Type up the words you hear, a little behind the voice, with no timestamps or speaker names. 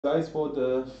guys for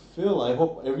the fill. I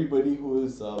hope everybody who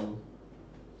is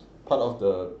part of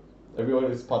the everyone who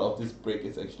is part of this break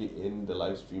is actually in the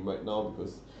live stream right now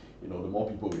because the more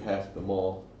people we have, the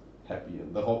more happy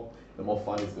and the more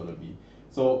fun it's gonna be.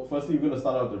 So firstly, we're gonna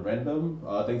start out the random.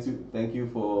 Thank you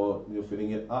for filling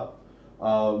it up.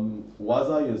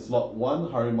 Waza, you're in slot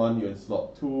one. Hariman, you're in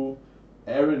slot two.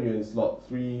 Aaron, you're in slot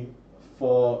three.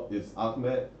 Four is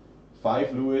Ahmed.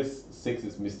 Five, Lewis. Six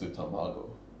is Mr.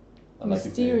 Tamago.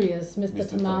 Mysterious Mr.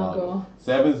 Tamago.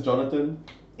 7 is Jonathan.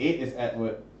 8 is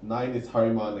Edward. 9 is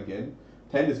Hariman again.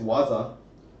 10 is Waza.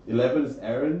 11 is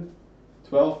Aaron.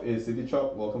 12 is City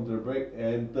Chop. Welcome to the break.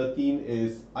 And 13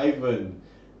 is Ivan.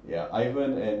 Yeah,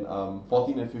 Ivan. And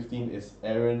 14 and 15 is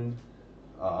Aaron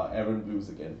Blues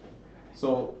again.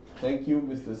 So thank you,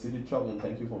 Mr. City Chop, and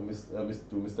thank you to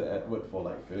Mr. Edward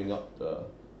for filling up the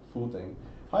full thing.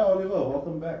 Hi Oliver,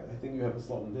 welcome back. I think you have a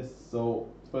slot on this. So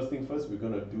first thing first, we're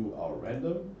gonna do our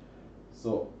random.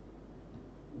 So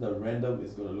the random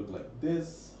is gonna look like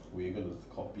this. We're gonna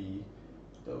copy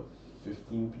the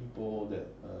 15 people that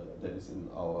is in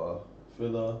our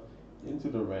filler into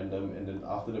the random, and then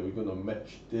after that we're gonna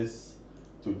match this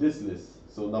to this list.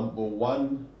 So number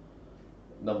one,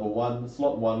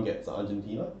 slot one gets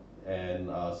Argentina, and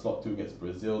slot two gets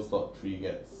Brazil. Slot two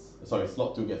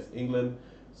gets England.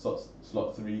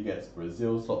 Slot 3 gets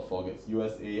Brazil, slot 4 gets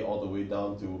USA, all the way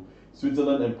down to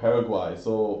Switzerland and Paraguay.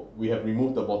 So we have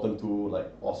removed the bottom two, like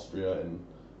Austria and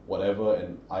whatever,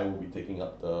 and I will be taking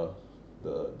up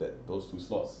those two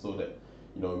slots so that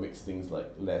it makes things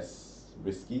less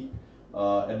risky.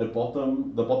 At the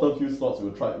bottom few slots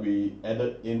we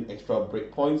added in extra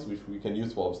breakpoints which we can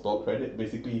use for store credit.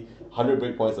 Basically, 100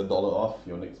 breakpoints, $1 off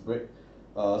your next break,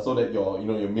 so that your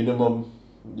minimum.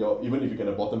 Even if you get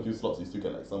a bottom few slots, you still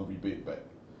get some rebate back.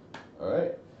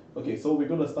 Alright? Okay, so we're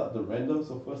gonna start the random.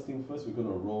 So first thing first, we're gonna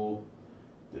roll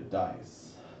the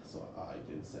dice. So I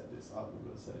didn't set this up, I'm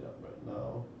gonna set it up right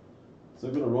now. So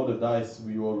we're gonna roll the dice.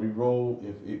 We will re-roll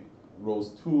if it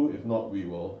rolls 2. If not, we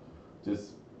will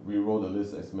just re-roll the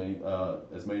list as many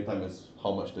times as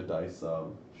how much the dice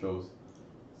shows.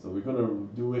 So we're gonna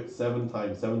do it 7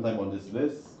 times. 7 times on this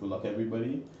list. Good luck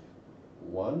everybody.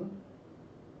 1,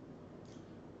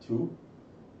 2,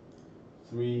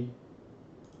 3,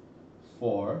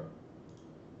 4,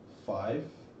 5,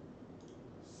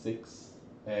 6,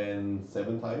 and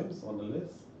 7 times on the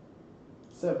list.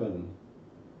 7.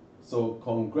 So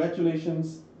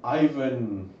congratulations,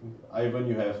 Ivan. Ivan,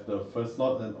 you have the first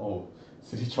slot, and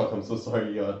City Truck, I'm so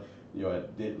sorry you're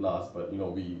at dead last, but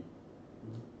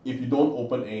if you don't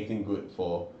open anything good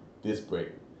for this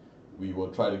break, we will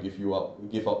try to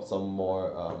give up some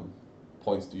more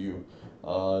points to you.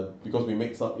 Because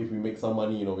if we make some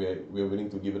money, we're willing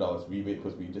to give it out as rebate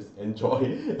because we just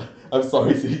enjoy. I'm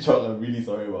sorry, City Truck, I'm really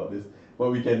sorry about this, but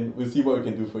we'll see what we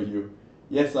can do for you.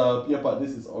 Yes, Pia Part,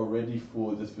 this is already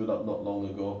full. Just filled up not long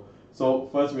ago. So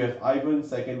first we have Ivan.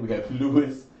 Second we have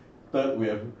Lewis. Third we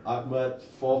have Ahmed.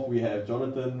 Fourth we have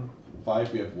Jonathan.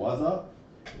 5 we have Waza.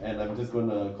 And I'm just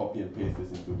gonna copy and paste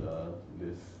this into the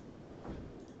list.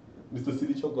 Mr.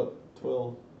 City Chop got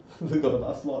 12. They got the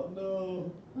last slot.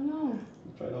 No. Oh no.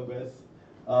 We tried our best.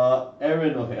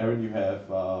 Aaron. Okay, Aaron, you have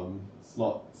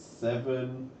slot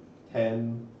 7,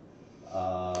 10,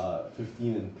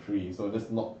 15, and 3. So that's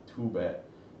not too bad.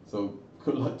 So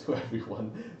good luck to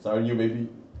everyone. Sorry, maybe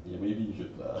you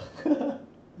should.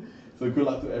 So good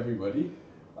luck to everybody.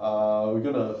 I'm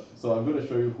gonna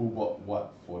show you who bought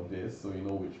what for this, so you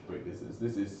know which break this is.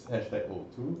 This is hashtag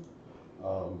O2.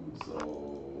 So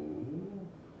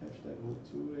hashtag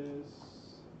O2 is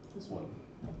this one.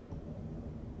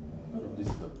 Oh, no, this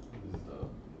is the.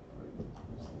 Right.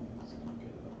 Let's get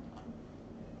it up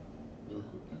real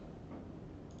quick.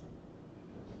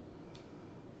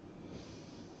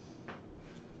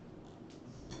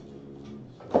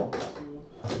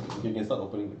 Okay, you can start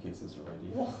opening the cases already.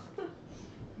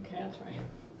 Okay, I'll try. I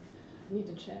need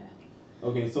a chair.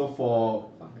 Okay, so for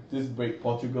this break,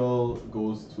 Portugal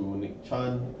goes to Nick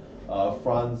Chan.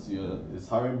 France is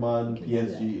Hariman.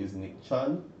 PSG is Nick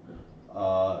Chan.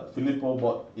 Filippo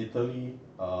bought Italy.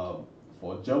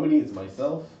 For Germany, it's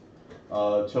myself.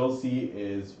 Chelsea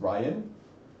is Ryan.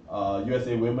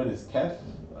 USA Women is Kev.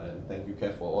 And thank you,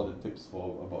 Kev, for all the tips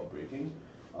about breaking.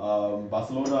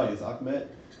 Barcelona is Ahmed.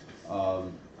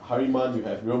 Hariman, you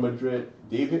have Real Madrid.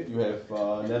 David, you have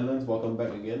Netherlands. Welcome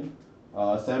back again.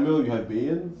 Samuel, you have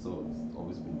Bayern. So it's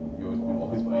always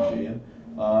buying Bayern.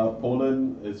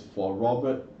 Poland is for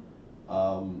Robert.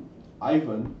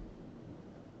 Ivan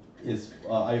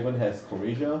has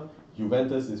Croatia.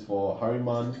 Juventus is for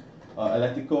Hariman.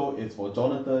 Atletico is for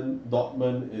Jonathan.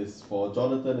 Dortmund is for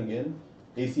Jonathan again.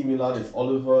 AC Milan is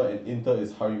Oliver, and Inter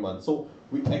is Hariman. So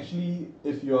we actually,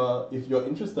 if you're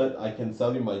interested, I can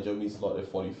sell you my Germany slot at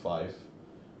 45,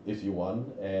 if you want,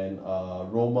 and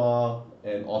Roma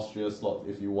and Austria slot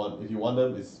if you want. If you want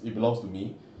them, it belongs to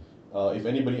me. If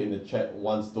anybody in the chat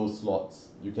wants those slots,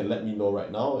 you can let me know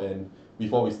right now, and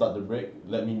before we start the break,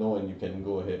 let me know, and you can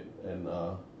go ahead and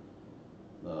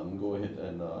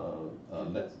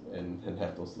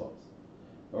have those slots.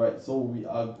 All right, so we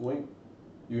are going.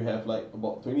 You have like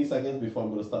about 20 seconds before I'm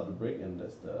going to start the break, and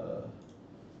that's the,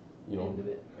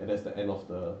 and that's the end of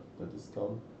the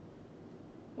discount.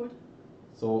 What?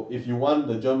 So if you want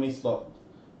the Germany slot,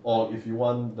 or if you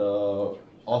want the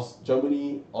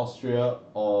Germany, Austria,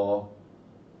 or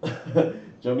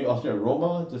Germany, Austria,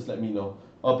 Roma, just let me know.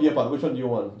 Pierre Pan, which one do you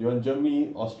want? Do you want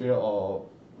Germany, Austria, or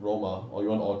Roma, or you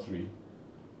want all three?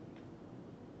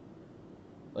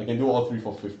 I can do all three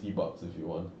for $50 if you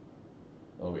want.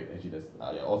 Oh wait, actually that's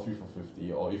yeah, all three for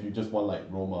 50. Or if you just want like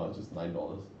Roma, it's just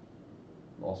 $9.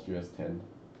 Austria is 10.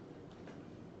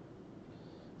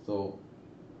 So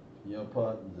your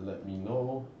part, let me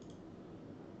know.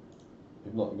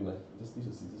 If not, I'm gonna just use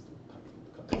the scissors to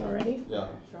cut. Already? Yeah.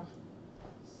 Sure.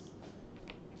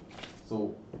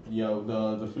 So yeah,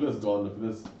 the filler's gone. The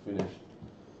filler's finished.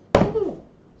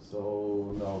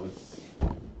 So now it's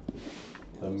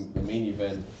the main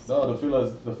event. No, the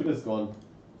filler's gone.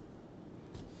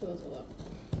 Fills all up.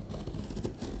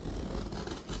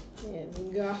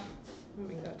 And go. Oh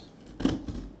my god.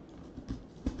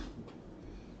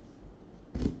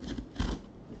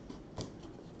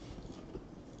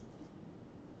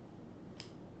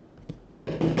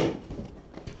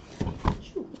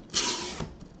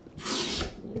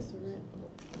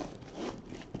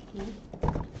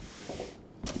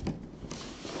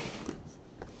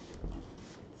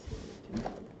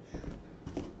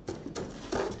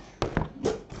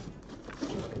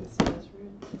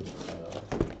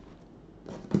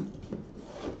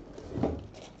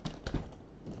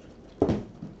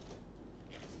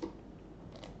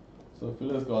 So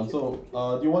filler's gone. So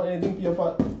do you want anything to your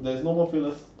part? There's no more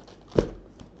fillers. If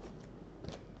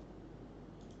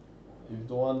you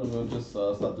don't want, we'll just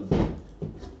start the break.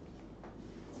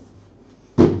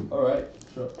 Alright,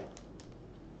 sure. It's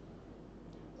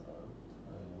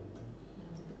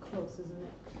a bit close, isn't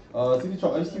it? City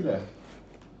Chalk, are you still there?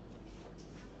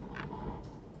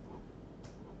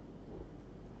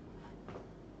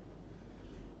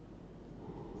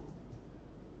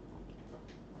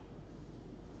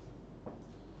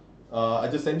 I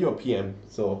just sent you a PM,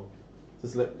 so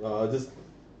just just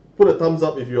put a thumbs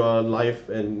up if you are live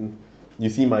and you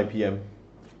see my PM.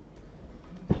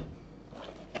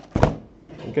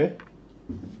 Okay?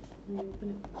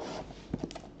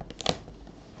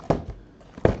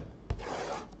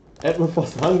 Edward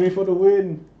Foss hungry for the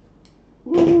win.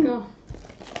 Woo. Go.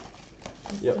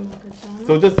 Yep.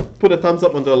 So just put a thumbs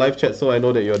up on the live chat so I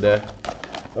know that you're there.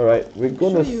 All right, we're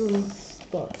gonna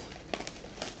start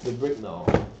the break now.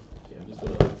 Okay, I'm just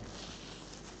gonna.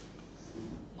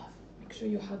 Make sure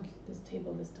you hug this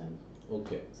table this time.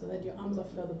 Okay. So that your arms are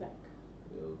further back.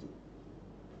 Will do.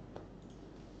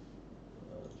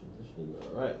 Transition.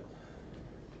 All right.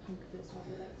 Hug this one,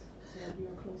 relax. So that you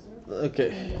are closer. Okay.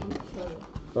 And your arms further.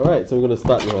 All right, so we're gonna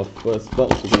start with our first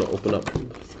box. We're gonna open up.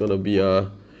 It's gonna be a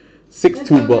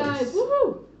 6-2 box.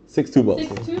 Woohoo! 6-2 box.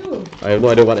 6-2. I have no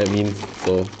idea what that means,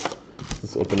 so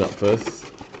let's open up first.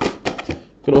 I'm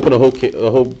gonna open the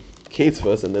whole case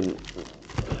first, and then.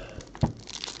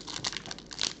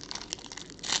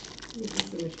 You can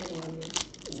see your shadow on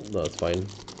you. No, it's fine.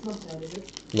 Not bad, is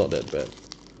it? Not that bad.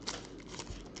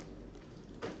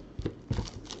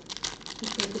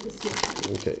 Just look at the slip.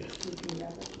 Okay. You can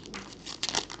grab it.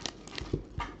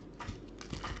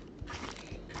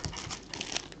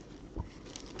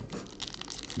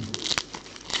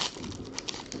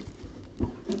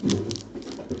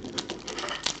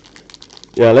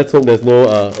 Yeah, let's hope there's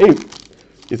no. Hey,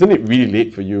 isn't it really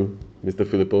late for you, Mr.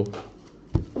 Filippo?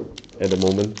 At the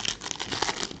moment.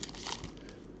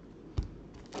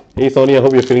 Hey, Sonny, I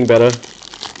hope you're feeling better.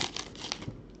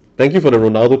 Thank you for the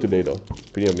Ronaldo today, though.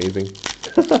 Pretty amazing.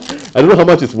 I don't know how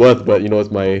much it's worth, but it's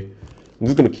my. I'm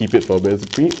just gonna keep it for a bit.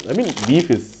 I mean,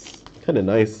 beef is kind of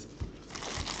nice.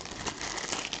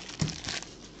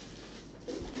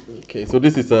 Okay, so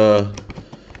this is a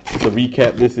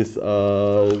recap. This is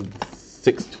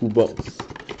 6-2 box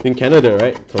in Canada,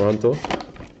 right? Toronto.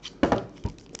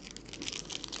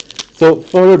 So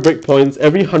 400 breakpoints.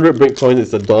 Every 100 breakpoints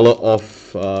is $1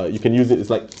 off. You can use it. It's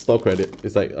like store credit.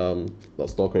 It's like not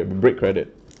store credit, but break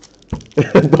credit.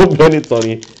 Don't burn it,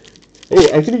 Sonny. Hey,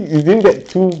 actually, you didn't get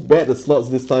too bad the slots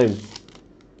this time.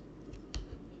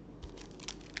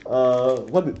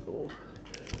 What did...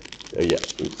 yeah,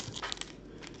 oops.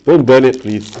 Don't burn it,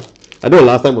 please. I know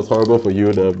last time was horrible for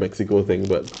you, the Mexico thing,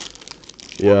 but...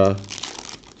 Yeah.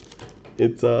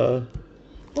 It's, 400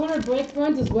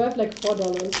 breakpoints is worth like $4.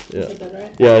 Yeah. You said that,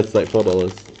 right? Yeah, it's like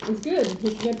 $4. It's good.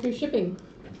 You can get free shipping.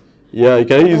 Yeah, you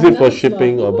can use Oh, it for another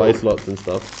shipping slot. or buy Ooh. slots and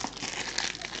stuff.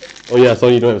 Oh yeah,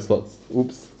 sorry, you don't have slots.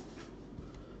 Oops.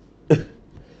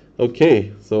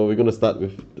 Okay, so we're gonna start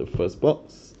with the first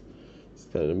box.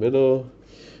 Start in the middle.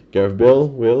 Gareth Bale,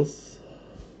 Wales.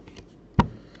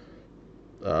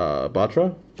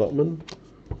 Bartra, Dortmund.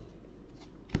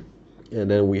 And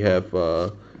then we have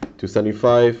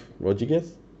 275,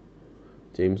 Rodriguez.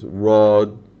 James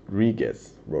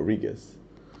Rodriguez.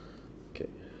 Okay.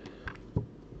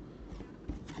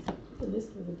 The list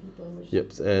of the people which...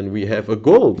 Yep, and we have a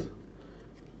gold.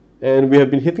 And we have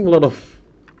been hitting a lot of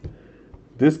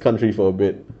this country for a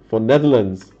bit. For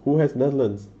Netherlands. Who has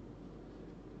Netherlands?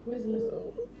 Where's the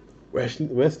list?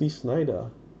 Wesley Sneijder.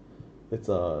 It's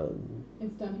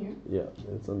It's down here. yeah,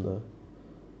 it's on the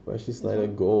Wesley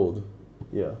Sneijder gold.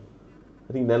 Yeah.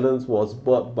 I think Netherlands was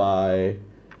bought by,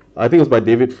 I think it was by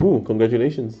David Fu.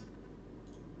 Congratulations.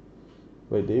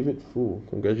 By David Fu.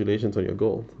 Congratulations on your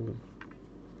gold.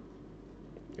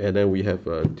 And then we have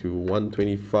to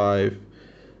 125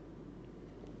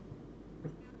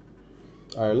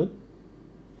 Ireland.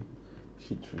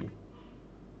 Sheet 3.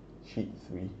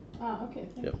 Ah, okay.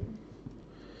 Thank Yep.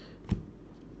 you.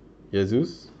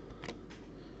 Jesus.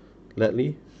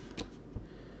 Letley.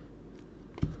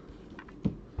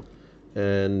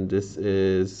 And this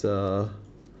is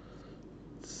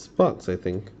Sparks, I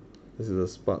think. This is a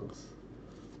Sparks.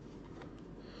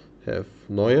 Have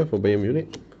Neuer for Bayern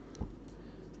Munich.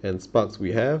 And Sparks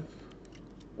we have...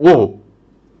 Whoa!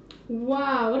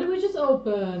 Wow, what did we just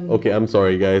open? Okay, I'm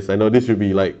sorry guys. I know this should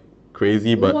be like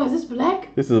crazy, but Wow, is this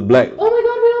black? this is black. Oh my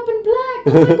god, we opened black!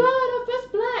 Oh my god, our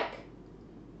first black!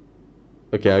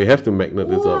 Okay, I have to magnet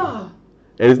this up. Wow!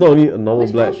 And it's not only a normal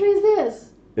Which black. country is this?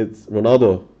 It's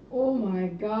Ronaldo. Oh my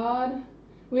god.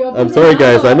 We opened I'm sorry,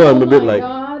 guys, I know I'm oh a bit my like-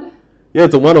 God. Yeah,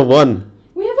 it's a 1 of 1.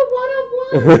 We have a 1 of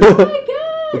 1! Oh my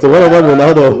god! It's a 1 of 1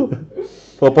 Ronaldo.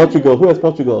 For Portugal. Who has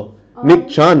Portugal? Nick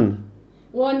Chan.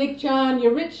 Wow, Nick Chan,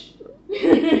 you're rich.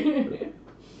 Okay,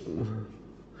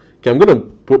 I'm gonna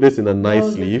put this in a nice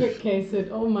Quick sleeve. case it.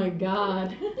 Oh my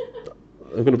god.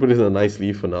 I'm gonna put this in a nice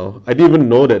sleeve for now. I didn't even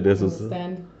know that this was.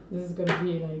 Understand. This is gonna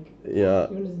be like. Yeah.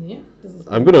 You listen here? This is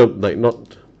I'm gonna like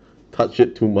not touch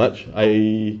it too much.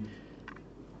 a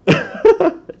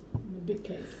big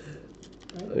case.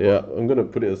 Right? Yeah, I'm gonna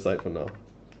put it aside for now.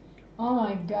 Oh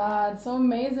my god, so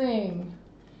amazing.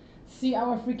 See,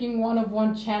 our freaking 1 of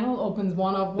 1 channel opens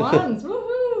 1 of 1s.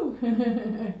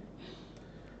 Woohoo!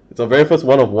 It's our very first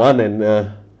 1 of 1, and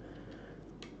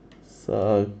it's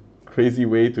a crazy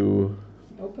way to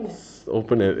Open it.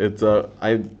 open it. It's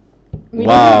We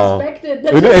wow. didn't expect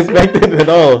it. We didn't expect it at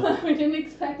all. We didn't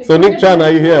expect it. So Nick Chan,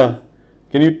 are you here?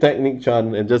 Can you tag Nick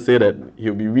Chan and just say that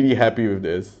he'll be really happy with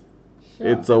this? Sure.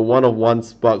 It's a 1 of 1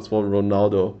 Sparks from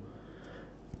Ronaldo.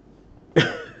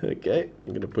 Okay,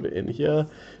 I'm gonna put it in here.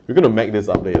 We're gonna mag this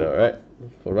up later, alright?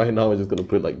 For right now, we're just gonna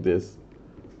put it like this.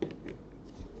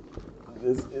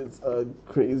 This is a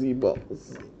crazy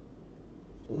box.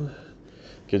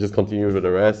 Okay, just continue with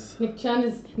the rest. Nick Chan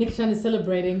is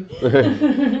celebrating.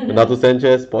 Renato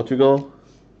Sanchez, Portugal.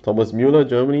 Thomas Müller,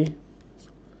 Germany.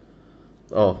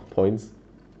 Oh, points.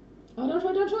 Oh,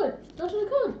 don't show it. Don't show the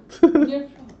code.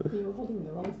 You're holding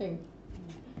the wrong thing.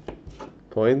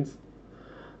 Points.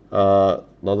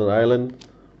 Northern Ireland.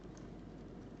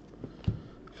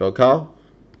 Falcao.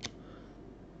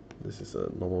 This is a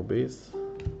normal base.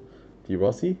 De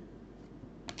Rossi.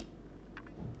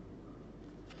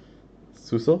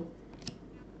 Suso.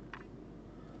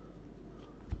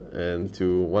 And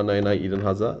to 199 Eden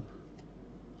Hazard.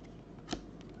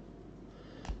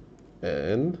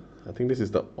 And I think this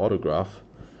is the autograph.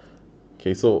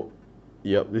 Okay, so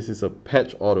yep, this is a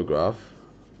patch autograph.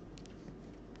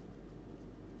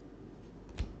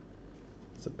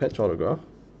 It's a patch autograph.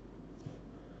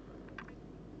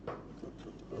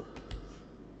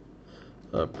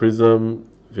 Prism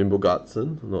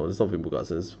Vimbogatsen. No, it's not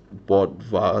Vimbogatsen, it's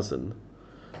Bodvarsson.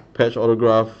 Patch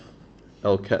autograph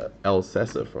El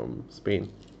Cesar from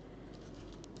Spain.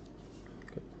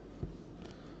 Okay.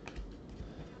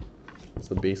 It's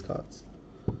the base cards.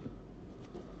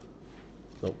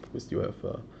 Nope, we still have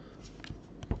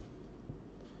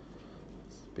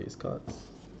base cards.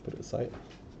 Put it aside.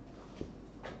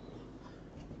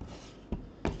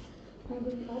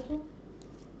 Hungry auto?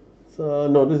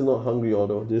 No, this is not Hungry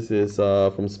Auto. This is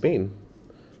from Spain.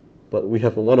 But we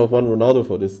have a 1/1 Ronaldo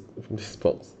from this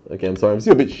box. Okay, I'm sorry. I'm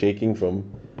still a bit shaking from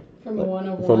a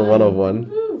 1/1. From the 1/1.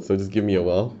 Woo. So just give me a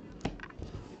while.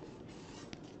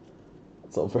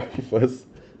 It's our very first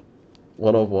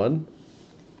 1/1.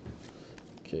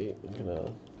 Okay, I'm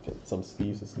gonna get some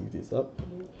sleeves to sleeve this up.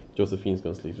 Josephine's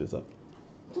gonna sleeve this up.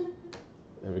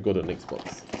 And we go to the next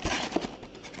box.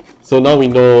 So now we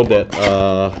know that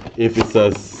if it's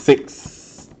a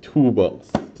 6-2 box,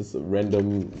 just a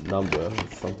random number,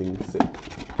 it's something sick.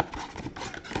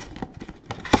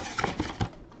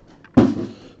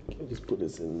 Okay, just put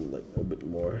this in like a bit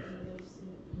more.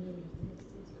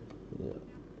 Yeah.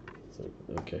 So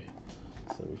okay.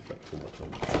 So we flex too much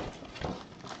on that.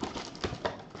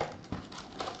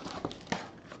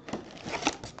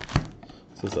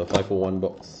 So it's a 501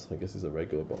 box. I guess it's a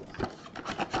regular box.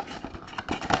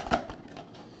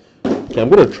 Okay, I'm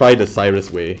gonna try the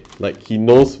Cyrus way. Like he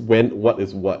knows what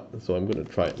is what, so I'm gonna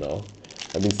try it now.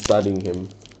 I've been studying him.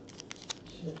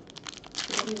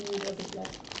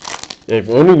 Yeah, if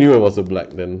I only knew it was a black,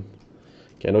 then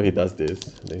okay, I know he does this.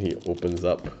 Then he opens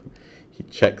up. He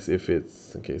checks if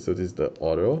it's okay. So this is the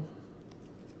auto.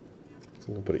 So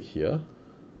I'm gonna put it here.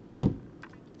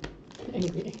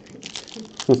 Angry.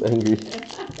 Who's angry?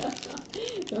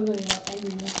 Sounds like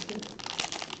you're angry.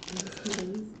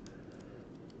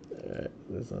 Alright,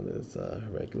 this one is a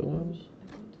regular one.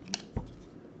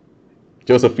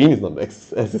 Josephine is not the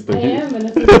assistant. I am an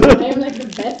assistant. I am like the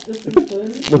best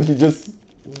assistant. No, he just.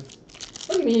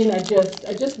 What do you mean? I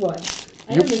just what?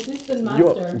 I am assistant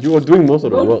master. You are doing most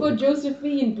of the Vote work. for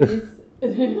Josephine, please.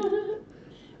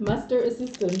 Master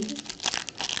assistant.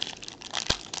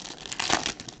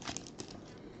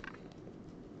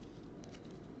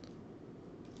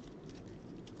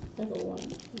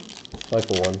 Five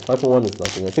for one. 5/1 is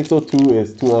nothing. 602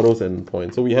 is 2 autos and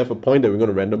points. So we have a point that we're going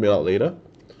to random it out later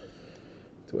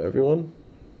to everyone.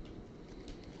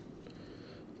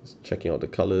 Just checking out the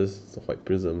colors. It's a white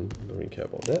prism. Don't really care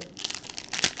about that.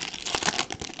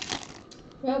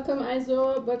 Welcome,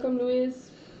 Iso. Welcome,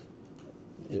 Luis.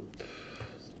 Yep.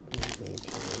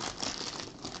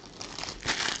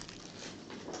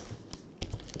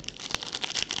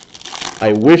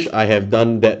 I wish I have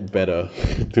done that better,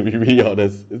 to be really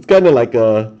honest. It's kind of like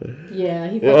a... Yeah,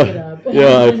 he fucked it up.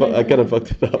 Yeah, I kind of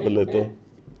fucked it up a little.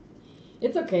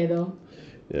 It's okay, though.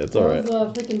 Yeah, it's alright. It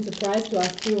was a freaking surprise to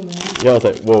us, too, man. Yeah, I was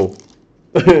like, whoa.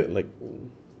 Like,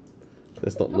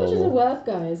 that's not How much is it normal. worth,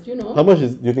 guys? Do you know? How much do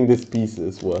you think this piece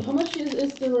is worth? How much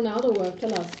is the Ronaldo worth?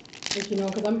 Tell us. If you know,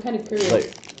 because I'm kind of curious.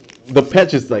 Like, the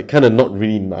patch is like kind of not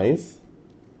really nice.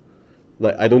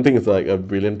 Like, I don't think it's like a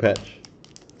brilliant patch.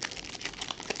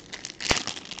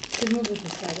 Just move this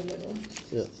aside a little.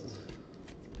 Yeah.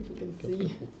 If you can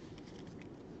see.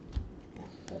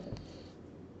 Perfect.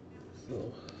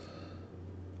 So,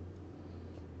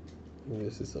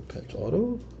 this is a patch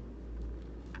auto.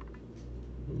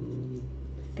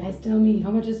 Guys, tell me,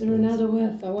 how much is the Ronaldo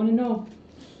worth? I want to know.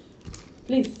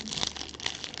 Please.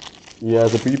 Yeah,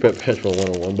 it's a pretty bad patch for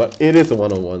 1/1, but it is a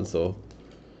 1/1, so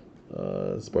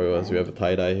spoiler us, we have a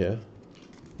tie-dye here.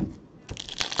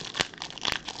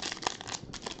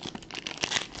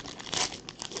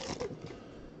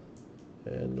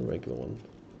 And the regular one.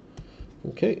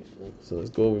 Okay, so let's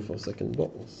go with our second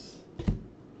box.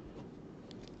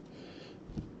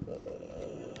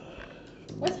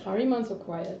 Why is Harryman so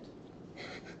quiet?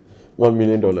 $1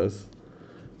 million.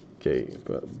 Okay,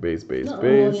 but base. Not $1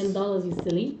 million, you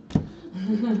silly.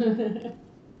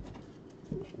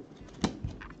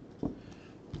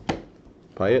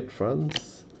 Payet,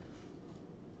 France.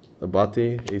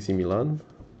 Abate, AC Milan.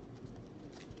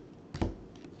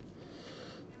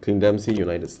 Clint Dempsey,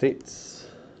 United States.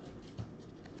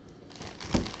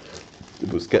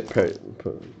 Busquets,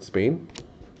 Spain.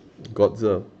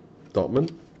 Götze,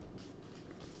 Dortmund.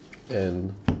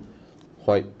 And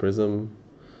white prism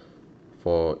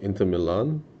for Inter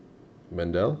Milan.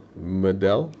 Medel.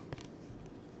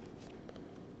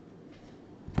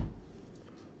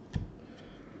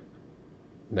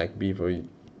 Nagby for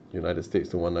United States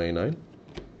to 199.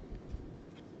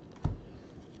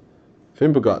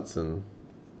 Finnbogason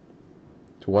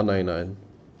to 199.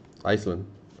 Iceland.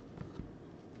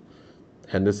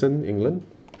 Henderson, England.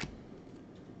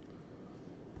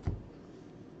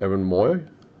 Aaron Moy,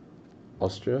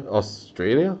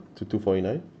 Australia to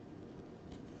 249.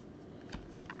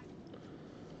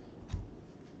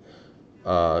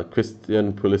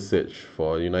 Christian Pulisic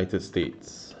for United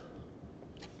States.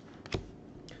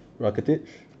 Rakitic.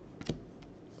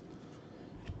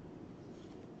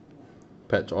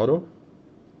 Patch auto.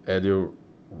 Adil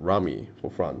Rami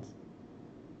for France.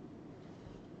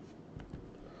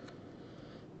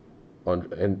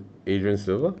 And Adrian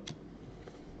Silva.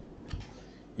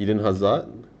 Eden Hazard,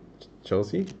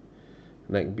 Chelsea.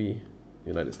 Nagby,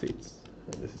 United States.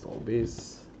 And this is all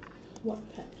base. What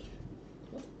patch?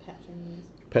 What's patch means?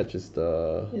 Patch is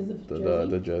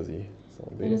the jersey. It's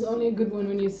all And it's base. only a good one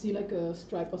when you see like a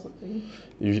stripe or something.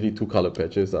 Usually 2 color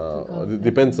patches. Two-color It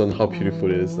depends on how beautiful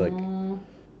it is. Like, Oh.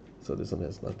 so this one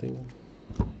has nothing.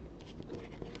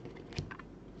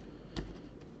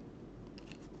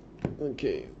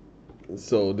 Okay,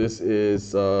 so this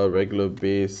is regular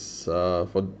base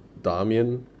for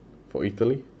Damian for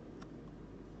Italy.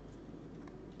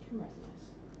 Camera's nice.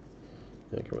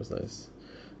 Yeah, camera's nice.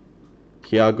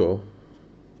 Thiago,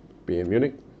 Bayern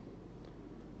Munich.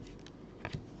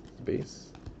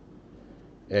 Base.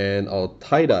 And our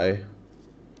tie-dye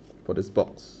for this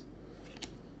box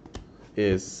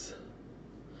is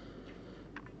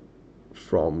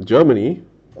from Germany.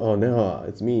 Oh no,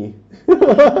 it's me.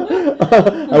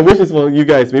 I wish it's for you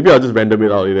guys. Maybe I'll just random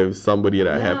it out if somebody that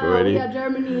I have already. We got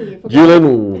Germany. Forgot.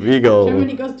 Julian Weigl.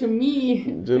 Germany goes to me.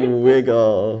 Julian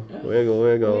Weigl. Weigl.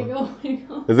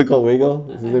 Wiggle. Is it called Weigl?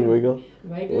 Is his name Weigl?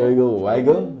 Weigl.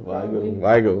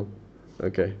 Weigl.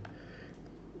 Okay.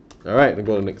 Alright, then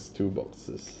go to the next 2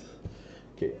 boxes.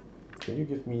 Okay, can you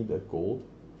give me the gold?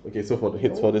 Okay, so for the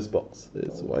hits for this box,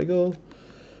 it's Weigl,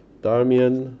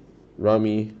 Darmian,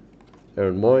 Rami,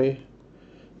 Aaron Moy,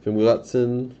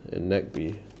 Fimulatson, and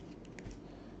Nagby.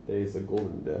 There is a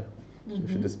gold in there. So we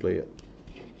should display it.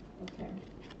 Okay.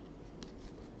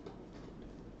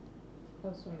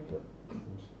 Oh, sorry.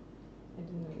 I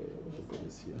didn't know you Put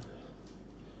this here.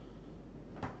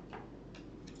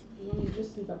 You want me to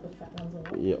just leave out the fat ones or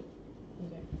what? Yep.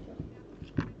 Okay, sure.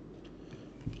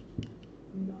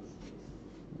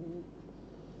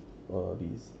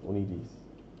 These. Only these.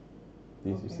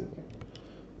 These you Okay, said. okay.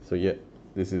 So yeah,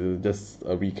 this is just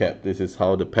a recap. This is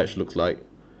how the patch looks like.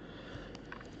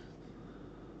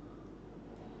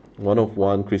 1 of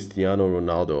 1 Cristiano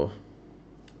Ronaldo.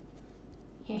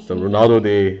 It's a Ronaldo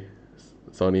day.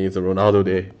 Sonny, it's a Ronaldo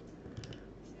day.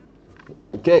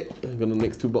 Okay, I'm going to the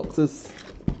next 2 boxes.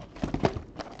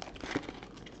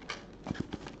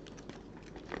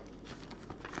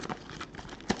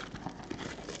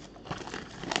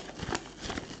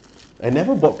 I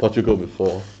never bought Portugal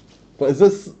before, but it's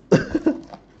just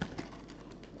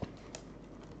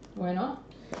Why not?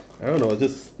 I don't know. I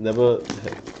just never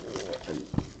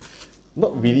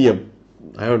not really a.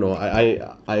 I don't know.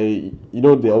 I you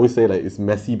know they always say like is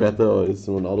Messi better or is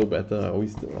Ronaldo better? I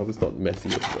always thought Messi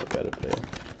was a better player,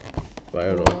 but I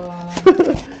don't know.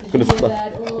 I'm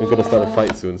gonna start a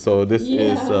fight soon. So this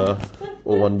is a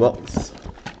 1 box.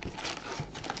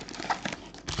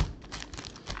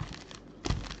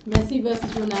 Messi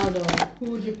versus Ronaldo.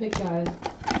 Who would you pick, guys?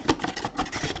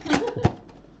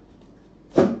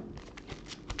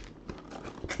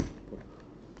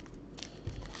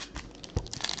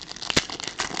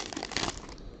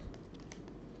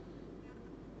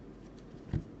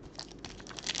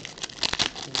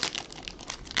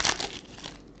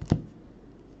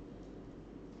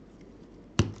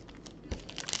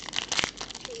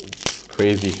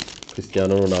 Crazy,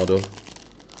 Cristiano Ronaldo.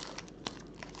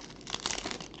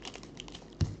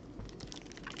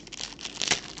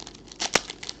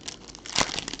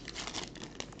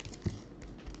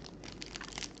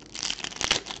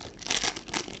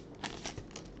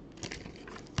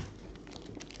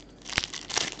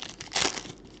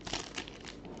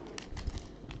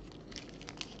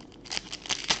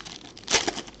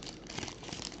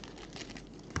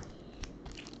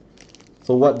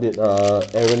 So what did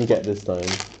Aaron get this time?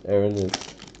 Aaron is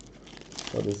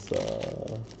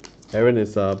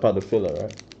part of the filler,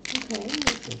 right? Okay,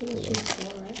 let's finish this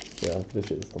 4, right? Yeah,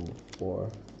 this is number 4.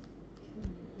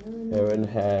 Aaron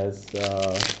has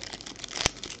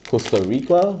Costa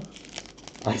Rica,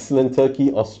 Iceland,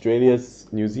 Turkey, Australia,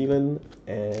 New Zealand,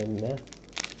 and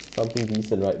something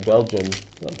decent, right? Belgium.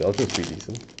 Oh, Belgium's pretty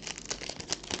decent.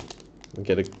 I'll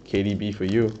get a KDB for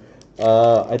you.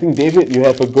 I think David, you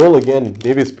have a goal again.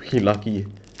 David's pretty lucky.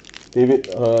 David,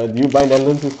 do you buy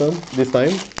Netherlands this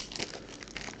time?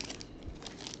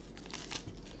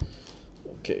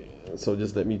 Okay, so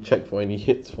just let me check for any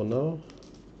hits for now.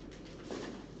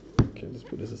 Okay, let's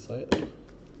put this aside.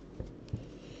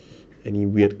 Any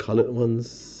weird colored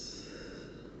ones?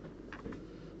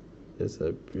 There's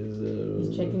a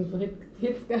He's checking for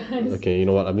hits, guys. Okay, you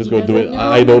know what? I'm just He gonna do it. doesn't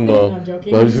know. I don't know. No, I'm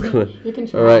joking. But I'm just gonna. You can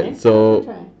try. Alright, so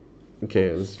Try.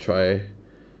 okay, let's try.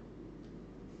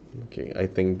 Okay, I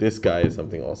think this guy is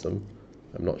something awesome.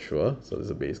 I'm not sure. So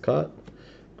there's a base card.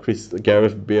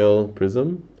 Gareth Bale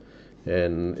Prism,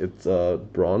 and it's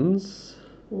bronze.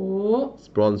 Oh. It's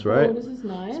bronze, right? Oh, this is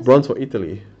nice. It's bronze for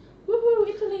Italy. Woohoo,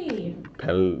 Italy.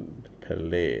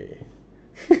 Pele.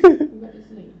 got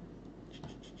Italy.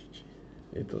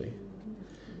 Italy.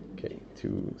 Okay,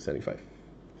 275.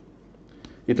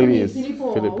 Italy is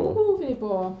Filippo. Filippo. Woohoo,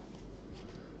 Filippo.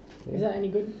 Is that any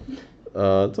good?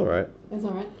 It's alright. It's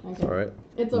alright. Okay. It's alright.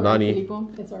 It's alright, Nani. Filippo.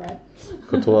 It's alright.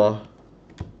 Couture.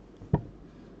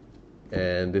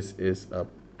 And this is a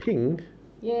ping.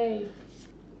 Yay.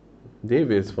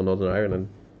 Davis for Northern Ireland.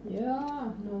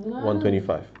 Yeah. Northern Ireland.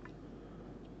 125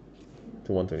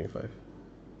 to 125.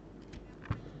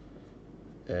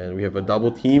 And we have a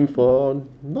double team for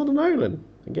Northern Ireland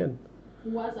again.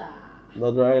 Waza.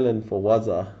 Northern Ireland for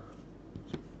Waza.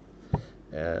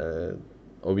 And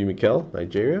Obi Mikel,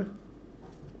 Nigeria.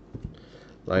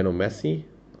 Lionel Messi,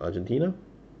 Argentina.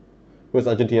 Who's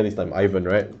Argentina this time? Ivan,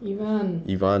 right?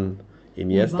 Ivan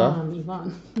Iniesta.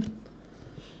 Ivan.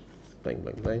 Bang,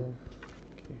 bang, bang.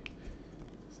 Okay.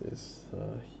 This is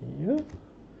here.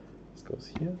 This goes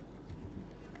here.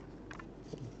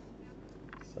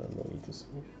 So no need to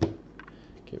smooth.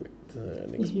 Okay, wait.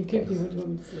 Next You kept what you want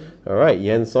me to say. Alright,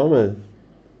 Jens Sommer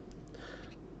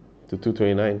to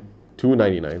 229,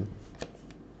 299.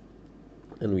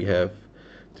 And we have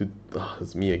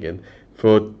it's me again.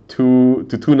 For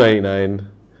 299,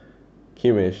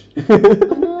 Kimmich.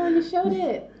 Oh no, you showed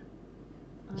it.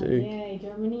 Jay. Yay,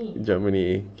 Germany.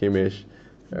 Germany, Kimmich.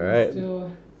 Alright.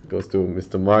 So, Goes to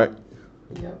Mr. Mark.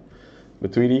 yep.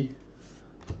 Matuidi.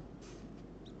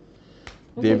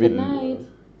 Okay, David. good night.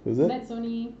 Who's that? That's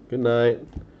Sony. Good night.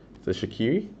 So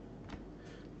Shaqiri.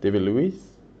 David Luiz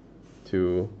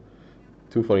to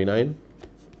 249.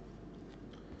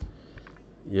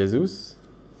 Jesus.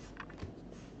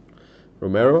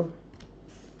 Romero.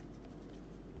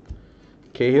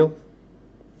 Cahill.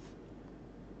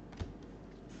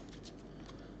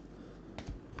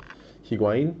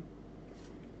 Higuain.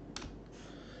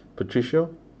 Patricio.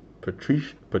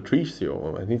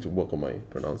 I need to work on my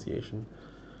pronunciation.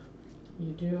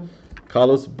 You do.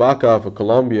 Carlos Baca for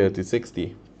Colombia to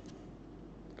 60.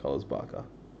 Carlos Baca.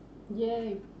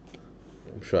 Yay.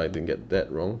 I'm sure I didn't get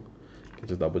that wrong. Can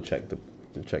just double check to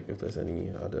check if there's any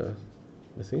other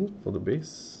missing for the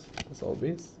base. That's all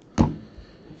base.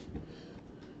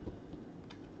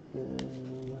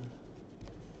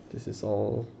 This is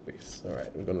all base.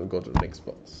 Alright, we're gonna go to the next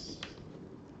box.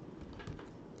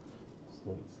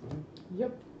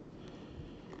 Yep.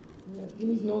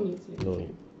 These no need to. No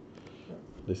need.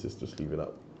 This is to sleeve it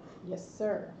up. Yes,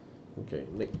 sir. Okay,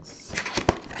 next.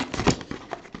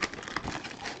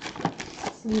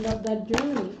 Sleeve up that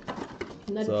Germany.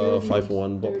 That It's a jersey 5 for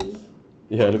 1 looks box. dirty.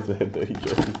 Yeah, it looks like a dirty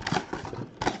jersey.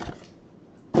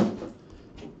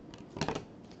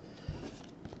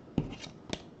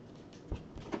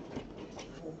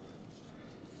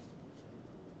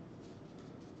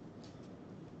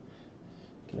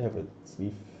 Can I have a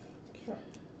sleeve? Sure.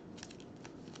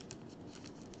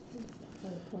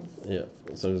 5 points. Yeah,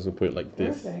 so I'm just gonna put it like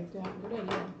this. Perfect. Yeah, good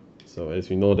idea. So as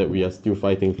we know that we are still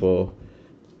fighting for,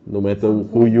 no matter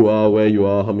who you are, where you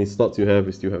are, how many slots you have,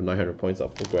 we still have 900 points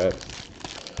up for grabs.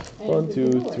 And 1,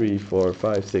 good 2, boy. 3, 4,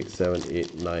 5, 6, 7,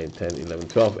 8, 9, 10, 11,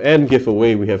 12. And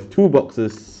giveaway, we have 2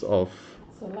 boxes of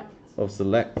Select.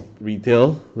 select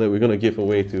retail that we're gonna give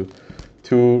away to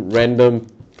 2 random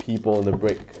people on the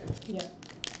break. Yeah.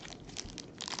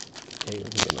 Okay, I'm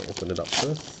gonna open it up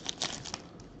first.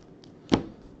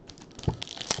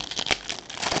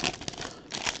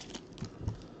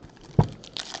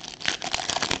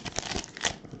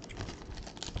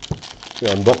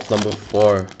 We're on box number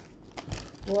 4.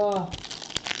 Wow.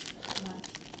 Nice.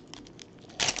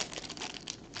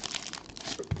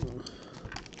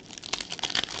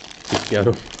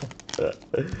 Cristiano.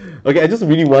 Okay, I just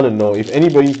really want to know if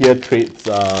anybody here trades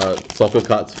soccer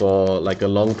cards for like a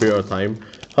long period of time.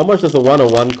 How much does a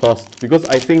 1-on-1 cost? Because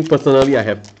I think personally, I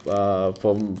have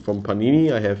from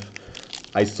Panini,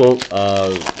 I sold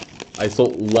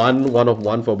one of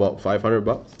one for about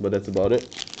 $500, but that's about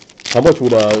it. How much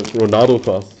would a Ronaldo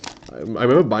cost? I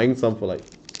remember buying some for like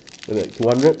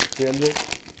 200, 300.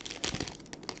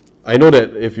 I know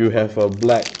that if you have a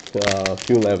black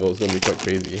field level, it's gonna be quite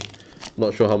crazy.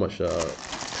 Not sure how much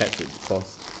packs it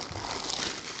costs,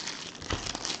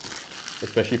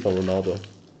 especially for Ronaldo.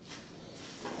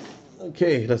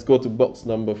 Okay, let's go to box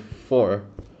number 4.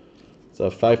 It's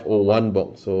a 501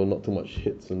 box, so not too much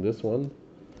hits in this one.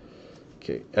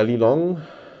 Okay, Ellie Long,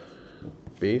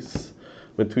 base,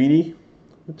 Matuidi,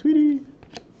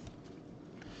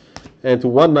 and to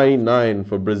 199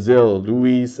 for Brazil,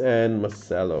 Luis and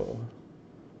Marcelo.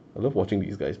 I love watching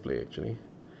these guys play actually.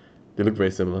 They look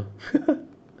very similar.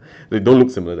 They don't look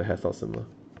similar, the hairstyles similar.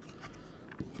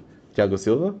 Thiago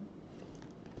Silva.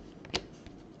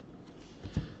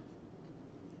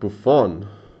 Buffon.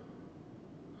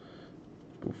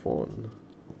 Buffon.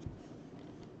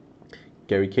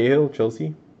 Gary Cahill,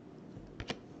 Chelsea.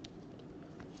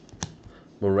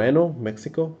 Moreno,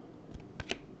 Mexico.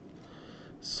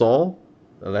 Saul,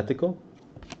 Atletico.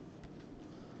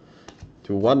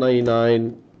 To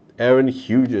 199, Aaron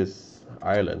Hughes,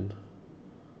 Ireland.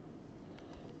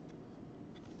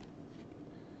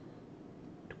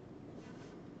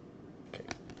 Okay.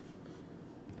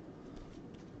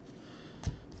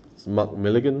 It's Mark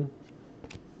Milligan.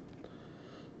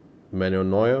 Manuel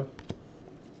Neuer.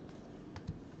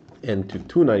 And to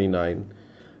 299,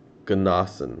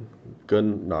 Gunnarsson,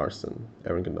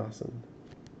 Aaron Gunnarsson,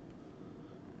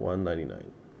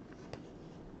 199.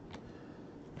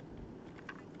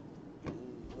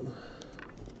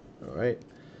 All right,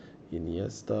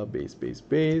 Iniesta,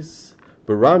 base.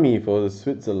 Barami for the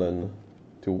Switzerland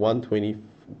to 120,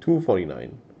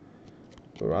 249.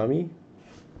 Barami,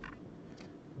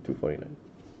 249.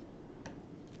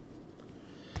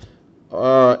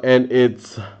 And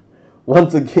it's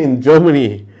once again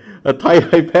Germany, a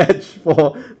tie-dye patch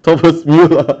for Thomas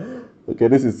Müller. Okay,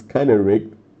 this is kind of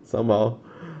rigged somehow.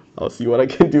 I'll see what I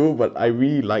can do, but I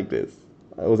really like this.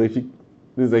 This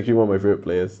is actually one of my favorite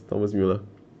players, Thomas Müller.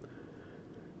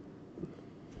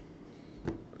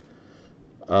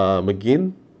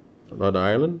 McGinn, Northern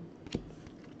Ireland.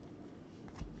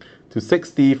 To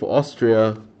 60 for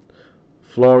Austria,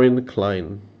 Florian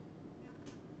Klein,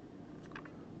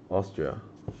 Austria.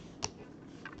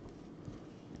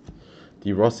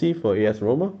 De Rossi for AS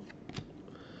Roma.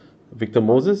 Victor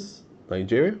Moses,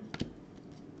 Nigeria.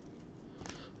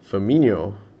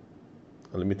 Firmino,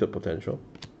 unlimited potential.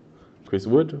 Chris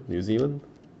Wood, New Zealand.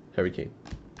 Harry Kane,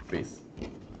 base.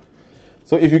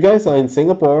 So if you guys are in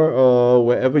Singapore or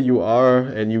wherever you are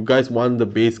and you guys want the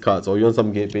base cards or you want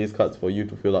some base cards for you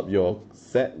to fill up your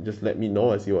set, just let me know.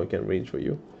 I see what I can arrange for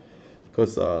you.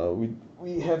 Because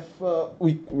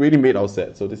we really made our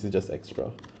set, so this is just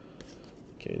extra.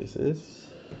 Okay, this is.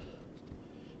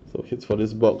 So hits for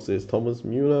this box is Thomas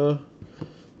Müller,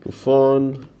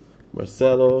 Buffon,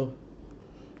 Marcelo,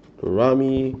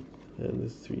 Barami, and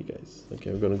these three guys.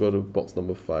 Okay, we're gonna go to box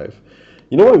number 5.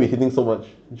 You know why we're hitting so much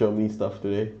Germany stuff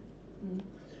today?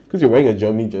 Because you're wearing a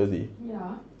Germany jersey.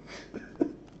 Yeah.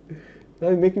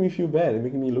 That's making me feel bad. It's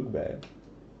making me look bad.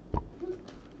 I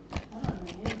don't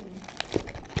know anything.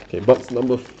 Okay, box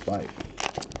number 5.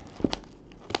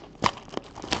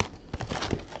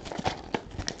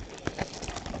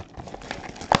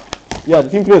 Yeah, the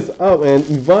team players out, and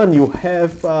Ivan, you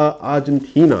have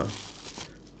Argentina.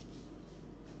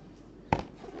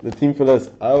 The team fillers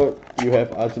out. You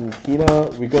have Argentina.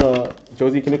 We're gonna,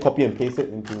 Josie, can you copy and paste it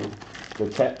into the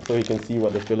chat so you can see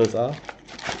what the fillers are?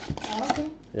 Okay.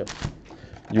 Yep.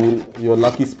 Your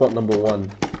lucky spot number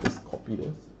 1. Just copy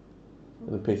this and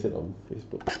then paste it on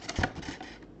Facebook.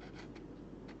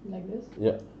 Like this?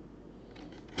 Yeah.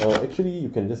 Actually, you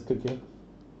can just click here.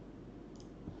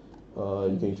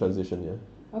 You can transition, yeah.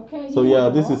 Okay. So yeah,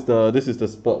 this is the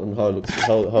spot on how it looks,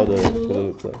 how the filler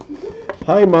looks like.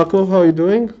 Hi Marco, how are you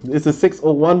doing? It's a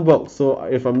 601 box, so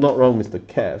if I'm not wrong, Mr.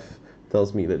 Kev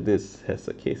tells me that this has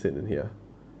a case hit in here.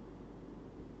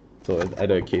 So it's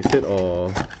either a case hit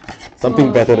or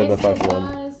something better than a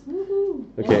 5-1.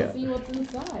 Okay. Let's see what's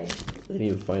inside. I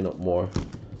need to find out more.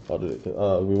 How did it?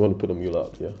 We want to put a Müller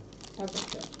up here.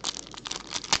 Okay.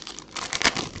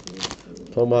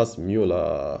 Thomas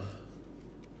Müller.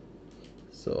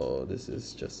 So this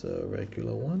is just a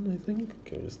regular one, I think.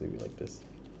 Okay, we'll just leave it like this.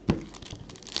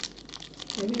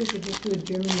 Maybe we should just do a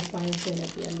German fine thing at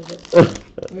the end of it.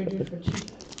 We're doing it for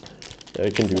cheap. Yeah,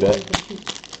 you can do that.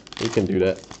 You can do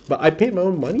that. But I paid my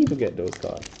own money to get those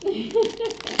cards. Yeah,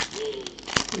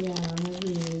 maybe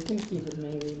you can keep it,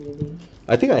 maybe.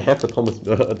 I think I have a Thomas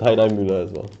tie-dye Müller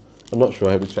as well. I'm not sure.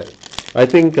 I have to check. I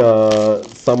think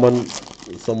someone,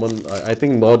 I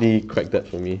think Nordi cracked that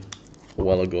for me a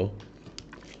while ago.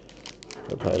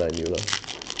 A tie-dye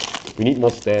Müller. We need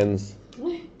more stands.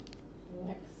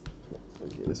 Next.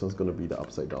 Okay, this one's gonna be the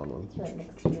upside down one. It's right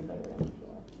next to your better on the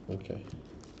floor. Okay.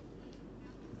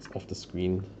 It's off the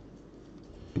screen.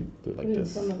 Do it like Put it in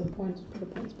this. some of the points. Put the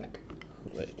points back.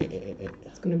 Like,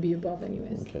 It's gonna be above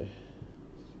anyways. Okay.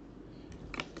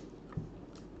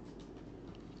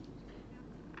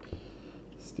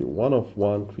 Still 1 of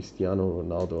 1, Cristiano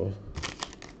Ronaldo.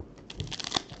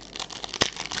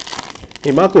 Hey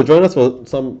Marco, join us for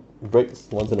some breaks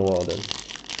once in a while then.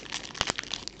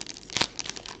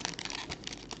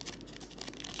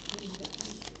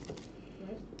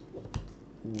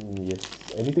 Yes,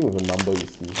 anything with a number you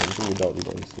see, anything without you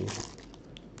don't see.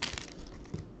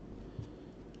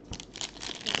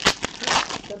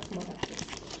 That's more accurate.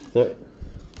 Yep.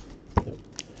 Yep.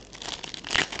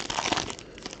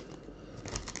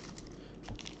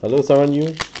 Hello, Saran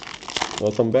Yu.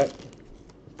 Welcome back.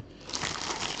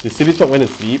 The City Chop went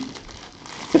to sleep.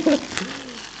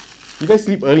 You guys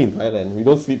sleep early in Thailand. We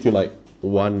don't sleep till like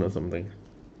 1 or something.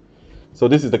 So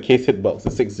this is the case hit box,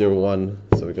 the 601.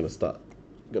 So we're gonna start.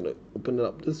 Gonna open it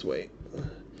up this way.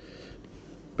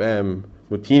 Bam.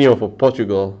 Moutinho for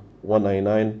Portugal,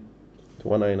 199 to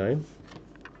 199.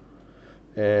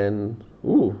 And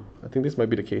ooh, I think this might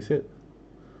be the case hit.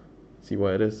 See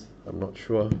what it is? I'm not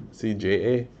sure.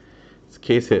 CJA. It's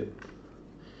case hit.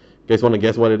 You guys want to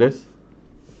guess what it is?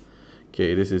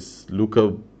 Okay, this is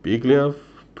Luka Biglia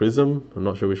Prism. I'm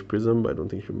not sure which prism, but I don't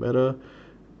think it should matter.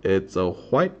 It's a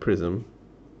white prism.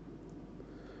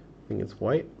 I think it's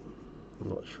white. I'm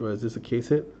not sure. Is this a case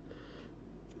hit?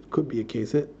 Could be a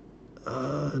case hit.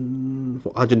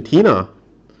 For Argentina.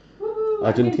 Woohoo,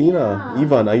 Argentina.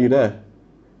 Ivan, are you there?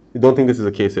 You don't think this is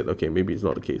a case hit? Okay, maybe it's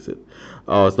not a case hit.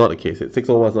 Oh, it's not a case hit.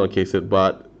 601 is not a case hit,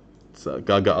 but it's a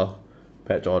Gaga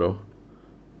patch auto.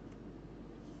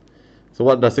 So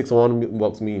what does 601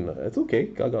 box mean? It's okay.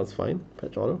 Gaga's fine.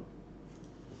 Patch auto.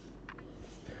 I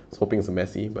was hoping it's a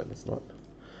Messi, but it's not.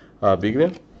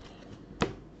 Biglia.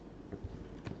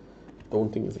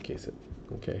 Don't think it's a case hit.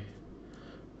 Okay.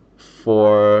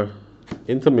 For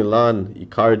Inter Milan,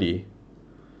 Icardi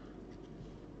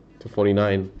to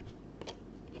 49.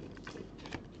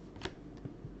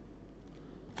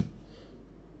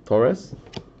 Torres,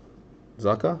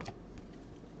 Zaka,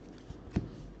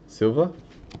 Silva,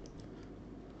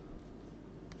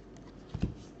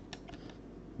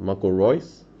 Marco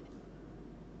Reus,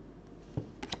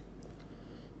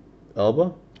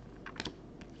 Alba,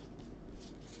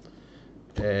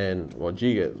 and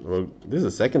Rodriguez. This is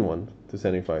the second one to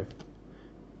 75.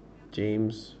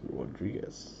 James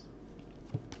Rodriguez.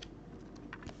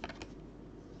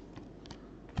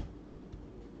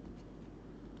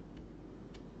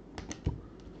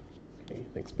 Okay,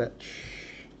 next batch.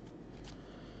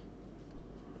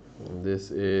 And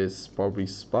this is probably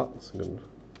Sparks.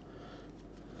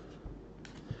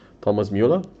 Thomas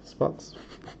Mueller, Sparks.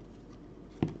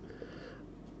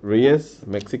 Reyes,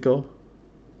 Mexico.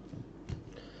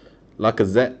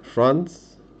 Lacazette,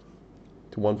 France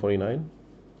to 149.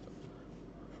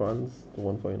 France to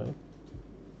 149.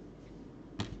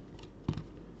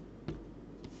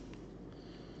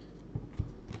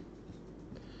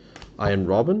 Iron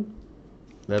Robin,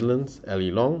 Netherlands.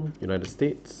 Ali Long, United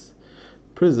States.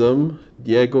 Prism,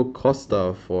 Diego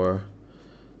Costa for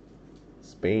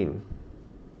Spain.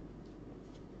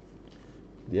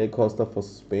 Diego Costa for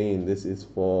Spain. This is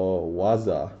for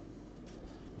Waza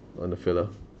on the filler.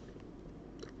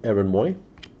 Aaron Moy.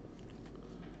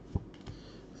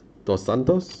 Dos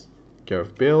Santos.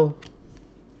 Gareth Bale.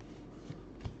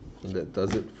 And that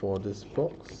does it for this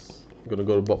box. I'm gonna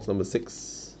go to box number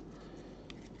 6.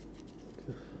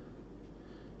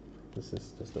 This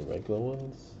is just the regular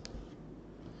ones.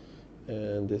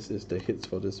 And this is the hits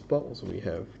for this box. We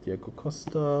have Diego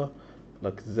Costa,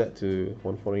 Lacazette to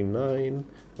 149,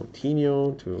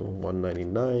 Moutinho to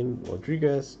 199,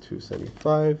 Rodriguez to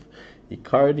 75,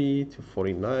 Icardi to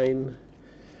 49,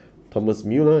 Thomas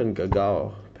Mueller and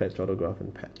Gagao, patch autograph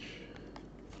and patch.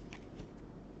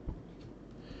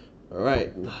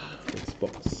 Alright, next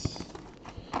box.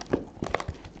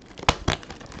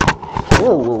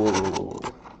 Whoa, whoa, whoa, whoa, whoa.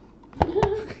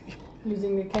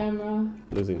 Losing the camera.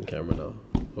 Losing the camera now.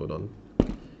 Hold on.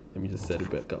 Let me just set it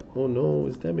back up. Oh no,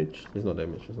 it's damaged. It's not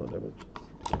damaged. It's not damaged.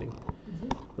 Just kidding. Is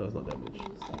it? No, it's not damaged.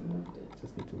 Just like moved it.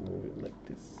 Just need to move it like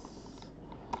this.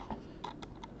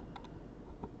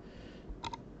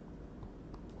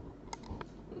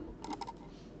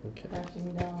 Okay.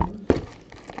 Crashing down.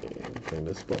 Okay, bring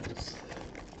this box.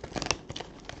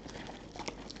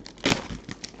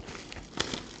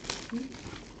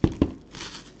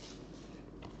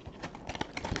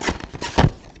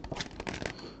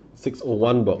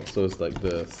 $601 box, so it's like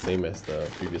the same as the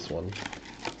previous one.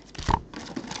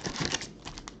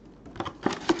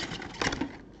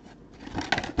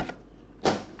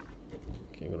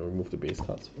 Okay, I'm gonna remove the base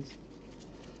cards first.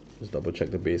 Just double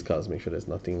check the base cards, make sure there's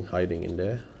nothing hiding in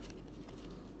there.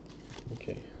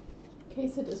 Okay.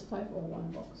 Case it is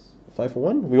 501 box.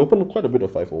 501? We opened quite a bit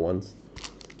of 501s.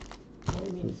 What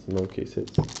do you mean? There's no case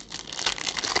hits.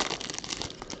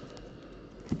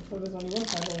 So there's only one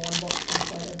 501 box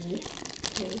inside every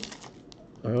case.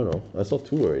 I don't know. I saw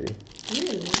 2 already.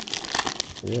 Really?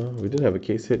 Yeah, we didn't have a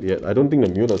case hit yet. I don't think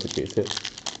the Mueller's a case hit.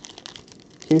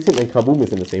 Case hit and Kaboom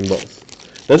is in the same box.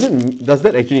 Does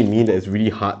that actually mean that it's really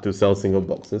hard to sell single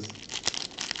boxes?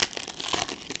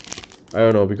 I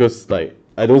don't know, because like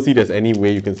I don't see there's any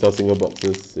way you can sell single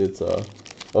boxes. It's 5-01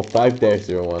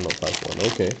 or 51.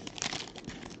 Okay.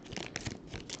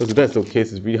 Because if that's the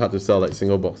case, it's really hard to sell like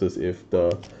single boxes. If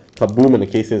the Kaboom and the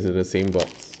casings are in the same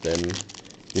box, then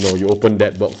you know you open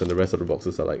that box and the rest of the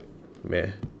boxes are like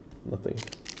meh, nothing.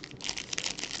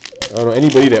 I don't know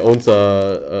anybody that owns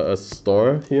a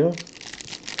store here.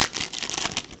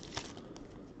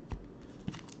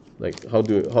 Like how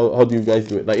do you guys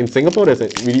do it? Like in Singapore, there's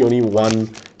like really only one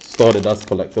store that does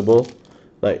collectible.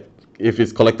 Like if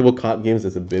it's collectible card games,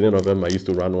 there's a billion of them. I used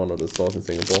to run one of the stores in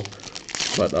Singapore,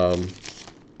 but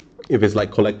if it's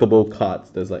like collectible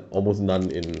cards, there's like almost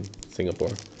none in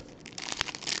Singapore.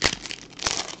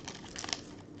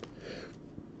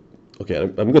 Okay,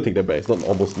 I'm gonna take that back. It's not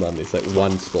almost none. It's like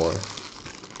one store.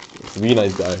 It's a really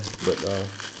nice guy, but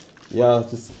yeah,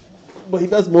 but he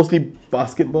does mostly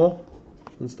basketball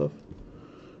and stuff.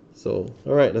 So,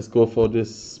 alright, let's go for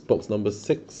this box number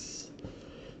 6.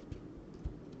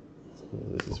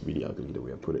 This is really ugly the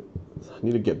way I put it. I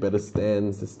need to get better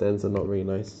stands. The stands are not very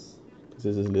nice. Because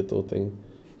there's this little thing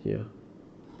here.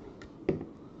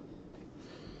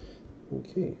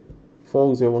 Okay.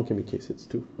 401 can be case hits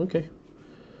too. Okay.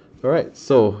 Alright,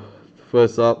 so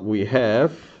first up we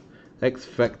have X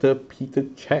Factor Peter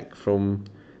Cech from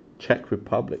Czech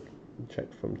Republic.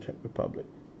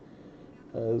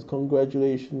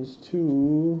 Congratulations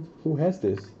to... Who has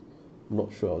this? I'm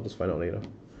not sure, I'll just find out later.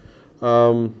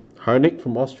 Harnik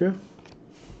from Austria.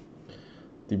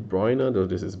 De Bruyne, though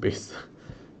this is base.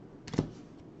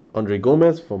 Andre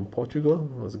Gomez from Portugal.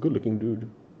 Oh, that's a good looking dude.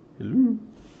 Hello.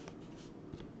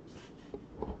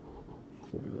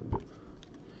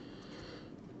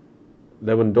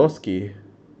 Lewandowski.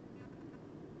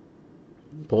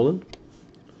 Poland.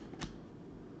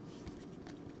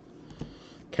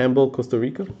 Campbell, Costa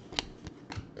Rica.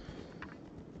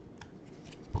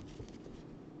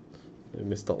 I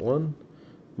missed out one.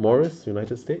 Morris,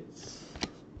 United States.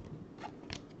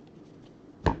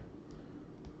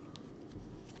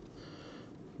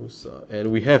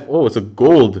 And we have, oh, it's a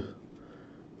gold.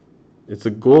 It's a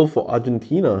gold for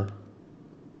Argentina.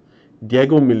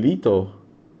 Diego Milito.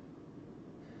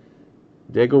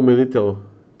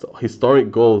 It's a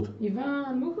historic gold.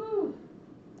 Ivan, woohoo!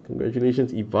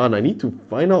 Congratulations, Ivan. I need to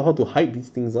find out how to hype these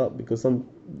things up because some...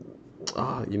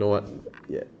 you know what?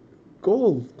 Yeah.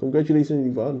 Gold.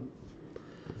 Congratulations, Ivan.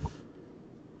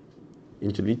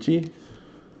 Incelici.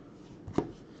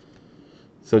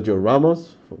 Sergio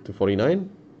Ramos to 49.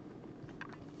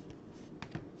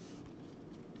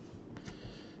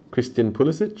 Christian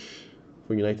Pulisic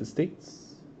for United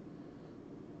States.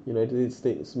 United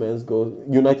States man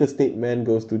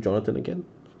goes to Jonathan again.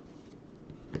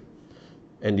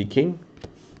 Andy King.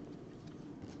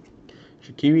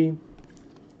 Shaqiri.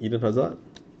 Eden Hazard.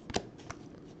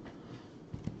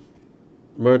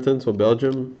 Mertens for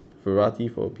Belgium. Verratti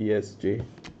for PSG.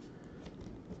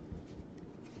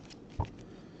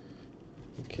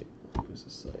 Okay, where's the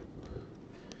side?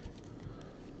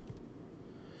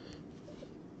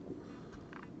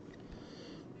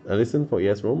 Alisson for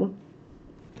AS Roma.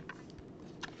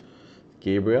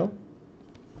 Gabriel.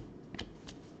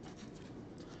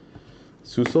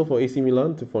 Suso for AC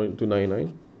Milan to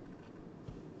 99.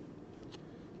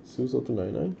 Suso to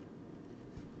 99.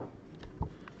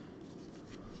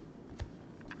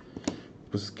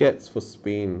 Busquets for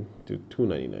Spain to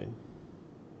 299.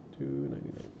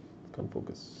 299. Can't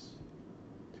focus.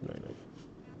 299.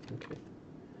 Okay.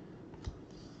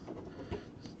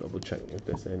 Just double check if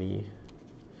there's any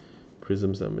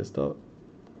prisms that I missed out.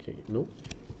 Okay, nope.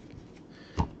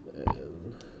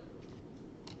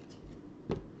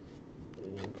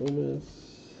 And Gomez.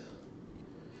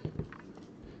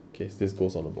 Okay, so this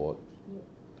goes on the board. Yep.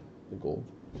 The goal.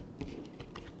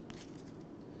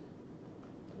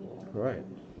 Alright.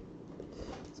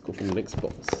 Let's go for the next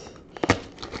box.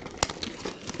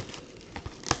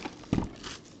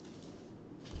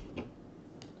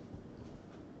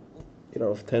 Eight out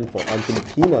of 10 for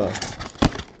Argentina.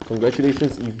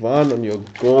 Congratulations, Ivan, on your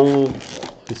goal.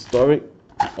 Historic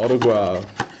autograph.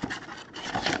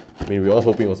 I mean, we're all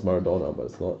hoping it was Maradona, but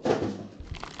it's not.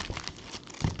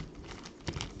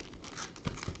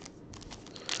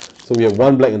 So we have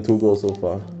 1 black and 2 gold so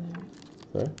far.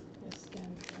 Sorry?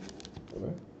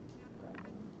 Where?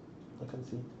 I can't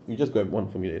see. You just grab one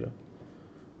for me later.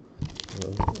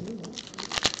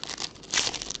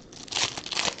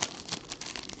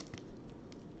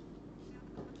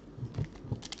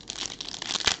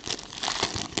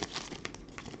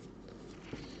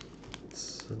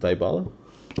 It's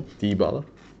Dybala.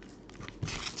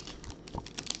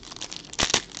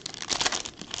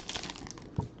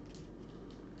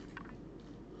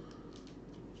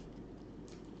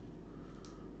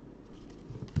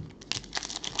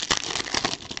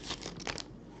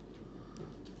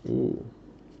 Ooh.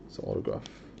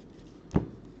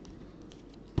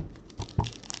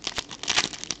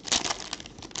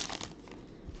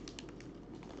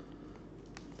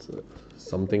 It's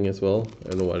something as well. I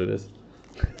don't know what it is.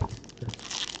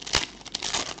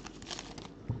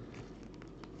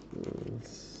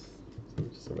 It's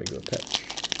just a regular patch.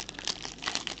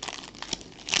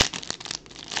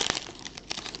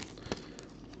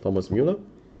 Thomas Müller.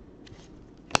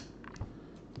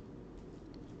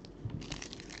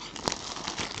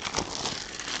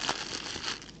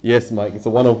 Yes, Mike, it's a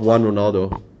 1/1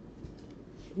 Ronaldo.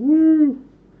 Woo!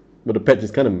 But the patch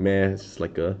is kind of meh. It's just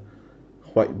like a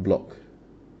white block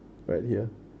right here.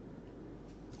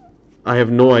 I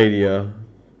have no idea.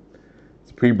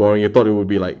 It's pretty boring. I thought it would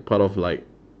be like part of like,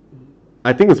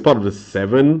 I think it's part of the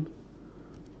 7.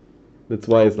 That's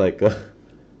why it's like a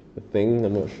thing.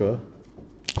 I'm not sure.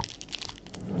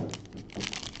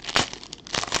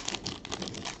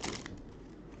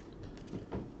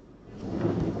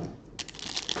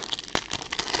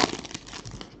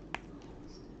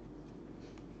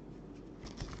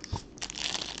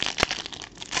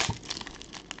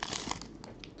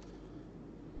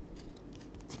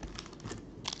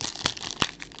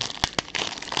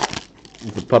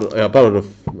 It's part of the,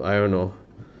 I don't know.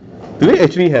 Do they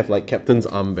actually have like captain's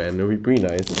armband? It would be pretty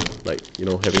nice, like, you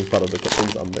know, having part of the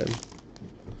captain's armband.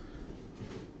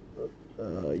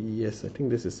 Yes, I think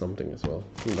this is something as well.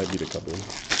 It might be the Kaboom.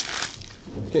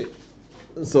 Okay,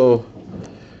 so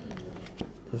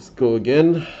let's go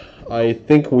again. I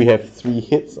think we have 3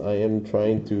 hits. I am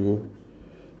trying to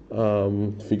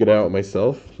figure that out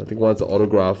myself. I think one's an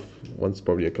autograph, one's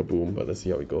probably a Kaboom, but let's see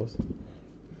how it goes.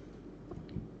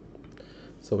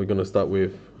 So we're going to start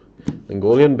with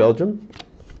Mongolian, Belgium.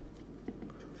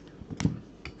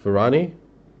 Varane,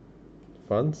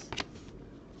 France.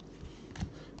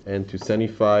 And to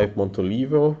 75,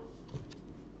 Montolivo.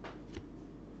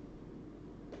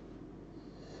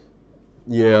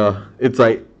 Yeah, it's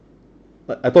like,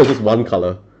 I thought it was just one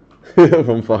color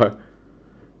from far.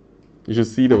 You should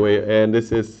see the way. And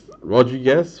this is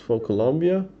Rodriguez for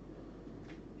Colombia.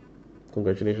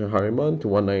 Congratulations, Harriman, to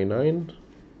 199.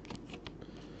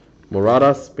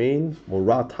 Morata, Spain.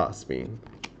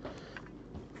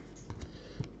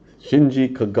 Shinji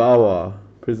Kagawa,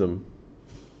 Prism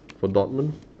for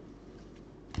Dortmund.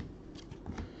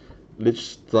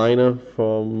 Lichtsteiner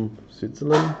from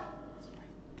Switzerland.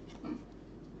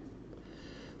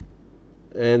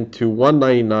 And to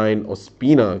 199,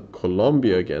 Ospina,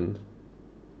 Colombia again.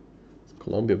 It's a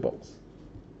Colombia box.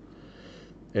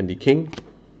 Andy King.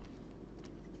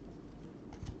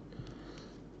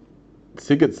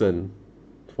 Sigurdsson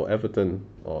for Everton,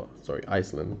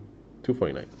 Iceland,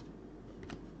 249.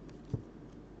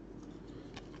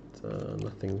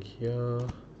 Nothing here.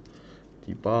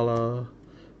 Dybala,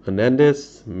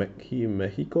 Hernandez,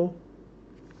 Mexico.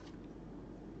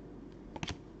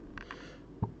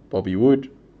 Bobby Wood,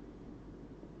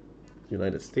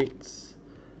 United States.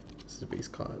 This is a base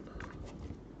card.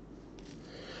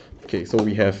 Okay, so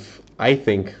we have, I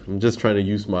think, I'm just trying to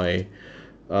use my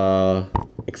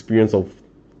experience of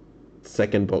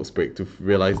second box break to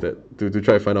realize that, to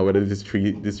try to find out whether this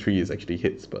tree is actually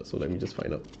hits, but so let me just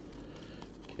find out.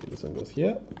 Okay, this one goes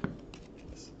here.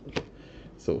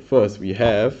 So first we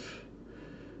have,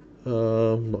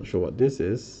 I'm not sure what this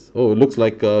is. Oh, it looks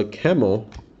like a camo.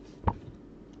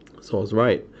 So I was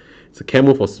right. It's a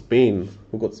camo for Spain.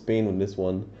 Who got Spain on this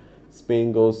one?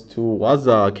 Spain goes to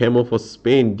Waza. Camo for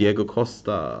Spain, Diego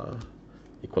Costa.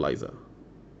 Equalizer.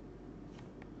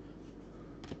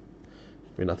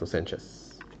 Renato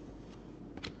Sanchez.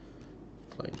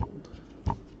 Fine.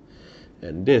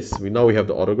 And this, now we have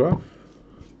the autograph.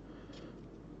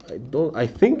 I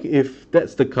think if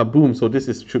that's the Kaboom, so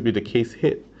this should be the case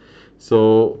hit.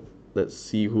 So let's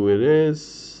see who it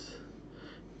is.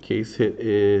 Case hit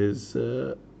is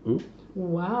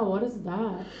Wow, what is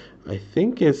that? I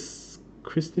think it's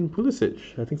Christian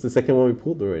Pulisic. I think it's the second one we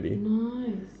pulled already.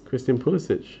 Nice. Christian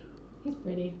Pulisic. He's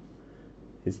pretty.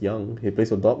 He's young. He plays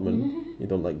for Dortmund. You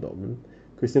don't like Dortmund.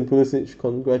 Christian Pulisic,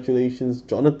 congratulations.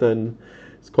 Jonathan.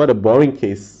 It's quite a boring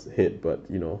case hit, but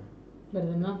you know. Better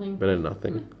than nothing. Better than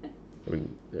nothing. I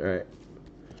mean, alright.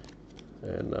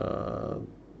 And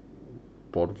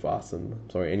Borgvarsson.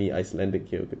 Sorry, any Icelandic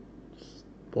here could.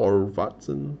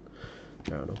 Borgvarsson. I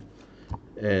don't know.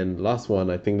 And last one,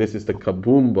 I think this is the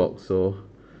Kaboom box. So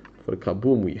for the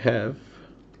Kaboom we have.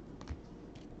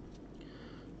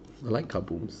 I like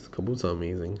Kabooms. Kabooms are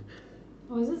amazing.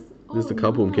 Oh, is this? This is the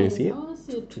Kaboom. Nice. Can you see it? I want to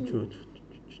see it too.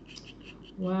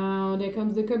 Wow, there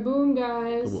comes the Kaboom,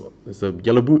 guys. It's a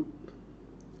yellow boot.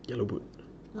 Yellow boot.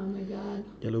 Oh my god.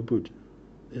 Yellow boot.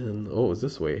 And oh, it's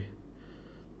this way.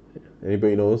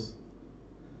 Anybody knows?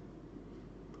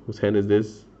 Whose hand is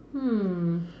this?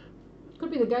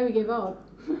 Could be the guy we gave out.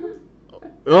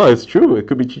 Oh, it's true. It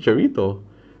could be Chicharito.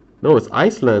 No, it's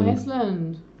Iceland.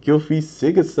 Iceland. Gylfi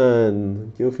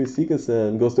Sigurdsson. Gylfi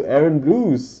Sigurdsson goes to Aaron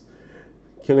Blues.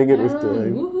 Killing it with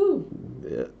Aaron, the... woohoo!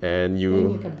 Yeah, and Bang,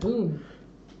 you... kaboom.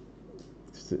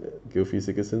 Gylfi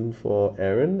Sigurdsson for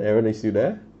Aaron. Aaron, is you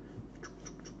there?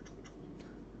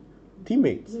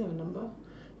 Teammates. Does it have a number?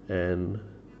 And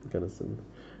Gunnison.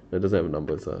 It doesn't have a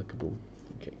number, it's a kaboom.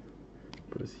 Okay.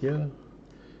 Put this here.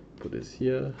 Put this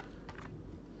here.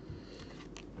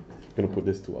 I'm gonna put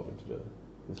this two up into the...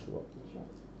 This two up.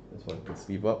 This one can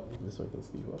sleeve up. This one can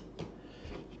sleeve up.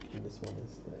 And this one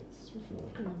is like...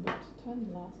 Number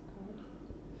 10, last card.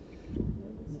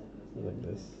 Like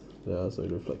this. Yeah, so the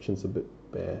reflection's a bit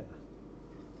bad.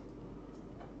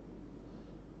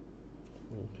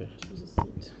 Okay. Choose a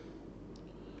seat.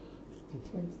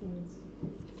 For instance.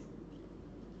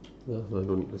 No, I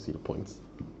don't need to see the points.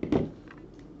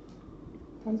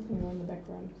 Points can go in the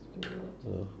background. You can do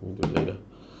it. We'll do it later.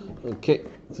 Okay,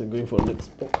 so going for the next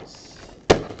box.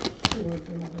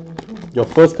 Your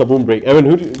first kaboom break. Aaron,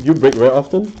 who do you break very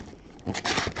often?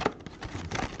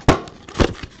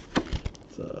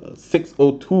 It's a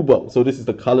 602 box. So this is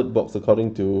the colored box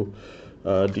according to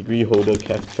degree holder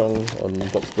Kev Chong on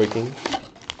box breaking.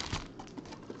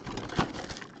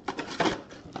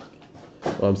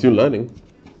 Well, I'm still learning.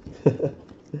 This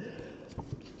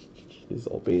is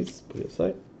all base. Put it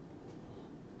aside.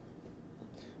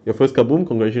 Your first kaboom.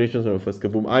 Congratulations on your first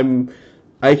kaboom.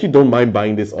 I actually don't mind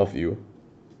buying this off you,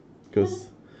 because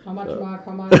How much, Mark?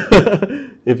 How much?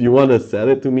 if you want to sell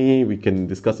it to me, we can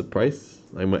discuss the price.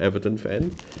 I'm an Everton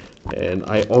fan, and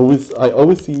I always see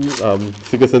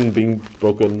Sigurdsson being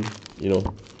broken, you know,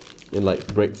 in like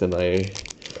breaks, and they're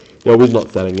always not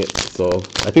selling it. So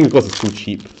I think because it's too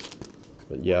cheap.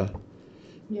 But yeah.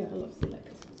 Yeah, I love Select.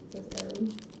 Says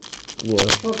Aaron. Yeah.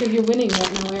 Well, because you're winning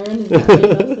right now, Aaron. Is that why you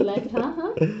love Select?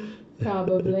 Huh?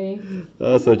 Probably.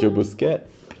 Sergio Busquets.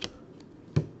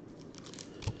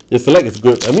 Yeah, Select is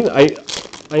good. I mean,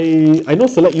 I know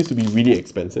Select used to be really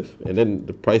expensive, and then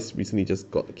the price recently just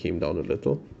came down a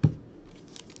little.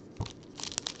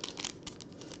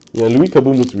 Yeah, Louis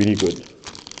Kaboom looks really good.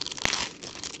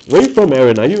 Where are you from,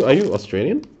 Aaron? Are you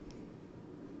Australian?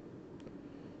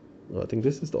 Oh, I think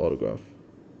this is the autograph.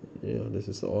 Yeah, this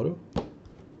is the auto.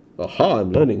 Aha,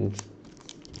 I'm learning.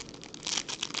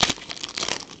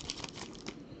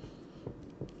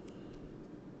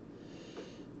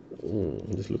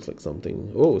 This looks like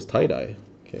something. Oh, it's tie-dye.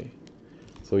 Okay.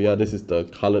 So yeah, this is the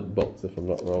colored box, if I'm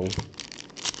not wrong.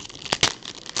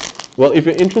 Well, if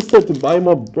you're interested to buy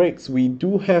more breaks, we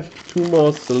do have 2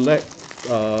 more select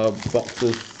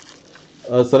boxes,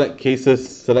 select cases,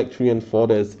 select 3 and 4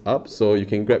 that's up. So you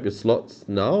can grab your slots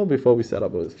now before we set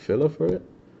up a filler for it.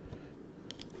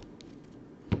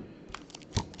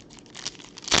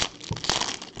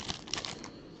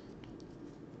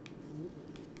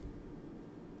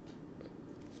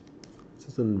 Is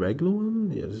this a regular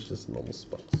one? Yeah, this is just normal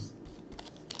spots.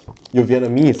 You're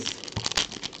Vietnamese.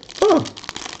 Huh.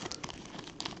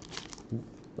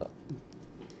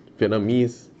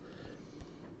 Vietnamese.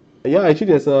 Yeah, actually,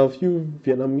 there's a few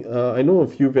Vietnamese. I know a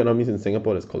few Vietnamese in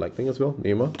Singapore that's collecting as well.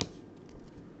 Neymar.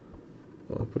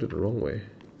 Oh, I put it the wrong way.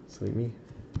 Silly me.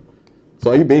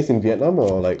 So, are you based in Vietnam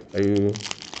or like are you?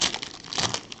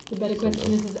 The better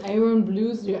question is Aaron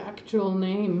Blues your actual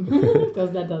name?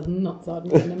 Because that does not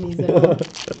sound Vietnamese at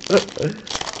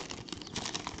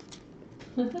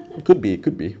all. Could be.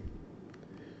 Could be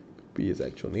his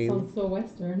actual name. Sounds so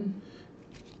Western.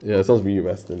 Yeah, it sounds really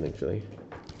Western actually.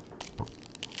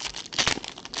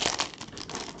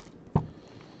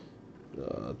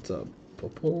 It's a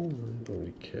purple. I don't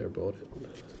really care about it.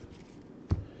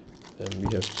 And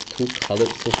we have 2 colored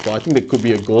so far. I think there could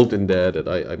be a gold in there that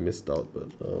I missed out, but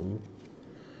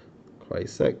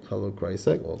Krysak, hello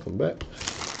Krysak, welcome back.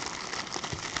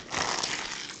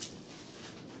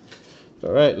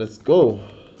 Alright, let's go.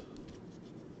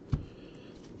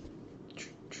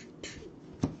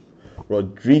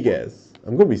 Rodriguez.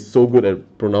 I'm gonna be so good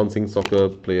at pronouncing soccer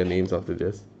player names after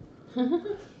this.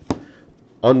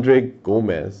 Andre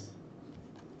Gomez.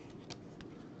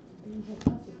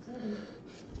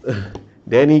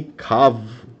 Danny Carvajal,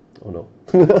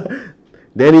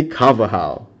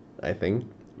 I think.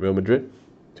 Real Madrid,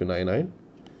 299.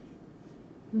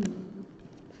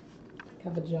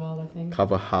 Carvajal, I think.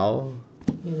 Carvajal.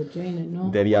 He's a J in it, no?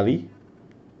 Dele Alli.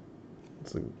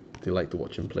 It's a delight to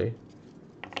watch him play.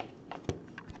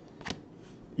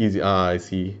 Easy. I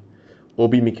see.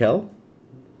 Obi Mikel,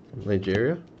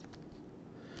 Nigeria.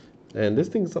 And this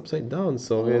thing's upside down,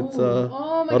 so it's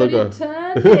oh my autograph.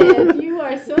 God, you turned it. You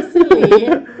are so silly.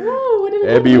 Whoa, what did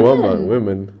Abby women?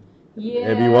 women. Yeah,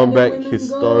 Abby the Wambach, women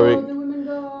historic. Go, the women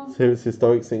go. his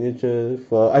historic signature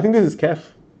for. I think this is Kev.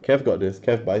 Kev got this.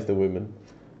 Kev buys the women.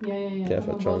 Yeah. Kev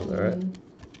I'm or Chung, about alright. to-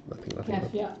 Nothing.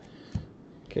 Kev, yeah.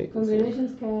 Okay.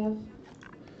 Congratulations, Kev.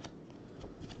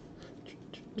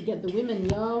 You get the women,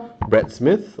 yo. Brad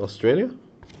Smith, Australia.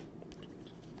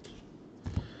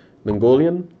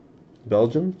 Mongolian,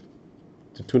 Belgium,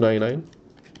 to 299.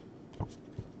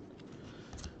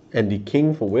 Andy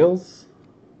King for Wales,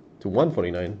 to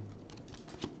 149.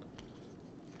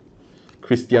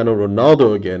 Cristiano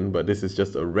Ronaldo again, but this is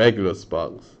just a regular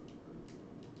Sparks.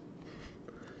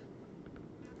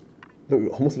 Look,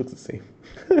 it almost looks the same.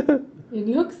 It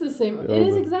looks the same. Yeah, It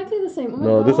is but- exactly the same. Oh my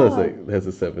No, god. this one has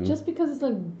a 7. Just because it's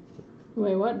like.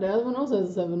 Wait, what? The other one also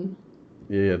has a 7.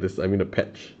 Yeah, this, I mean a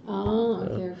patch. Ah,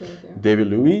 okay. David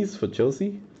Luiz for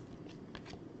Chelsea.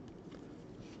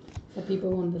 So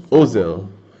people want this. Ozil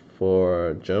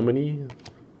for Germany.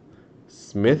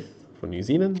 Smith for New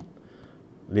Zealand.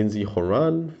 Lindsay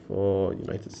Horan for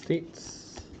United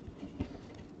States.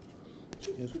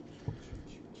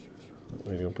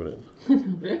 Where do you put it?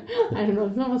 I don't know.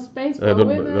 There's no more space for I don't,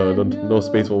 women. no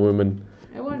space for women.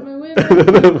 I want my women.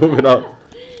 Move it out.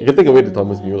 You can take away the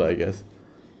Thomas Mueller, I guess.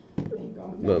 There you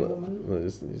go. No, Every no, woman. no,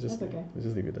 just That's okay.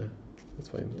 just leave it there. That's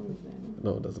fine. Belongs there.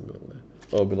 No, it doesn't belong there.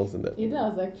 Oh, it belongs in that. It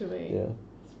does actually. Yeah.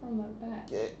 It's from that back.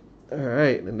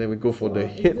 Alright, and then we go for the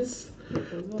Wow, is hits. this hit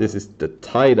as well? This is the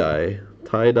tie-dye.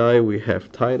 Tie-dye, we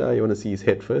have tie-dye. You want to see his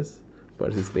head first?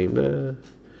 What's his name there?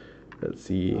 Let's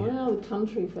see. I want to know the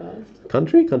country first.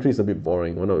 Country? Country is a bit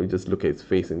boring. Why don't we just look at his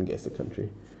face and guess the country?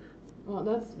 Well,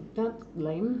 that's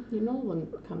lame. You know when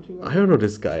country. I don't know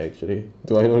this guy actually.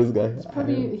 Do I know this guy?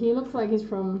 Probably he looks like he's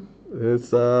from.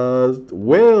 It's Wales,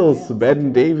 Wales, Ben okay.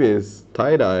 Davis,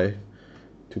 tie-dye.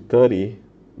 To 30.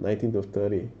 19th of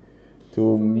 30.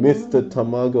 To Milan. Mr.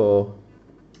 Tamago.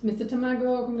 Mr.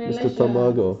 Tamago, congratulations. Mr.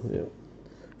 Tamago, yeah.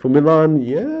 From Milan,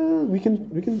 yeah, we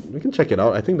can check it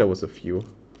out. I think there was a few.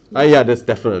 Yeah, there's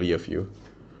definitely a few.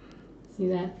 See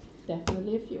that?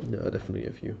 Definitely a few. Yeah, definitely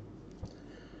a few.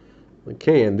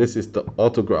 Okay, and this is the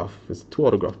autograph. It's 2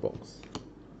 autograph box.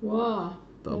 Wow.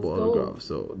 Double let's go. autograph.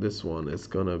 So this one is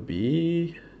gonna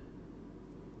be.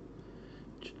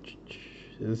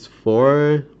 It's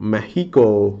for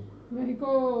Mexico.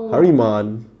 Mexico.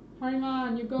 Hariman.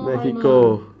 Hariman, you go.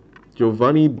 Mexico. Hariman.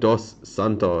 Giovanni Dos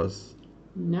Santos.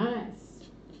 Nice.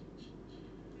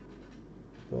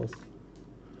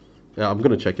 Yeah, I'm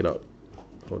gonna check it out.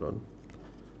 Hold on.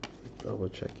 I will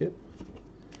check it.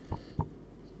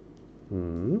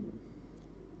 In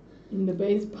the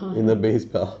base part. In the base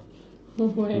pal.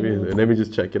 Wales. Really? Let me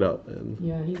just check it out. And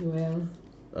Yeah, he's Wales.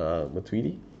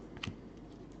 Matuidi.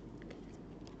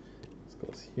 This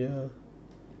goes here.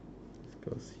 This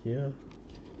goes here.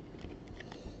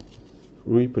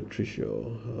 Rui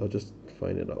Patricio. I'll just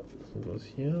find it out. This goes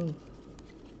here.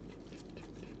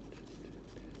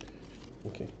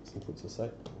 Okay, so put this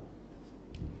aside.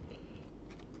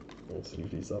 Let's leave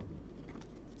these up.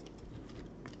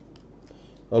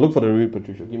 I'll look for the Rui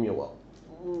Patricio. Give me a while.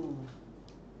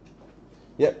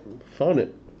 Yep, found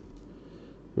it.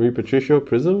 Rui Patricio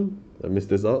Prism. I missed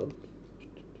this out.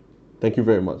 Thank you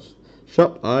very much.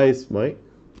 Sharp eyes, Mike.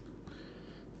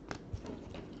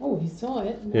 Oh, he saw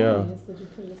it. Yeah. Nice. Did you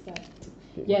put it aside?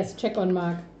 Yes, check on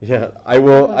Mark. Yeah, I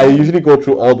will. I usually go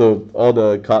through all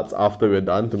the cards after we're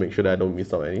done to make sure that I don't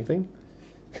miss out anything.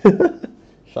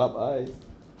 Sharp eyes.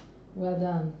 Well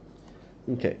done.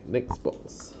 Okay, next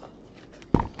box.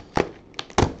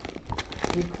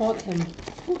 We caught him.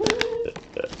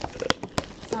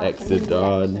 Exit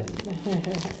done.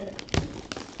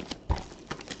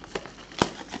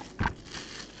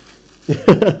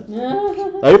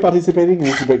 Are you participating in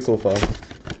Music Break so far?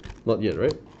 Not yet,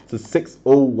 right? It's a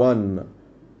 601.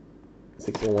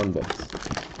 601 box.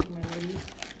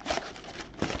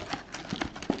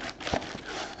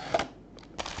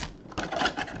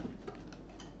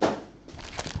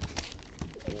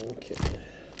 Okay.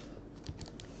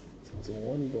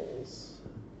 601 balls.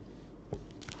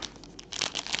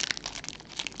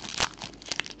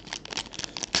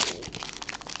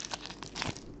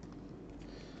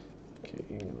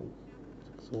 Okay,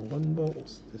 so 1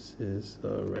 box. This is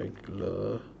a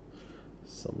regular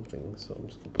something, so I'm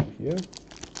just gonna put it here.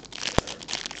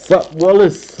 Sup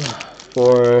Wallace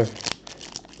for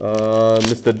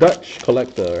Mr. Dutch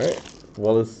Collector, right?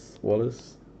 Wallace,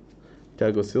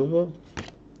 Thiago Silva.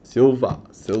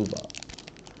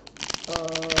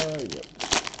 Yep.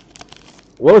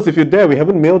 Wallace, if you're there, we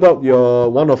haven't mailed out your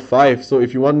 1 of 5, so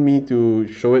if you want me to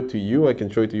show it to you, I can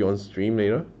show it to you on stream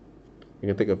later. You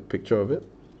can take a picture of it.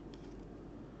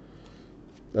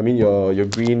 I mean your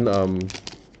green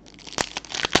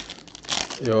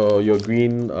Your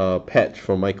green patch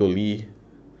from Michael Lee.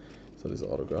 So this is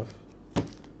autograph.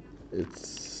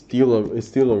 It's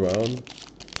still around.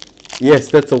 Yes,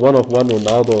 that's a one-of-one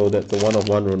Ronaldo. That's a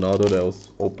one-of-one Ronaldo that was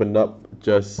opened up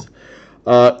just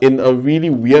in a really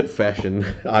weird fashion.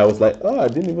 I was like, oh, I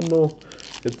didn't even know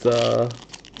it's I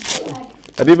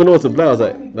didn't even know it's a black. I was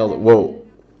like, whoa.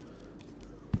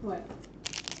 What?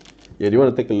 Yeah, do you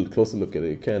want to take a closer look at it?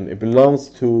 You can. It belongs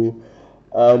to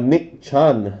Nick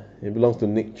Chan. It belongs to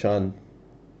Nick Chan.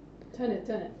 Turn it.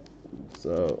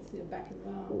 So See the back as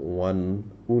well. one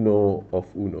uno of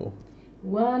uno.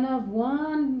 One of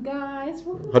one, guys.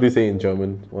 How do you say in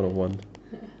German? One of one.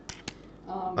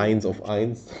 Eins of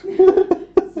eins.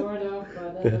 Sort of,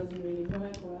 but that doesn't really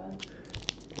work well.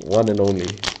 One and only.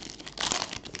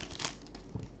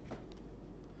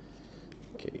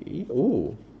 Okay.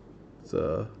 Oh, it's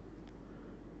a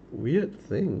weird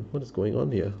thing. What is going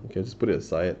on here? Okay, I'll just put it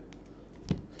aside.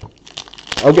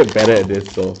 I'll get better at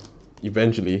this, so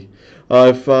eventually.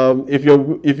 If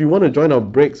you want to join our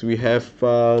breaks, we have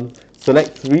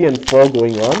select 3 and 4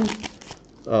 going on.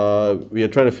 We are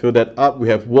trying to fill that up. We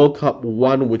have World Cup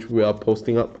 1, which we are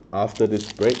posting up after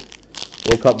this break.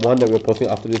 World Cup 1 that we're posting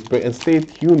after this break. And stay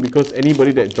tuned, because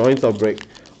anybody that joins our break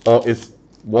or is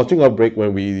watching our break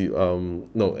when we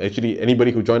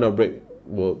anybody who joined our break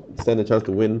will stand a chance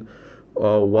to win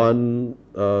one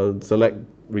select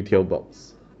retail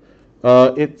box.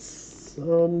 It's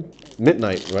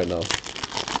midnight right now.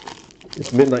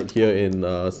 It's midnight here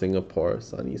in Singapore,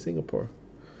 sunny Singapore.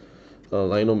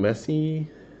 Lionel Messi,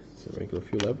 it's a regular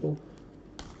few level.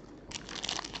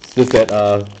 It's just that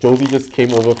Josie just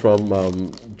came over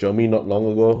from Germany not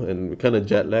long ago, and we're kind of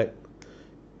jet lagged.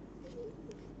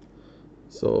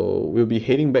 So we'll be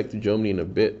heading back to Germany in a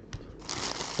bit,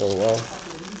 for a while,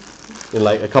 in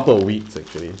like a couple of weeks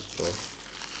actually. So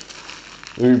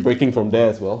we'll be breaking from there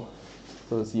as well.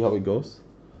 So let's see how it goes.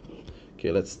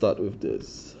 Okay, let's start with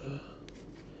this.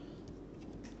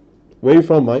 Where are you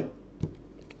from, Mike?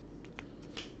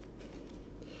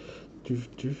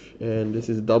 And this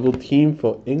is double team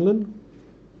for England.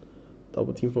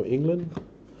 Double team for England.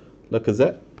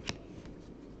 Lacazette.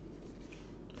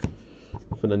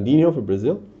 Fernandinho for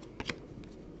Brazil.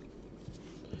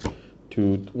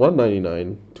 To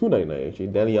 199, 299 actually.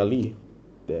 Dele Alli.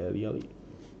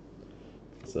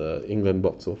 It's an England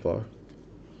box so far.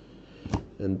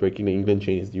 And breaking the England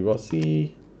chain is De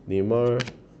Rossi, Neymar.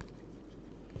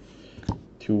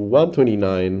 To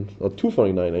 129 or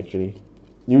 249 actually.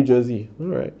 New Jersey. All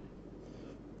right.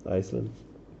 Iceland.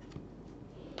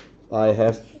 I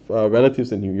have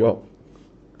relatives in New York.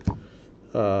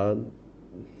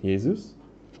 Jesus.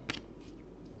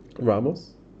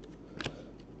 Ramos.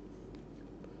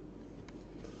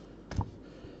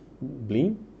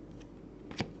 Bleen.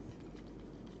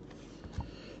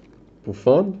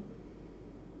 Buffon.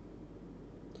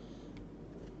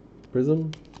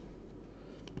 Prism.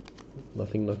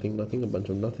 Nothing, a bunch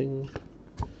of nothing.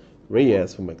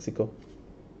 Reyes from Mexico.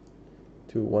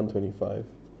 To 125.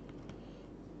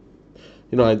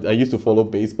 You know, I used to follow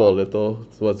baseball a little.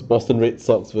 So it's Boston Red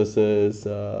Sox versus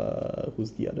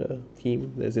who's the other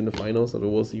team that's in the finals of the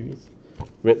World Series?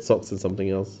 Red Sox and something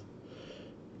else.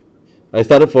 I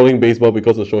started following baseball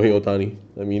because of Shohei Ohtani.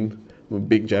 I mean, I'm a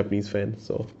big Japanese fan,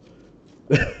 so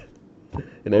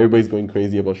and everybody's going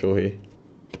crazy about Shohei.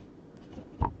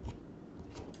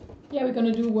 Yeah, we're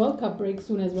gonna do World Cup break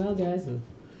soon as well, guys.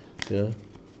 Yeah.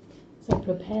 So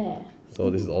prepare. So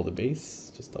this is all the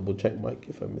base. Just double check, Mike,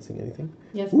 if I'm missing anything.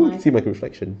 Yes, Ooh, you Mike. can see my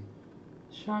reflection.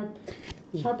 Sharp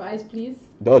eyes, please.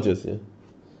 Dodgers, yeah.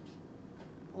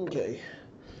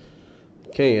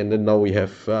 Okay, and then now we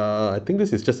have, I think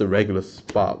this is just a regular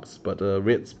Sparks, but a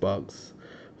red Sparks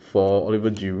for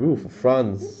Oliver Giroud for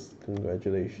France.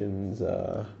 Congratulations.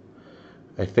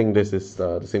 I think this is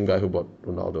the same guy who bought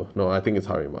Ronaldo. No, I think it's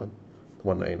Hariman.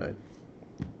 199.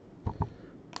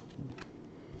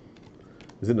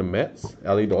 Is it the Mets?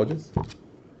 LA Dodgers?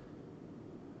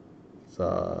 It's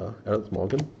Alex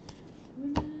Morgan.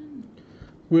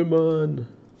 Women.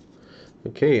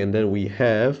 Okay, and then we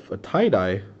have a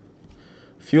tie-dye.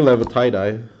 Few level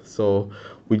tie-dye. So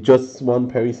we just won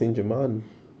Paris Saint-Germain.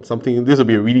 This would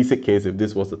be a really sick case if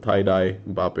this was a tie-dye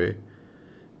Mbappe.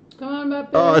 Come on, Mbappe.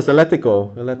 Oh, it's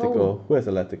Atletico. Oh. Who has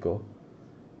Atletico?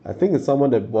 I think it's someone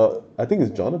that bought. I think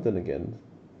it's Jonathan again.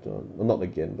 Not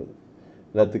again, but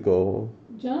Atletico.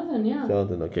 Jonathan, yeah.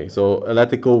 Jonathan. Okay, so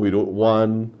Atletico we don't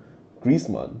want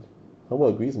Griezmann. How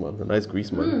about Griezmann? A nice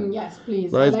Griezmann. Yes,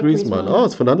 please. Nice I like Griezmann. Oh,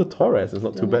 it's Fernando Torres. It's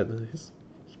not too bad. He's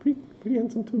pretty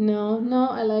handsome too. No,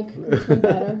 I like Griezmann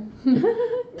better.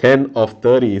 10 of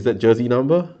 30. Is that jersey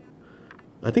number?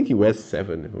 I think he wears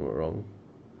 7 if I'm not wrong.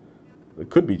 It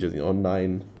could be just on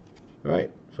 9.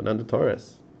 Right, Fernando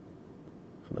Torres.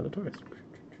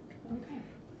 Okay.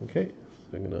 Okay,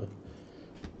 so I'm gonna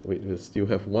wait. We still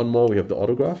have one more. We have the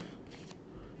autograph.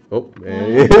 Oh, Open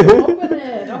it.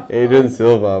 Of Adrian course.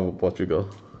 Silva of Portugal.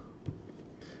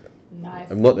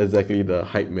 Nice. I'm not exactly the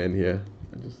hype man here.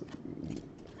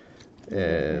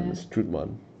 And Yeah.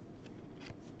 Strootman.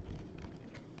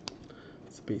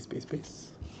 Space.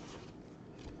 Space.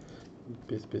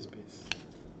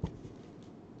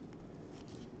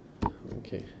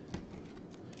 Okay.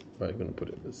 Right, gonna put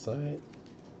it aside.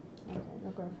 Okay, no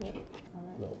go for it.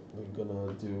 Alright. No, we're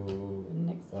gonna do.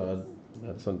 Next box.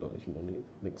 That's one dollar. You don't need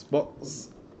next box.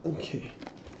 Okay.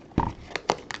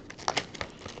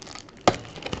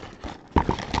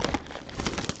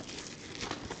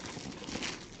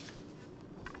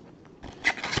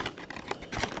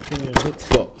 Okay, next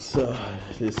box.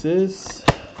 This is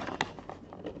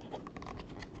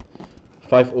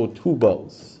 502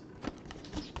 balls.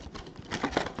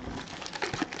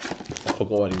 I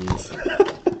forgot what it means.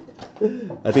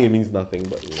 I think it means nothing,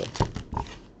 but you know.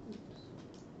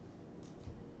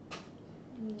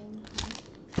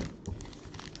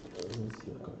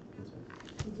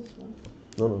 Is this one?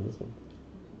 No, this one.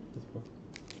 This one.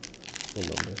 No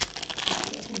number.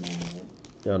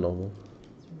 No. Yeah, normal.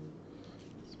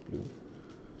 It's blue.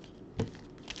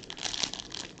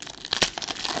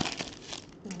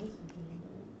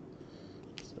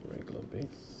 It's a regular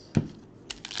base.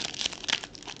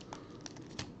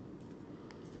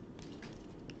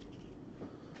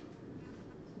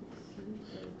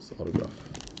 It's autograph.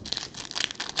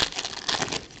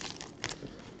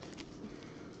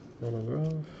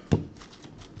 Monograph.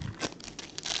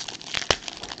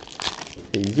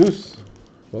 Jesus,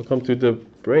 welcome to the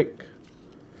break.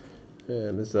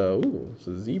 And it's it's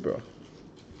a zebra.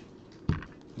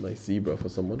 Nice zebra for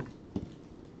someone.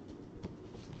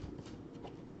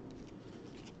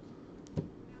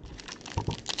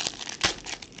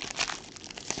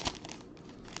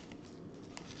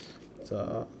 It's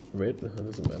red, it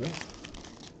doesn't matter.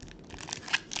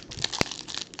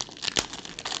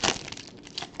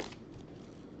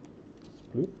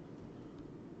 Blue.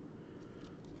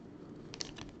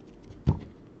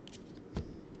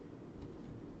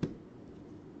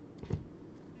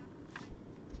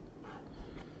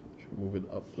 Should move it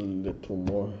up a little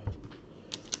more.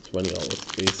 It's running out of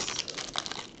space.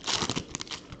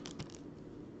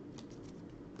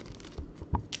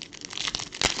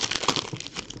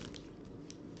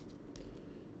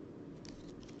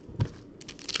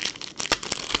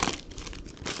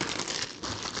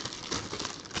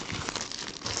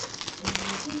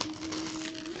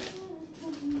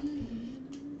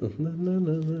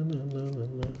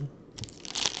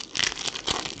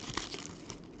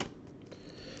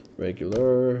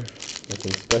 Regular,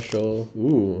 nothing special.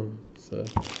 Ooh, it's a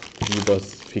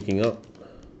Zebra's picking up.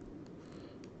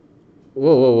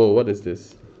 Whoa, what is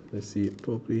this? Let's see it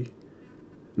properly.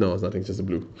 No, it's nothing, it's just a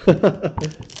blue.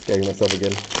 Scaring myself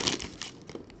again.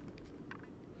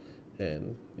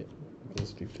 And yeah,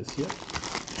 let's leave this here.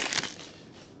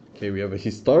 Okay, we have a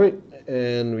historic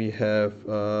and we have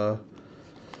a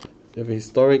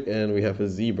historic and we have a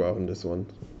zebra on this one.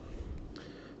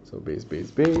 So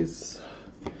base.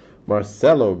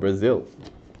 Marcelo, Brazil.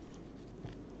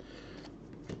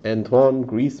 Antoine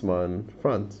Griezmann,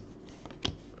 France.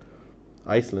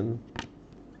 Iceland.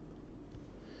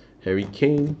 Harry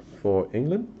Kane for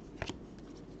England.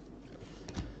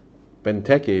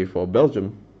 Benteke for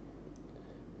Belgium.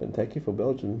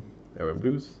 Aaron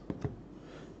Blues.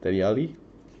 Dele Alli.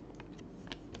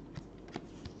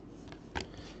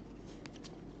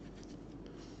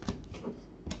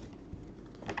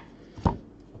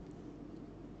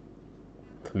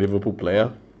 Liverpool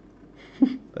player.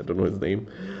 I don't know his name.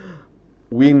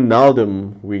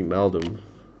 Wijnaldum.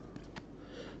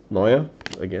 Neuer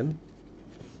again.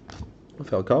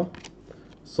 Falcao.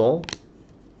 Saul.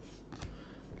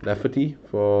 Lafferty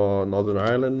for Northern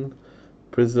Ireland.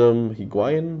 Prism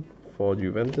Higuain for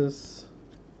Juventus.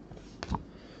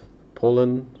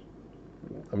 Poland.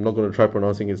 I'm not going to try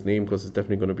pronouncing his name because it's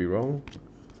definitely going to be wrong.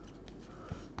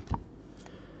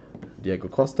 Diego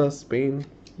Costa, Spain.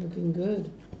 Looking good.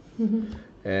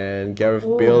 And Gareth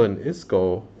Bale and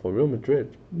Isco for Real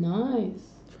Madrid. Nice.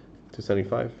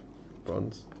 275.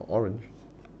 Bronze or orange.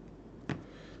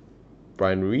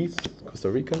 Brian Ruiz, Costa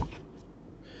Rica.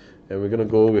 And we're going to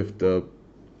go with the...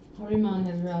 Harryman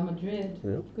has Real Madrid.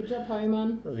 Yep. Good job,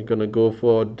 Harryman. We're going to go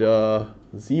for the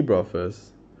zebra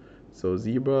first. So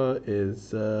zebra is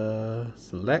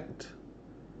select.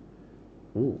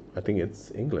 Ooh, I think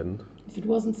it's England. If it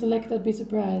wasn't select, I'd be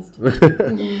surprised.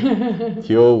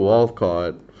 Theo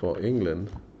Walcott for England.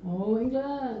 Oh,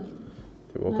 England.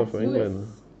 They woke up Nice. for Lewis. England.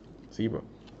 Zebra.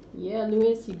 Yeah,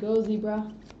 Lewis, you go,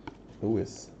 Zebra.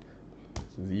 Lewis.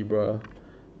 Zebra.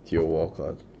 Theo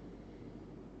Walcott.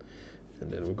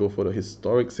 And then we go for the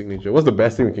historic signature. What's the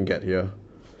best thing we can get here?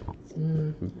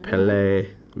 Pele,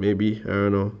 maybe. I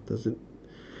don't know. Does it?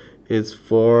 It's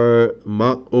for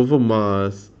Mark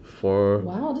Overmars. For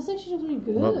Wow, this actually looks really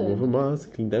good. Mark Overmars,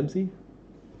 King Dempsey.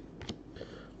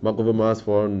 Mark Overmars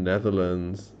for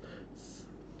Netherlands.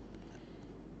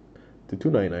 To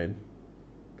 299.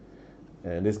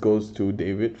 And this goes to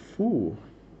David Fu.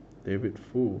 David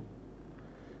Fu.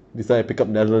 Decided to pick up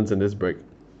Netherlands in this break.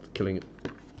 Killing it.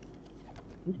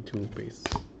 2 base.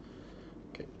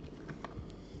 Okay.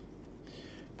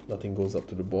 Nothing goes up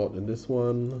to the board in this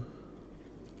one.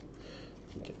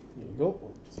 Okay, here you go.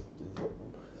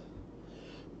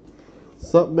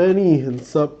 Sup Manny and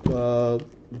sup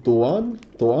Doan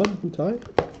Hutai.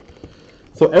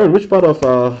 So Aaron, which part of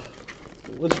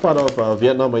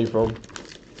Vietnam are you from?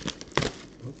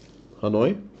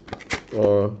 Hanoi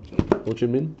or Ho Chi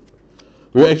Minh?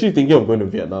 We were actually thinking of going to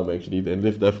Vietnam actually, then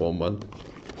live there for a month.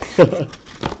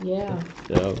 Yeah.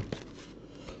 Yeah.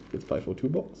 It's 502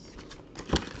 box.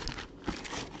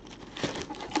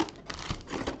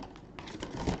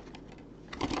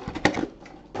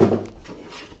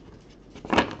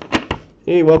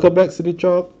 Hey, welcome back, City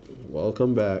Chalk.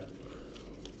 Welcome back.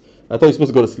 I thought you were supposed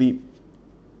to go to sleep.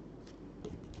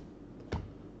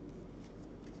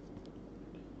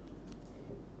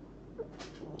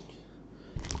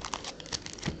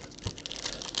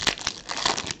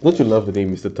 Don't you love the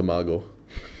name Mr. Tamago?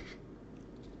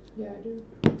 Yeah, I do.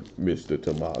 Mr.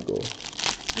 Tamago.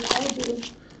 Yeah, I do.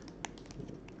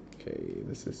 Okay,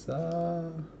 this is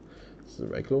a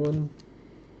regular one.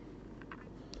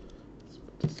 Let's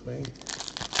put this way.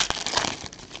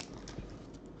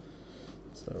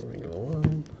 It's a regular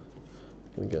one.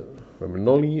 We get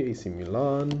Romagnoli, AC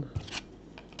Milan.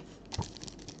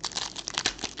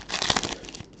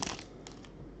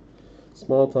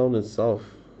 Small town in South.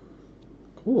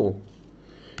 Cool.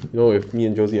 You know, if me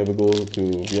and Josie ever go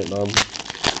to Vietnam,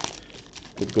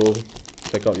 could go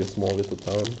check out your small little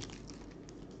town.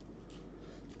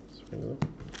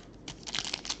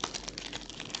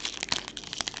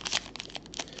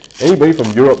 Anybody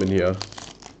from Europe in here?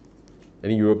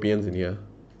 Any Europeans in here?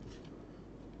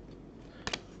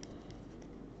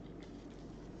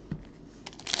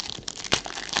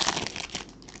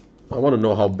 I want to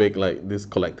know how big like this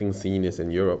collecting scene is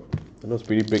in Europe. I know it's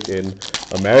pretty big in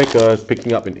America, it's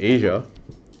picking up in Asia,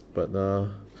 but no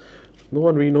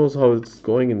one really knows how it's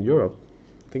going in Europe.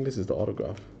 I think this is the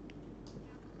autograph.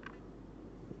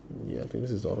 Yeah, I think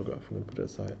this is the autograph. I'm going to put it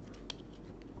aside.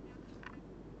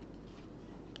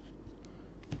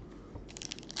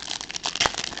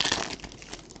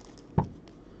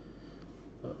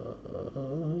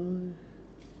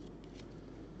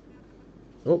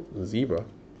 Oh, the zebra.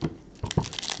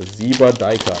 The zebra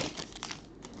die cut.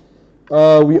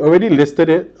 We already listed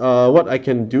it. What I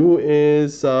can do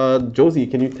is, Josie,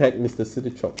 can you tag Mr.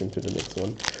 Citychop into the next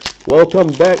one? Welcome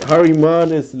back.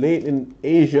 Hariman is late in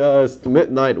Asia. It's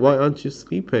midnight. Why aren't you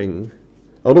sleeping?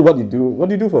 I don't know what you do. What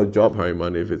do you do for a job,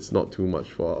 Hariman, if it's not too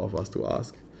much of us to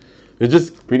ask? It's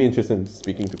just pretty interested in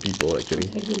speaking to people, actually.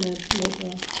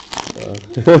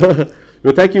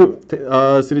 We'll tag you,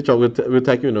 Citychop, we'll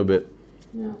tag you in a bit.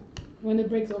 Yeah. When it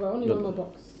breaks over, only one more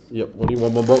box. Yep, only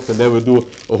one more box, and then we'll do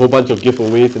a whole bunch of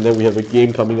giveaways, and then we have a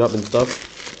game coming up and stuff.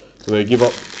 So we'll give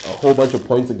out a whole bunch of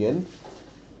points again.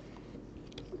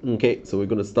 Okay, so we're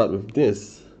gonna start with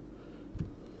this.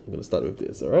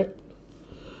 Alright?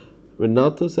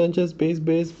 Renato Sanchez,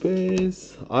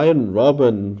 base. Iron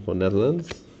Robin for Netherlands.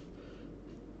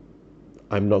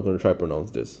 I'm not gonna try to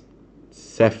pronounce this.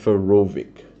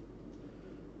 Seferovic.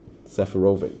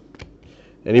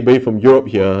 Anybody from Europe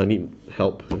here? I need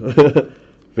help.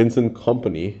 Vincent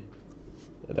Company.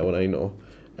 That one I know.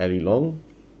 Ali Long.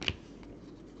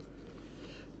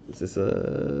 This is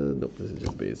nope, this is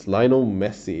just base. Lionel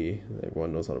Messi.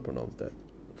 Everyone knows how to pronounce that.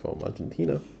 From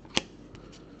Argentina.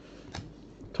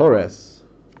 Torres.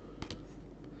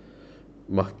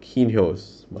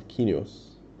 Marquinhos.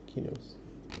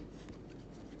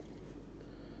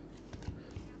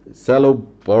 Salo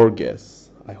Borges.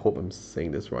 I hope I'm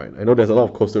saying this right. I know there's a lot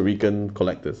of Costa Rican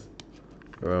collectors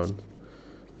around.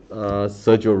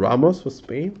 Sergio Ramos for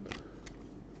Spain.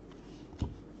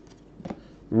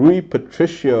 Rui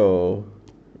Patricio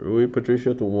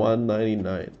to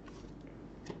 199.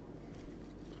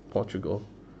 Portugal.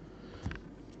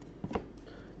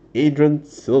 Adrian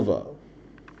Silva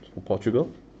from Portugal.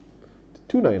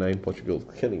 299. Portugal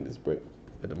killing this break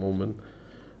at the moment.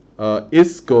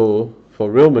 Isco for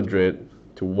Real Madrid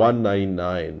to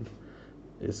 199.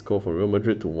 Isco for Real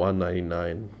Madrid to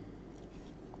 199.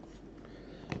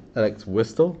 Alex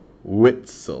Witzel.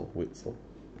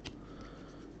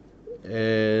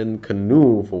 And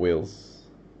Canoe for Wales.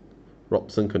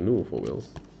 Robson Canoe for Wales.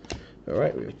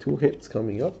 Alright, we have 2 hits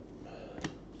coming up.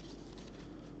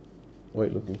 What are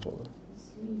you looking for?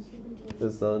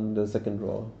 This on the second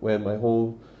draw. Where my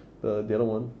whole the other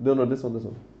one. No, this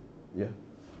one. Yeah.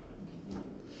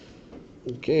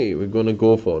 Okay, we're gonna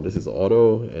go for this is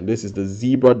auto, and this is the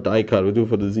zebra die cut. We'll do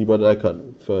for the zebra die cut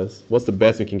first. What's the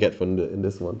best we can get from in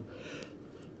this one?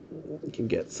 We can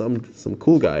get some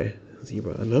cool guy.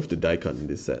 Zebra. I love the die cut in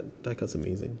this set. Die cut's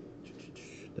amazing.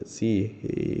 Let's see.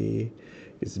 He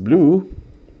is blue.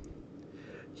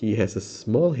 He has a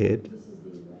small head.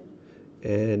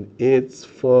 And it's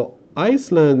for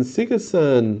Iceland,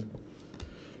 Sigurdsson.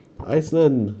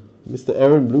 Iceland, Mr.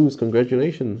 Aaron Blues,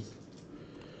 congratulations.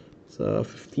 It's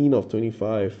 15 of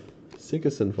 25.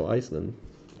 Sigurdsson for Iceland.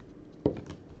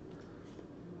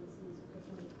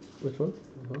 Which one?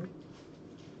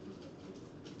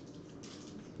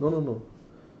 No.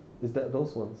 Is that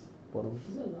those ones? Bottom.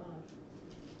 These are large.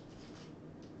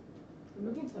 I'm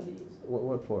looking for these.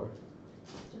 What for?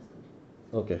 Just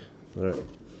Okay. Alright.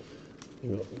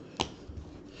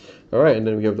 Alright, and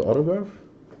then we have the autograph.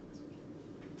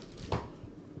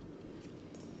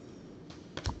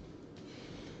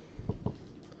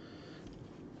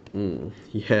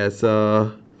 He has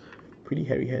pretty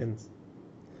hairy hands.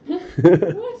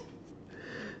 What?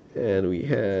 And we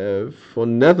have for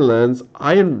Netherlands,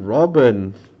 Iron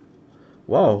Robben.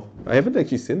 Wow, I haven't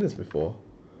actually seen this before.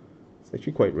 It's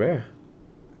actually quite rare.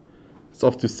 It's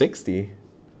off to 60.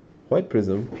 White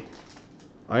Prism.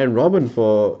 Iron Robben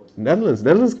for Netherlands.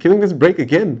 Netherlands killing this break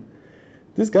again.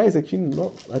 This guy is actually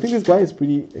not... I think this guy is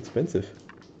pretty expensive.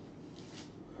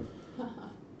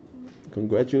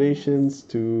 Congratulations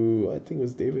to... I think it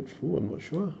was David Fu, I'm not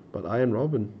sure. But Iron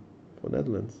Robben for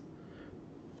Netherlands.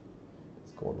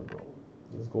 Let's go on the board.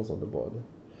 This goes on the board.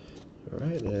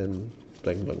 Alright, and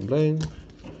blank.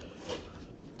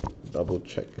 Double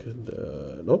check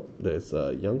the... Nope, there's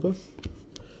Youngos.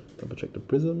 Double check the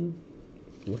prism.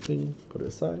 Nothing. Put it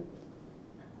aside.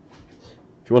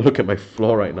 If you want to look at my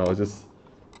floor right now, it's just...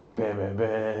 Bah.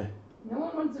 No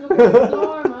one wants to look at the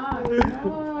floor, Mark.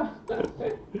 No.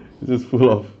 It's just full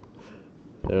of...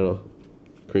 I don't know.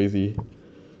 Crazy.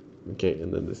 Okay,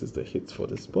 and then this is the hits for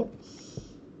this box.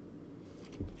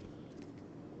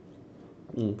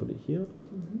 Put it here.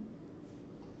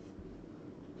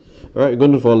 Alright,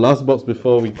 going for our last box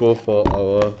before we go for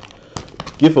our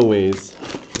giveaways.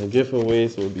 The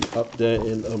giveaways will be up there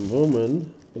in a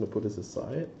moment. I'm going to put this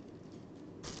aside.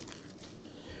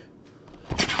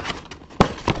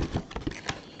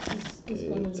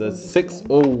 It's a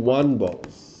 601 box.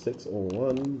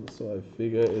 601, so I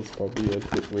figure it's probably a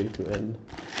good way to end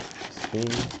the stream.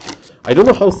 I don't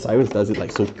know how Cyrus does it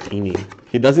like so cleanly.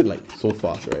 He does it like so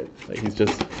fast, right? Like he's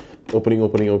just opening.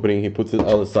 He puts it out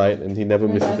of the side and he never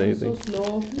misses anything. So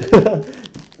slow.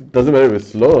 Doesn't matter if it's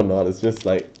slow or not. It's just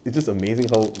amazing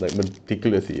how like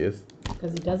meticulous he is.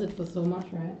 Because he does it for so much,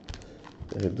 right?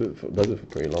 He does it for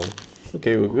pretty long.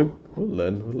 Okay, we'll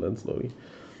learn slowly.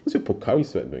 What's your Pocari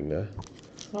Sweat doing there?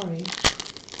 Sorry.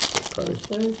 I Pocari. was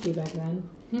thirsty back then.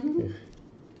 Okay.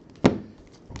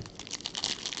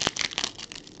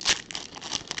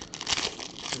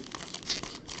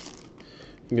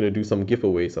 I'm gonna do some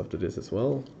giveaways after this as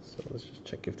well. So let's just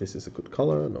check if this is a good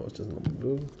color. No, it's just normal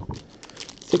blue.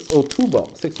 602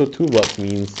 box. 602 box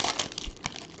means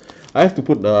I have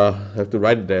to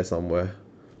write it there somewhere.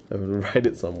 I have to write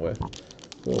it somewhere.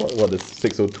 What does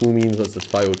 602 means? What does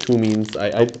 502 means?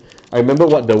 I remember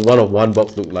what the 1 of 1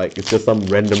 box looked like. It's just some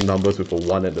random numbers with a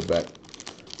 1 at the back.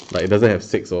 Like it doesn't have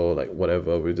 6 or like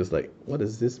whatever. We're just like, what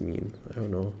does this mean? I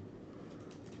don't know.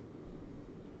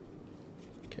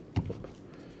 Okay.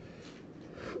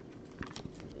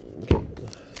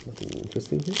 Nothing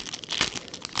interesting here.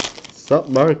 Sup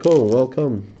Marco,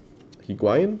 welcome.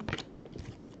 Higuain?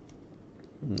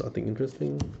 Nothing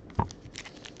interesting.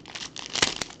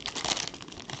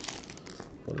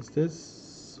 What is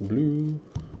this? Blue.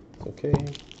 Okay.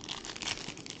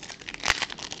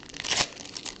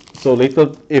 So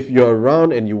later, if you're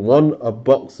around and you won a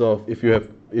box of, if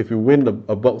you win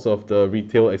a box of the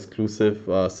retail exclusive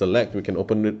select, we can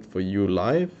open it for you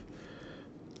live.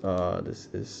 This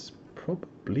is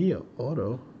probably an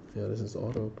auto. Yeah, this is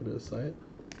auto. Put it aside.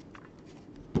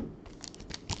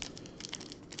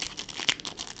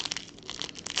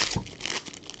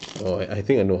 Oh, I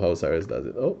think I know how Cyrus does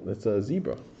it. Oh, that's a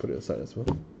zebra. Put it aside as well.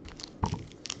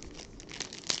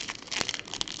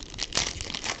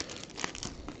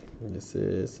 This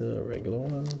is a regular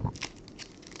one.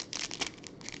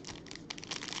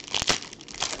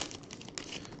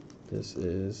 This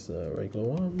is a regular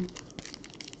one.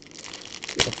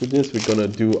 After this, we're gonna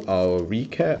do our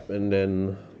recap, and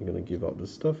then we're gonna give out the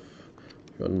stuff.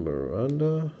 John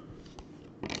Miranda.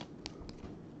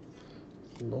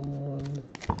 Normal one.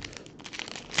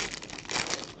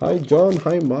 Hi John,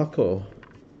 hi Marco.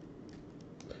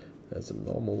 That's a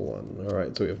normal one.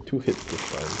 Alright, so we have 2 hits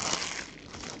this time.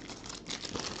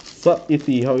 Sup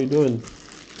Ithy, how you doing?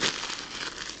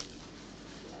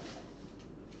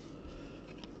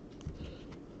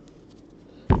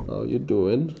 How you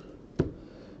doing?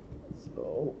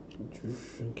 So,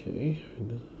 okay.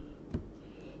 I'm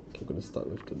gonna start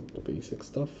with the basic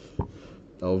stuff.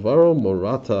 Alvaro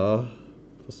Morata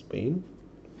for Spain.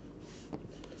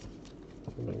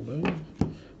 Bang, bang.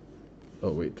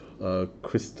 Oh wait,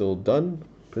 Crystal Dunn,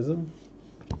 Prism.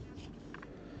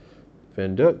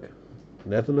 Van Dijk,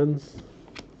 Netherlands.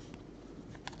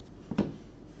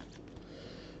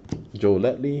 Joe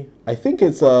Ledley. I think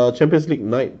it's Champions League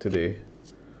night today.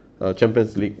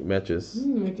 Champions League matches.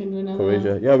 We can do another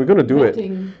Croatia. Yeah, we're gonna do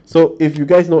betting. it. So if you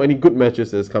guys know any good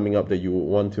matches that's coming up that you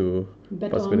want to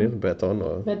Bet participate on. in, bet on,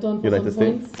 or Bet on for United some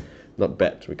States. points. Not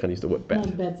bet. We can't use the word bet.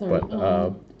 Not bet, sorry.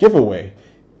 But giveaway.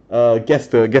 Guess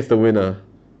the winner.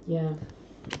 Yeah.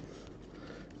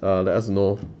 Let us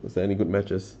know. Is there any good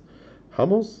matches?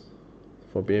 Hummels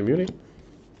for Bayern Munich.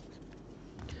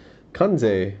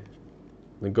 Kante.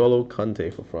 N'Golo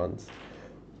Kante for France.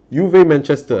 Juve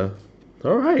Manchester.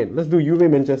 Alright, let's do Juve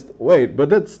Manchester. Wait, but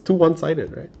that's too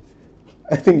one-sided, right?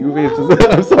 I think Juve Manchester.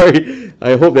 I'm sorry.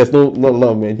 I hope there's not a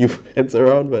lot of Man U fans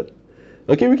around, but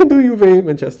okay, we can do Juve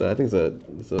Manchester. I think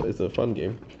it's a fun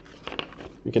game.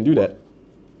 We can do that.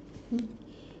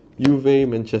 Juve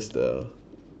Manchester.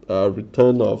 The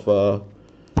return of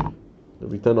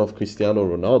Cristiano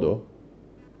Ronaldo.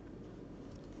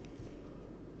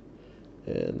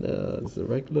 And it's a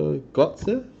regular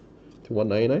Götze to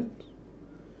 199.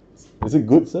 Is it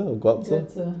Götze or Götze?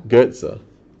 Götze. I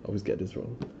always get this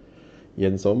wrong.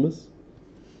 Jens Sommers.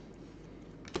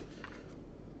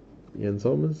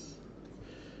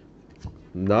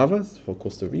 Navas for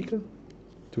Costa Rica.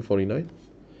 249.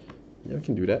 Yeah, I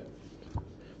can do that.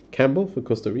 Campbell for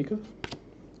Costa Rica.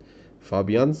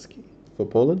 Fabianski for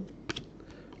Poland.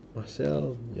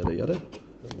 Marcel, yada yada.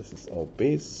 And this is all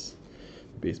base.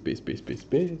 Base.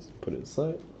 Put it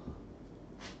aside.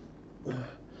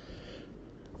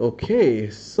 Okay,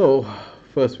 so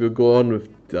first we'll go on with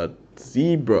the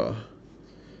zebra.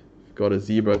 Got a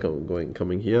zebra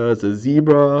coming here. It's a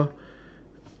zebra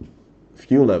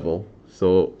skill level.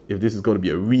 So if this is going to be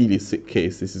a really sick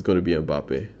case, this is going to be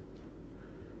Mbappe.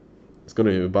 It's going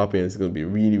to be Mbappe, and it's going to be a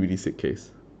really, really sick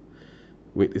case.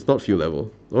 Wait, it's not field level.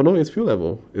 Oh no, it's field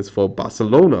level. It's for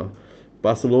Barcelona.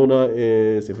 Barcelona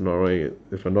is, if I'm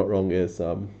not wrong, is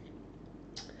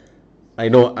I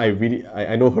know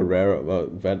Herrera,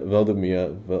 but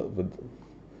Valdemir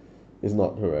is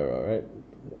not Herrera, right?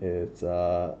 It's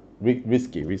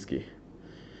risky.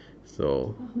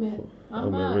 So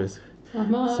Ahmed.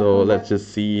 so let's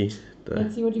just see.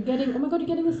 Let's see what you're getting. Oh my god, you're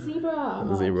getting a zebra.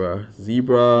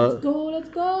 Zebra. Let's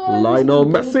go. Lionel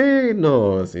Messi.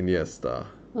 No, it's Iniesta.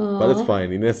 But it's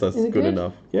fine. Iniesta's Is it good good?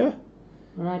 enough. Yeah.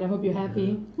 Alright, I hope you're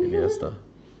happy. Iniesta.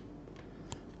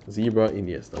 Zebra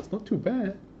Iniesta. It's not too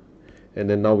bad. And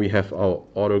then now we have our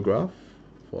autograph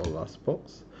for our last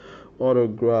box.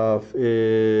 Autograph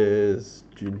is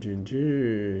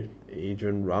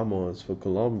Adrian Ramos for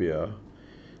Colombia.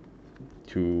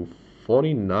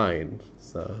 249.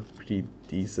 It's pretty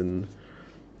decent.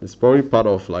 It's probably part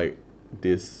of like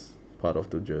this part of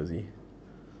the jersey.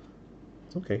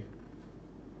 It's okay.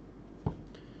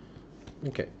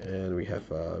 Okay, and we have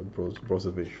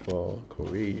Brozovic for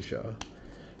Croatia.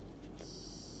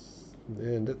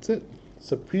 And that's it.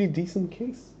 It's a pretty decent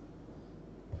case.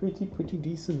 Pretty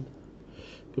decent.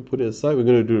 We'll put it aside. We're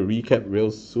going to do a recap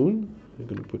real soon. We're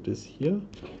going to put this here. Going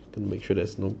to make sure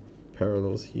there's no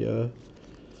parallels here.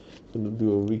 Going to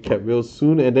do a recap real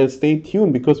soon, and then stay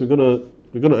tuned because we're gonna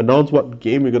announce what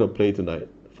game we're gonna play tonight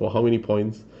for how many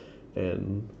points,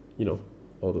 and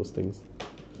all those things.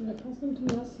 Should I pass them to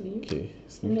your sleeve? Okay, And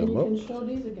sleeve then them you up. can show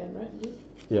these again, right? These?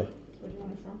 Yeah, What do you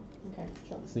want to show? Okay,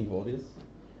 show. sleeve all this.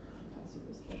 Pass you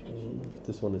this.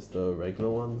 This one is the regular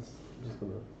ones. I'm just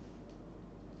gonna.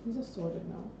 These are sorted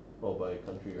now. Oh, by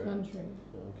country, right? Country.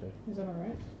 Okay. Is that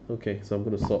alright? Okay, so I'm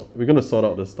gonna sort. We're gonna sort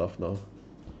out the stuff now.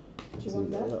 Do you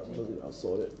want that? Yeah, I'll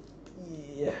sort it.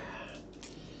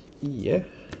 Yeah.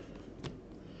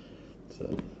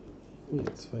 So,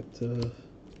 X Factor.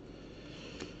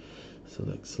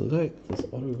 Select. This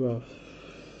autograph.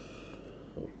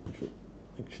 Oh, which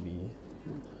actually.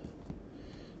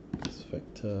 This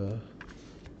factor.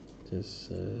 This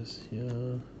is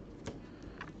here.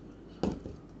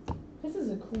 This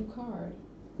is a cool card.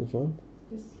 Which one?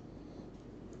 This.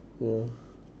 Yeah.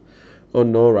 Oh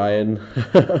no, Ryan.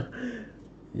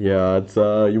 Yeah, it's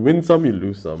you win some, you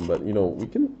lose some, but you know we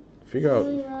can figure out.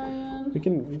 Sorry, Ryan. We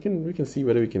can see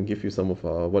whether we can give you some of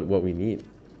what we need,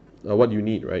 what you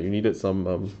need, right? You needed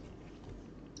some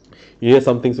you needed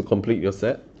some things to complete your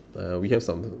set. We have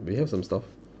some stuff.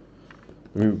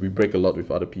 We break a lot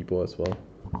with other people as well,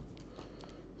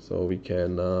 so we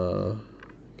can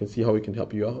see how we can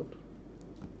help you out.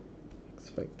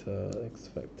 X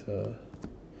factor.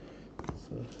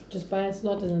 So. Just buy a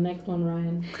slot in the next one,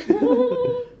 Ryan.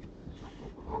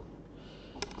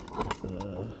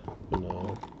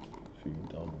 Gonna feed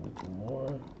down a little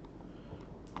more.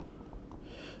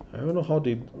 I don't know how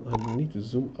I need to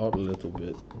zoom out a little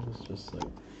bit. It's just like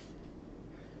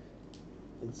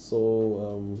it's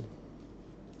so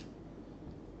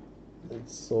how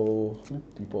many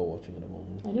people are watching at the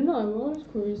moment? I don't know, I'm always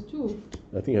curious too.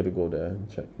 I think you have to go there and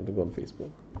check. You have to go on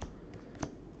Facebook.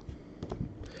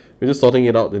 We're just sorting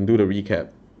it out and do the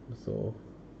recap. So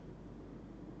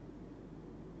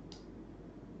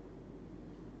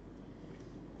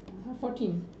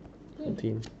 14. Good.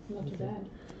 14. Not too bad.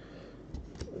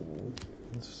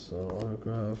 So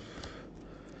autograph.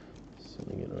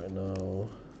 Sending it right now.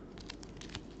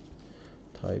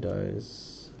 Tie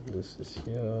dyes. This is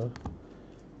here.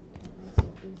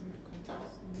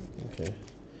 Okay.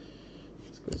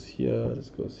 This goes here. This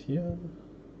goes here.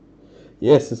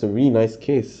 Yes, it's a really nice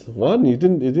case. One, you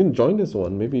didn't join this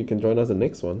one. Maybe you can join us the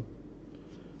next one.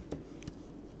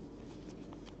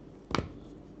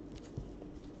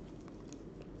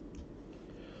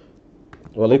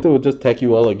 Well, later we'll just tag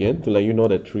you all again to let you know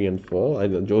that 3 and 4.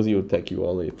 Josie will tag you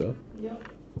all later. Yep.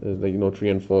 Let you know 3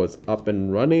 and 4 is up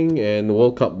and running, and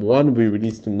World Cup 1 will be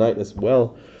released tonight as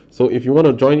well. So if you want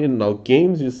to join in our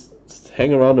games, just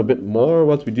hang around a bit more.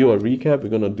 Once we do our recap, we're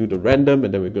going to do the random,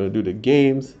 and then we're going to do the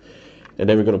games. And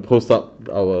then we're going to post up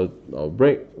our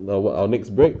next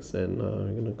breaks, and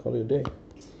we're going to call it a day.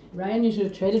 Ryan, you should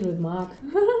have traded with Mark.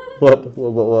 What? He's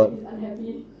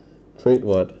unhappy. Trade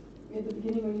what? At the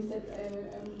beginning when you said I'm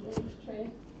ready to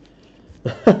trade.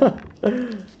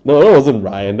 No, that wasn't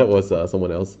Ryan. That was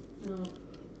someone else. No.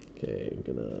 Okay, I'm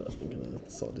gonna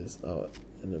sort this out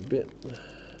in a bit.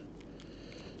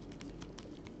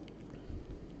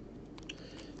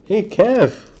 Hey,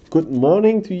 Kev. Good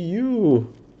morning to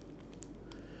you.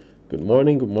 Good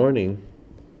morning. Good morning.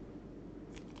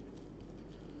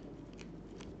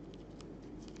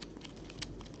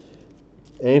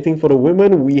 Anything for the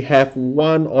women? We have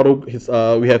one auto.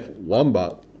 We have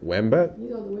Wombat. Wombat?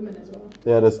 These are the women as well.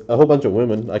 Yeah, there's a whole bunch of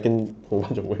women. Whole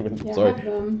bunch of women. Yeah, Sorry. have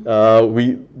them.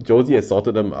 Josie has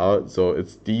sorted them out. So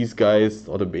it's these guys,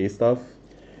 all the base stuff,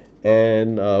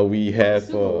 and we have.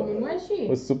 Superwoman, where is she?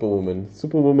 What's Superwoman?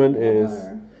 Superwoman is.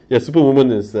 Her. Yeah,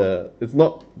 Superwoman is. It's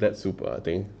not that super. I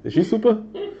think. Is she super?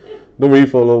 Don't really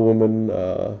follow women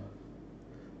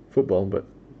football, but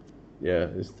yeah,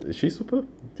 is she super?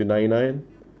 299.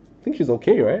 I think she's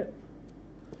okay, right?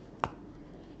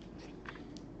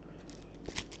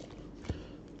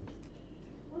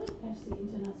 What is FC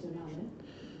Internationale?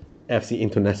 FC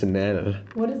Internationale.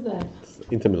 What is that?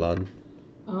 Inter Milan.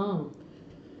 Oh.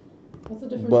 What's the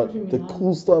difference But between the Milan?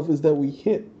 cool stuff is that we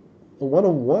hit a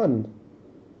 1-of-1.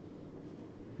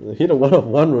 We hit a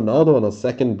 1-of-1 Ronaldo on a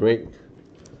second break. Is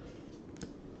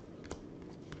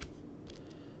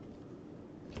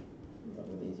that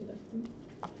what these you like them?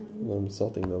 I'm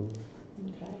sorting them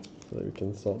Okay. so that we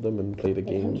can sort them and play the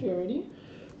By game. country already?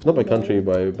 Not by By country,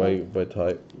 by type?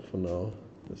 type for now.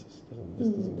 This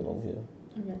doesn't belong here.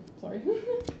 Okay, sorry.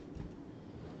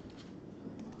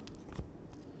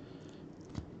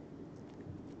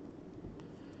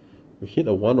 We hit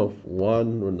a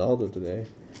 1-of-1 Ronaldo today.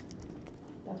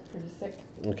 That's pretty sick.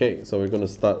 Okay, so we're gonna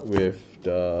start with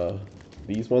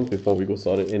these ones before we go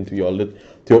sort it into your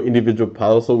individual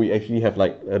piles. So we actually have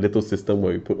like a little system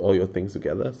where we put all your things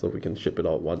together, so we can ship it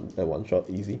out at one shot,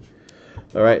 easy.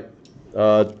 All right,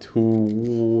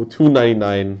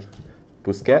 299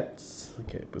 Busquets.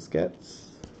 Okay,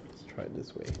 Busquets. Let's try it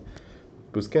this way.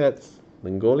 Busquets,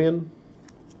 Mongolian,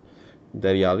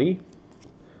 Dele Alli,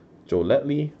 Joe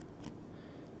Letley,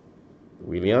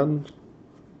 Willian,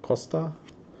 Costa,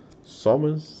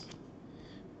 Somers,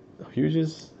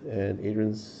 Hughes, and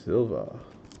Adrian Silva.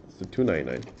 It's the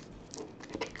 299.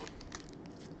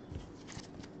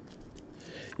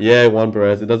 Yeah, Juan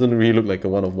Perez. It doesn't really look like a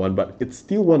 1-of-1, but it's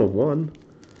still 1-of-1.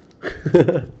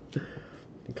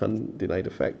 You can't deny the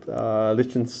fact.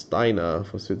 Liechtensteiner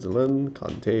for Switzerland,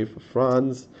 Kante for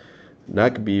France,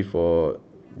 Nagby for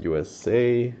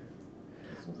USA,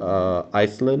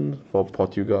 Iceland for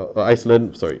Portugal.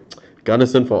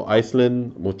 Gunnarsson for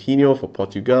Iceland, Moutinho for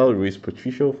Portugal, Ruiz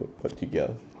Patricio for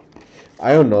Portugal.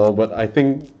 I don't know, but I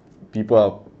think people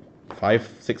are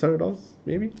 $500-600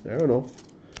 maybe. I don't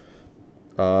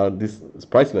know. This is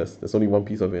priceless. There's only one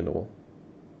piece of it in the wall,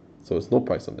 so there's no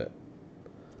price on that.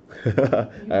 I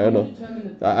don't know.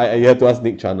 You have to ask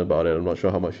Nick Chan about it. I'm not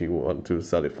sure how much he would want to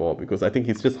sell it for because I think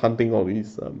he's just hunting all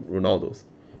these Ronaldos.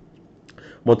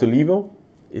 Montolivo,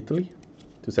 Italy,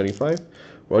 275.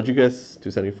 Rodriguez,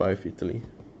 275, Italy.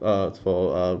 It's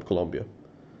for Colombia.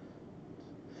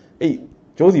 Hey,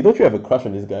 Josie, don't you have a crush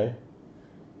on this guy?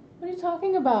 What are you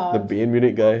talking about? The Bayern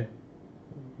Munich guy?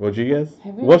 Rodriguez?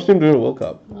 Have you? Watched him during the World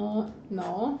Cup. No.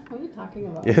 What are you talking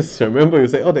about? Yes, I remember you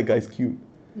say, oh, that guy's cute.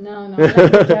 No, I like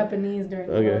the Japanese during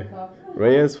the Okay. World Cup.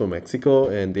 Reyes for Mexico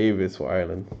and Davis for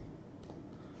Ireland.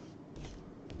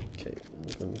 Okay,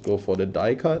 we're gonna go for the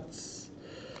die cuts.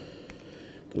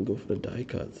 Don't go for the die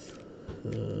cuts.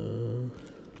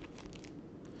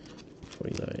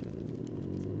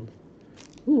 49.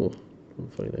 Ooh,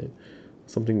 49.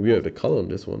 Something weird, the color on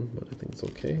this one, but I think it's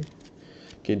okay.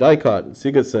 Okay, die cut.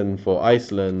 Sigurdsson for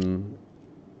Iceland.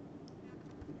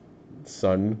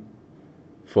 Son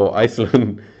for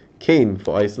Iceland. Kane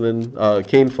for Iceland.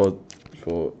 Kane for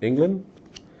England.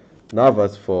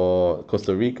 Navas for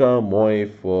Costa Rica. Moy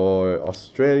for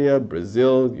Australia.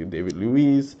 Brazil. David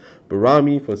Luiz.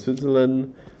 Barami for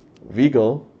Switzerland.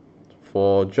 Weigl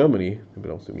for Germany. It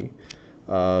belongs to me.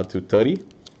 To 30.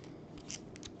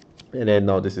 And then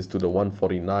now this is to the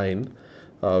 149.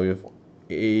 We have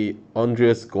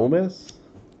Andreas Gomez.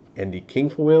 Andy King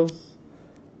for Wales.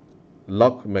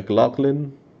 Locke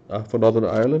McLaughlin for Northern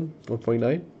Ireland,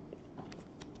 149.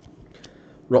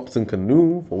 Robson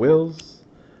Canoe for Wales.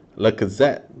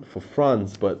 Lacazette for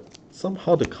France, but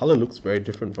somehow the color looks very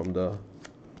different from the...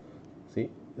 See,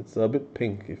 it's a bit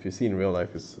pink. If you see in real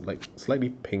life, it's like slightly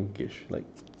pinkish, like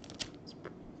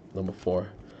number 4.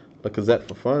 Lacazette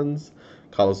for France.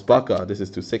 Carlos Bacca, this is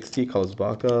 260. Carlos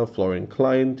Bacca. Florian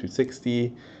Klein,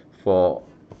 260 for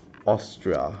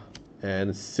Austria.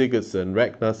 And Sigurdsson,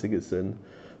 Ragnar Sigurdsson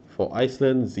for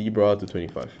Iceland, Zebra to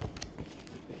 25.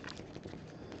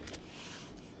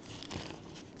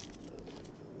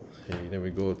 Okay, then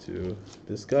we go to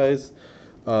this guy's.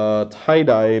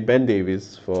 Tie-dye, Ben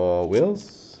Davies for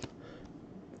Wales.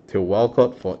 Theo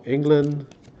Walcott for England.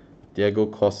 Diego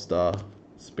Costa,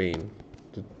 Spain.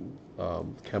 To,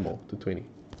 Camel to 20.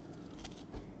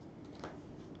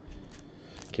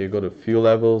 Okay, we go to field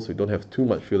levels. We don't have too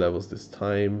much field levels this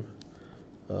time.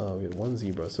 We have 1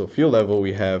 zebra. So field level,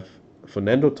 we have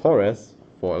Fernando Torres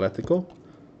for Atletico.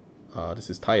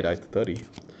 This is tie-dye to 30.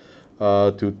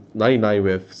 To 99,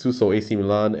 we have Suso AC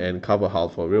Milan and Carvajal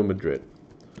for Real Madrid.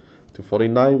 To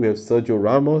 49, we have Sergio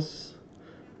Ramos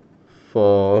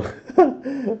for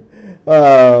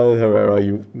Herrera.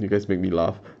 You guys make me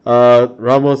laugh.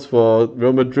 Ramos for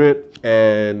Real Madrid,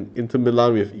 and Inter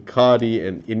Milan, we have Icardi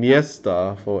and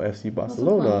Iniesta for FC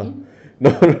Barcelona. No,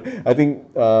 I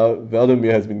think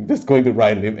Valdemir has been just going to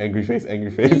write him angry face, like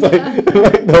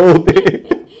the whole day.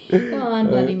 Come on,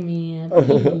 Vladimir,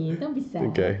 please, don't be sad.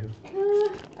 Okay.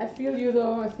 I feel you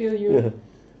though, I feel you. Yeah.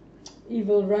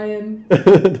 Evil Ryan.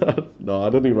 No,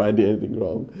 I don't think Ryan did anything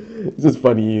wrong. It's just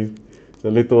funny. The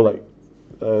little like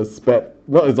spat.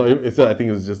 No, it's not. I think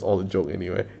it was just all a joke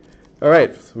anyway. All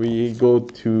right, so we go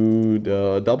to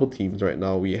the double teams right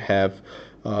now. We have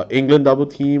England double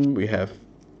team. We have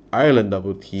Ireland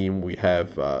double team. We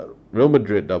have Real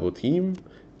Madrid double team,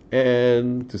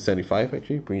 and to 75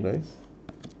 actually, pretty nice.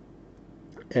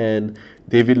 And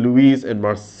David Luiz and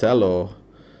Marcelo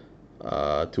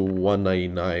to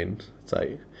 199. It's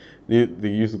like they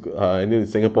use and in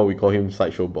Singapore we call him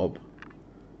Sideshow Bob.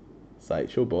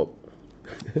 Sideshow Bob.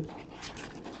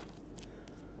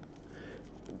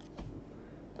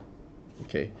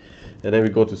 Okay, and then we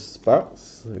go to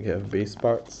Sparks. We have base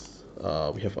Sparks.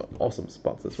 We have awesome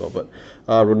Sparks as well, but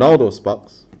Ronaldo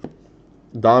Sparks,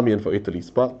 Damian for Italy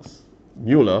Sparks,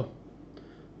 Müller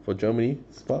for Germany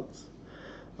Sparks,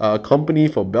 Company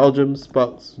for Belgium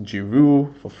Sparks,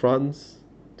 Giroud for France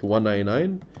to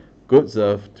 199,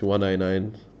 Gutzev to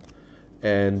 199,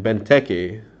 and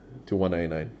Benteke to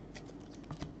 199.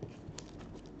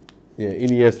 Yeah,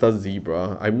 Iniesta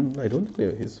Zebra. I don't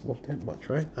think he's worth that much,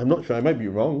 right? I'm not sure. I might be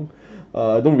wrong.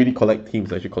 I don't really collect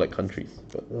teams. I actually collect countries.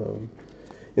 But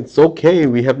it's okay.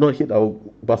 We have not hit our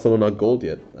Barcelona gold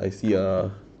yet. I see.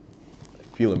 I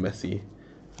feel a Messi.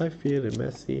 I feel it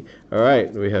messy.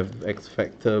 Alright, we have X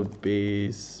Factor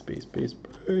base.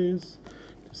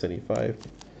 275.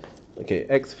 Okay,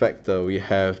 X Factor, we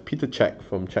have Peter Cech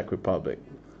from Czech Republic.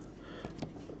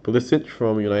 Pulisic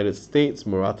from United States,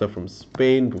 Morata from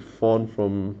Spain, Buffon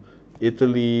from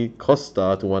Italy,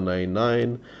 Costa to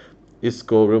 199,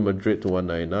 Isco Real Madrid to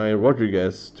 199,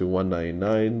 Rodriguez to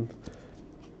 199,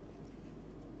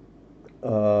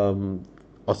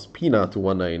 Ospina to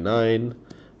 199,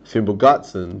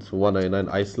 Fimbulgatson to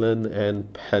 199 Iceland,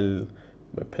 and Pele,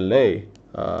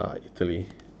 Italy,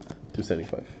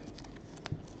 275.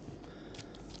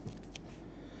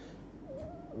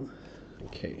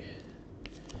 Okay.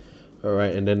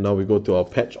 Alright, and then now we go to our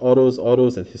patch autos,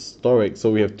 and historic.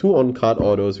 So we have two on-card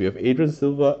autos. We have Adrian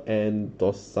Silva and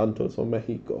Dos Santos from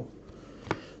Mexico.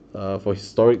 For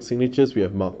historic signatures, we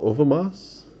have Mark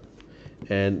Overmars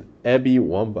and Abby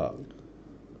Wambach.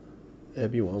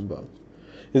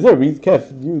 Is there a reason,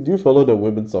 Kev, do you follow the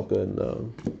women's soccer in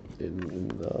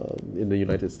the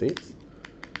United States?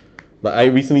 Like, I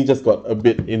recently just got a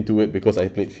bit into it because I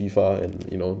played FIFA and,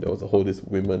 there was a whole this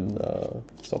women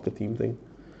soccer team thing.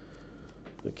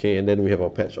 Okay, and then we have our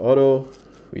patch auto.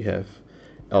 We have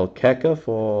El Caca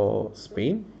for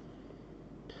Spain.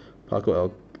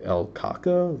 Paco El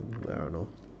Caca, I don't know.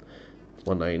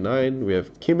 199. We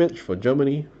have Kimmich for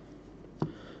Germany.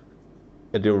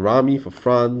 Adil Rami for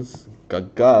France.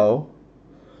 Gagao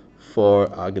for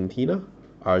Argentina.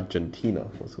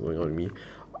 What's going on with me?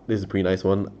 This is a pretty nice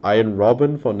one. Iron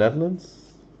Robin for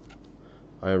Netherlands.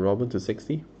 Iron Robin to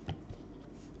 60.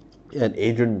 And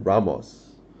Adrian Ramos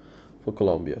for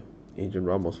Colombia. Okay,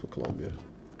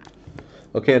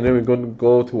 and then we're going to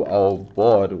go to our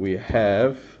board. We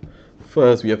have a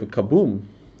Kaboom.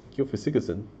 Gylfi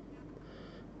Sigurdsson.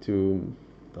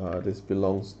 This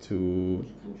belongs to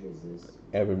Which country is this?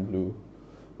 Aaron Blue.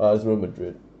 It's Real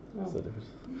Madrid. Oh. So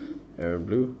Aaron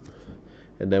Blue.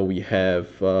 And then we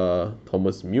have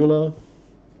Thomas Müller.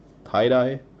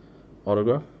 Tie-dye.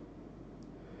 Autograph.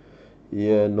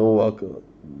 Yeah, the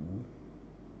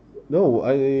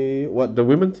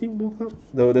women's team World Cup?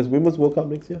 There's women's World Cup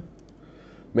next year?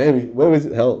 Man, where is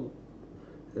it held?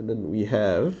 And then we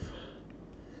have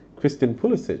Christian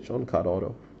Pulisic on-card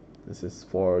auto. This is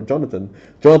for Jonathan.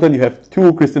 Jonathan, you have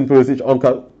two Christian Pulisic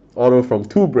on-card auto from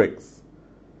 2 bricks.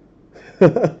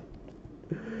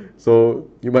 So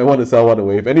you might want to sell one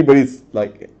away. If anybody's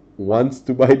wants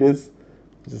to buy this,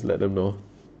 just let them know.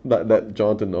 Let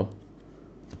Jonathan know.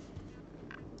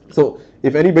 So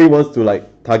if anybody wants to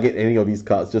target any of these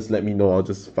cards, just let me know. I'll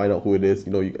just find out who it is.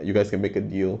 You guys can make a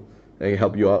deal. I can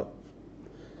help you out.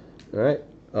 All right.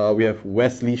 We have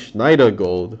Wesley Schneider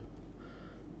gold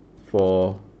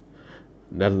for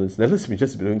Netherlands. Netherlands have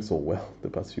just been doing so well the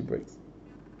past few breaks.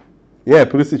 Yeah,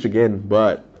 Pulisic again,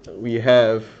 but we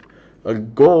have a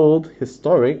gold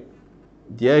historic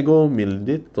Diego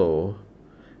Milito,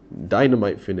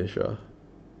 dynamite finisher.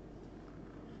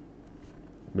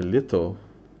 Milito.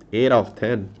 8 out of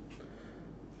 10.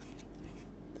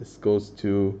 This goes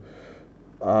to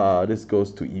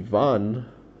Ivan.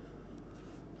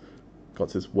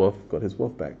 Got his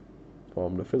worth back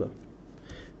from the filler.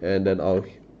 And then I'll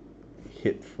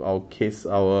case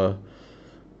our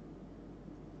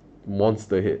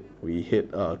monster hit. We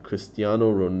hit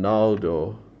Cristiano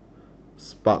Ronaldo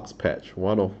Sparks patch,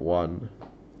 1 of 1.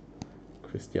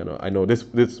 Cristiano. I know this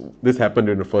happened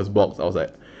in the first box. I was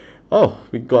like, oh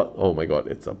my god,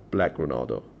 it's a black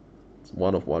Ronaldo. It's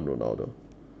 1 of 1 Ronaldo.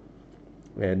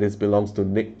 And this belongs to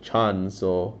Nick Chan.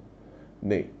 So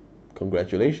Nick,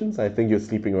 congratulations. I think you're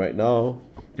sleeping right now.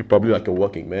 You're probably like a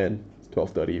working man. It's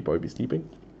 12:30, you'll probably be sleeping.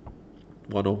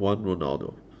 1 of 1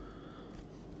 Ronaldo.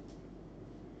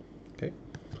 Okay.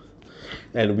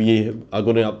 And we are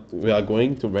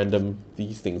going to random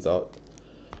these things out.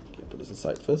 Okay, put this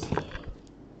aside first.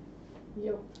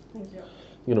 Yo, thank you.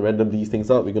 We're going to random these things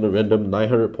out. We're going to random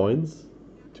 900 points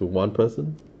to one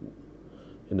person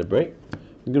in the break.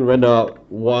 We're going to random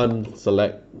out one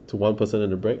select to one person in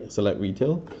the break, select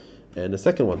retail, and the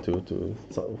second one to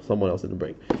someone else in the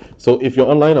break. So if you're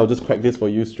online, I'll just crack this for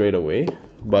you straight away.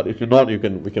 But if you're not, we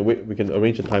can wait. We can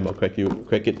arrange a time. I'll crack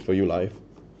it for you live.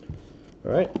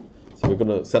 All right. So we're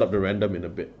going to set up the random in a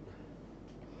bit.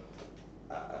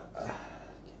 Over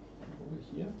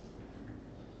here.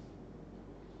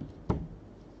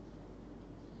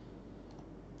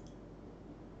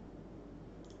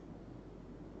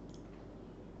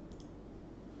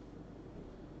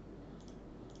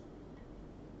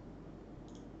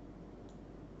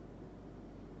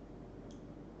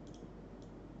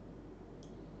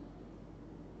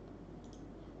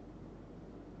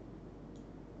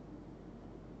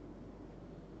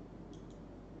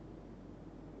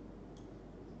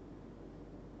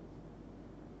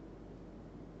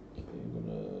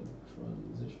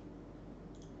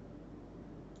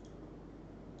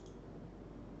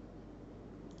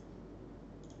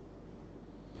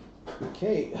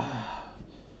 Okay,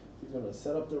 we're gonna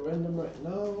set up the random right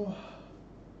now.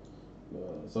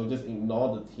 So just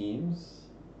ignore the teams.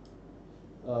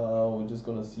 We're just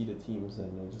gonna see the teams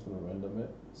and we're just gonna random it.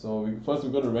 So first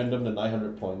we're gonna random the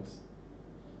 900 points.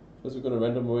 First we're gonna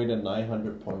random away the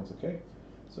 900 points, okay?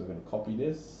 So we're gonna copy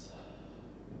this.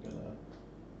 We're gonna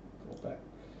go back.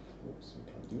 Oops, we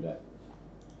can't do that.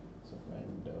 So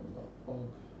random.org.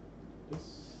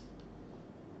 This.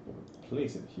 We're gonna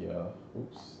place it here.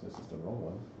 Oops, this is the wrong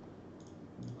one.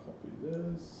 Copy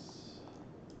this.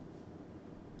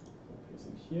 Place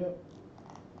it here.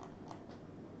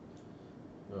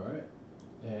 Alright.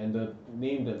 And the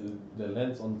name that the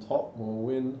lens on top will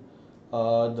win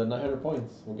the 900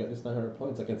 points. We'll get this 900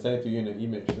 points. I can send it to you in an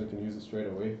image so you can use it straight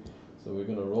away. So we're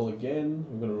gonna roll again.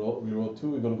 We roll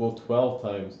 2. We're gonna go 12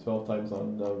 times. 12 times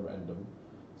on the random.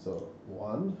 So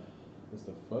 1 is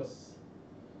the first.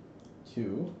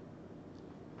 2,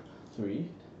 3,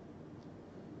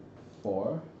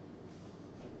 4,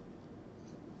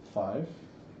 5,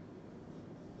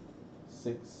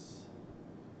 6,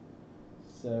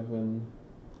 7,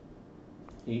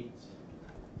 8,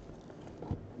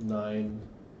 9.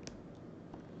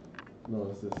 No,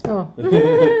 it's this. Oh,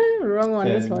 wrong one.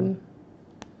 This 10, one.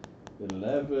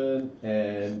 11,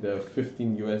 and the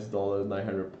 $15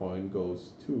 900 point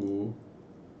goes to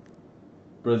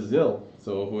Brazil.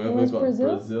 So whoever Where's got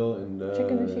Brazil? Brazil in the Check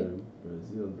in the sheet.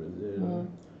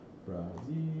 Brazil.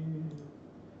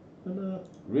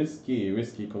 Risky.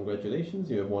 Congratulations,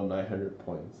 you have won 900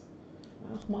 points.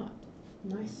 Ahmad.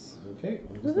 Nice. Okay,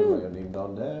 I'm just gonna write your name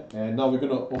down there. And now we're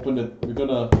gonna open it. We're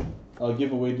gonna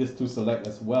give away this to select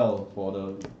as well for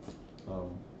the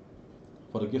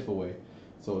giveaway.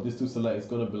 So this to select is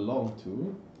gonna belong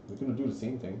to. We're gonna do the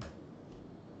same thing.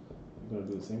 We're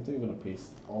gonna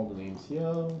paste all the names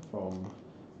here from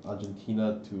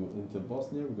Argentina to Inter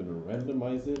Bosnia. We're gonna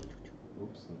randomize it.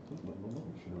 Oops, no.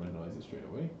 We should randomize it straight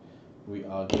away. We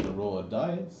are gonna roll a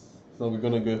dice. So we're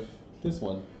gonna give this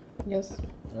one. Yes.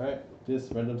 Alright,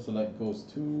 this random select goes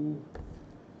to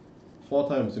 4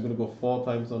 times. We're gonna go 4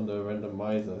 times on the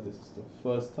randomizer. This is the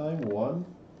first time. 1,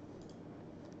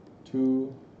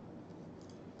 2,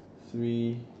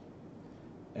 3,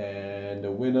 and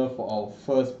the winner for our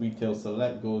first retail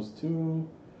select goes to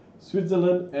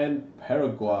Switzerland and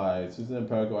Paraguay. Switzerland and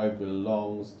Paraguay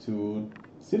belongs to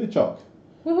CityChalk.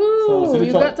 Woohoo! So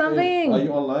You CityChalk, got something! are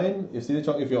you online? If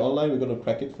CityChalk, if you're online, we're gonna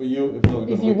crack it for you. If not, we're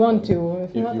gonna If you wait want for it.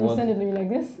 to. If not, you to want- send it to me like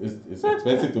this. It's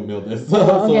expensive to mail this.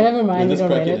 Oh, okay, never mind, We'll just we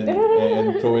don't crack it read it.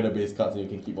 and throw in the base cards, and you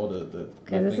can keep all the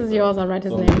Okay, this things, is yours. I'll write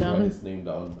his so name just down. Write his name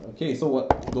down. Okay, so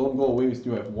what? Don't go away. We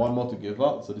still have one more to give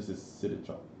out. So this is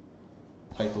CityChalk.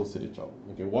 Title CityChalk.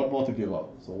 Okay, one more to give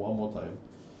out. So one more time.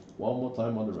 One more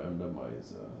time on the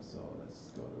randomizer. So let's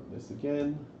go to this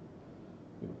again.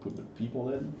 We're gonna put the people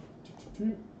in.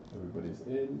 Everybody's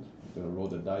in. We're gonna roll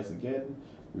the dice again.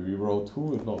 We re-roll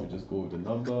 2. If not, we just go with the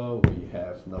number. We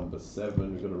have number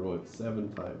 7. We're gonna roll it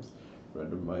 7 times.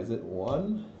 Randomize it.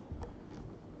 1,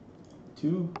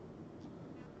 2,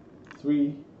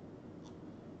 3,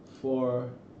 4,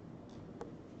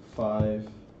 5,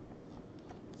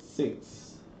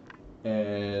 6,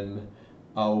 and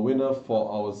our winner for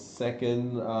our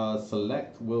second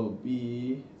select will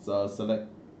be select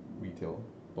retail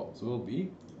box will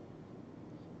be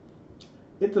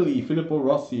Italy. Filippo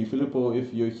Rossi. Filippo,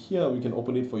 if you're here, we can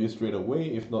open it for you straight away.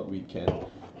 If not, we can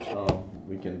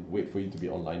wait for you to be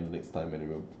online the next time,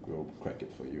 and we'll crack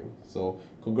it for you. So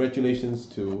congratulations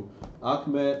to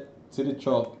Ahmed,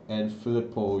 CityChalk, and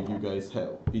Filippo. You guys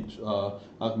have each.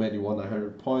 Ahmed, you won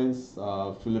 900 points.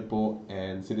 Filippo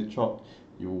and CityChalk,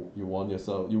 you win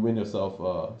yourself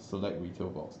a select retail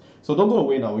box. So don't go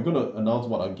away now. We're gonna announce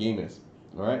what our game is.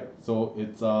 All right. So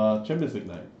it's Champions League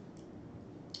night.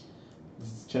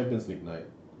 This is Champions League night.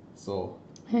 So.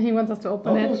 He wants us to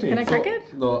open it. Okay, Can I crack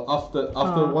it? No, after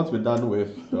Oh. once we're done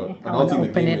with I want announcing to the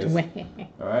open game it. is,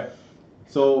 all right.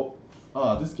 So,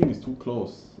 this game is too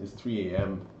close. It's 3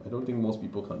 a.m. I don't think most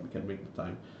people can make the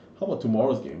time. How about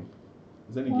tomorrow's game?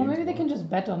 Is there any Well, game maybe they can tomorrow? just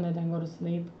bet on it and go to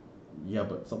sleep. Yeah,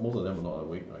 but most of them are not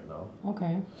awake right now.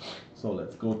 Okay. So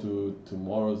let's go to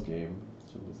tomorrow's game.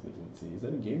 Let's see. Is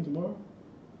there any game tomorrow?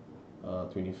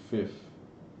 25th.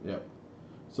 Yep.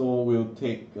 So we'll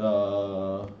take.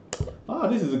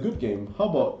 This is a good game. How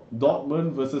about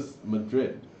Dortmund versus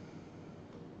Madrid?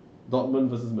 Dortmund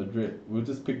versus Madrid. We'll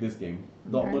just pick this game.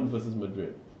 Okay. Dortmund versus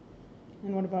Madrid.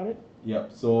 And what about it?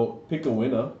 Yep. So pick a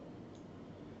winner.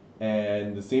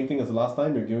 And the same thing as the last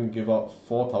time, we're going to give out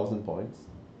 4,000 points.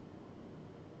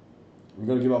 We're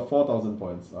going to give out 4,000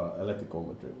 points. Atletico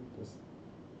Madrid. Just,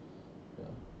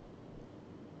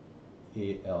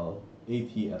 yeah.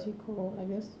 AT Tico, I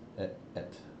guess.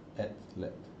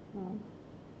 atlet Oh.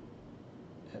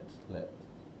 atlet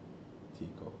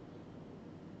Tico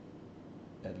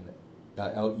atlet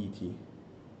LET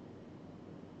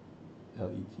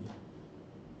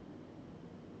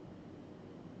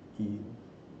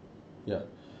yeah.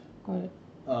 Got it.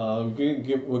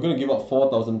 We're gonna give out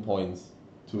 4,000 points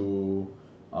to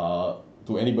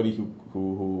anybody who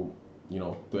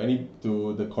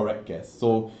to the correct guess.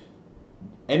 So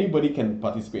anybody can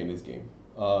participate in this game.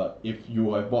 If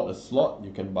you have bought a slot,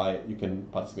 you can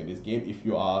participate in this game. If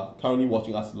you are currently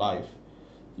watching us live,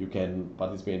 you can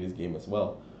participate in this game as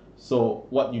well. So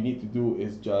what you need to do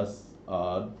is just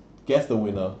guess the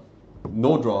winner.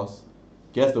 No draws.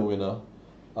 Guess the winner.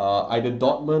 Either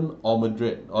Dortmund or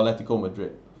Madrid or Atletico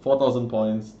Madrid. 4,000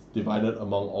 points divided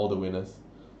among all the winners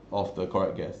of the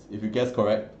correct guess. If you guess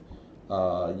correct,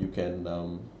 you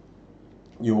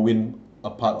win a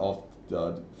part of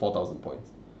the 4,000 points.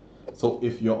 So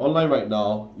if you're online right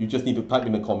now, you just need to type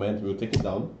in the comment. We'll take it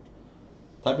down.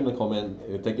 Type in the comment.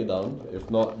 We'll take it down. If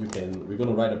not, we're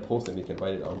gonna write a post and you can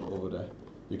write it down over there.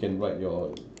 You can write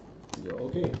your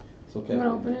okay. So You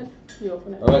wanna open it? You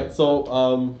open it. All right. So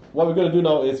what we're gonna do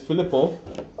now is Filippo.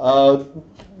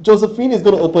 Josephine is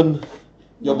gonna open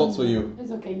your box for you.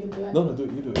 It's okay, you do it. No, do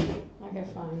it. You do it. Okay,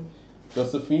 fine.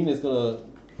 Josephine is gonna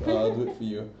do it for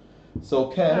you. So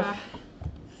Kev,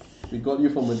 we got you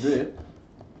from Madrid.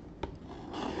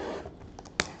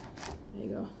 There you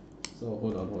go. So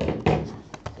hold on. So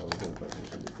we're gonna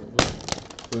partition this over.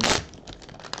 So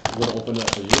we're gonna open it up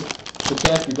for you. So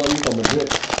Kev, we got you from Madrid.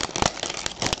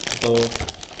 So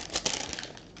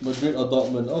Madrid or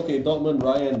Dortmund? Okay, Dortmund,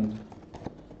 Ryan.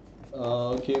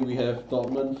 Okay, we have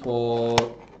Dortmund for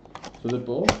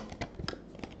Filippo.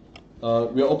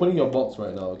 We are opening your box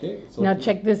right now, okay? So Now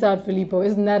check this out, Filippo.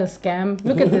 Isn't that a scam?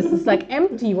 Look at this. It's like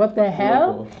empty. What the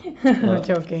hell? I'm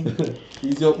joking.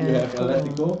 Egypt, we have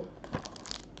Atletico.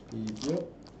 Egypt.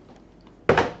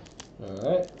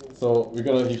 Alright. So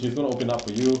she's gonna open up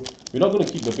for you. We're not gonna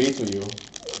keep the base for you.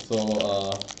 So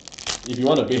if you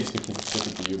want a base, we can flip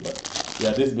it to you. But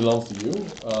yeah, this belongs to you.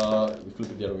 We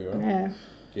flip it the other way around. Yeah.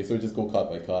 Okay, so just go card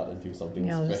by card until something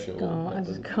Yeah, I'll special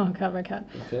just go card by card.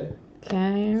 Okay.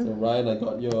 Okay. So Ryan, I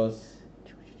got yours.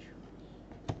 It's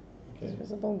Okay.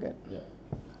 visible, good. Yeah.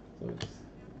 So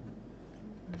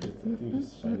I think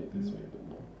just shine it this way a bit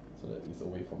more, so that it's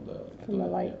away from the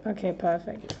light. Yeah. Okay,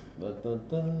 perfect. Dun, dun,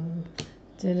 dun.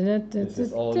 This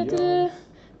is all yours.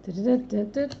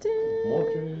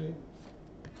 Modric.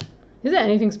 Is there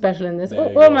anything special in this? There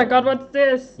you Oh go. my god, what's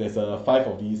this? There's 5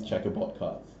 of these checkerboard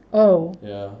cards. Oh.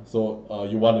 Yeah. So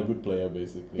you want a good player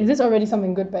basically. Is this already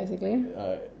something good, basically?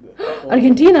 Oh,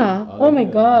 Argentina! Oh my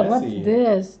Argentina. god, Messi. what's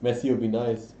this? Messi would be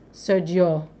nice.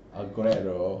 Sergio.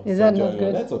 Aguero. Is that Sergio, not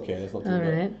good? That's okay. That's not too bad.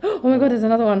 Alright. Oh my god, there's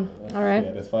another one. Alright.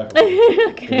 Yeah, there's 5 of them. Who is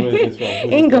this from? Who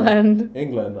is England.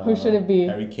 England. Who should it be?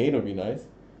 Harry Kane would be nice.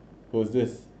 Who is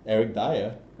this? Eric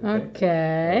Dyer.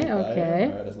 Okay, Eric okay. Dyer.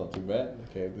 Alright, that's not too bad.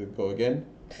 Okay, we'll go again.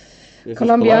 This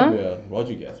Colombia. Is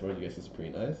Colombia. Rodriguez is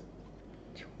pretty nice.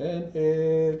 And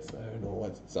it's, I don't know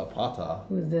what's Zapata.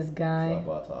 Who's this guy?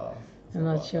 Zapata. I'm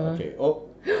not sure. Okay. Oh.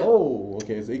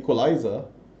 Okay. It's Equalizer.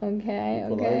 Okay,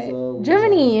 okay. Equalizer.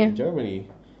 Germany. Germany.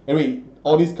 Anyway,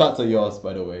 all these cards are yours,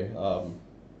 by the way.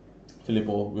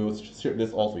 Filippo, we will strip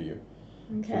this off for you.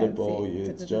 Okay, Filippo, let's see.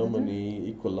 it's Germany.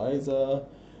 Equalizer.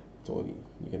 Tony,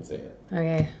 you can say it.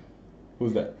 Okay,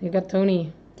 Who's that? you got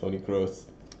Tony. Tony Kroos.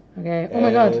 Okay. Oh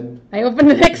my god. And I opened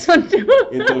the next one too.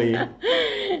 Italy.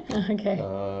 Okay.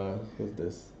 Who's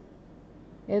this?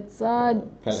 It's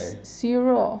Pele.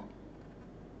 Ciro.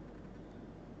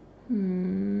 Okay.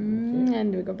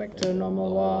 And we go back to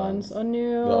normal ones. The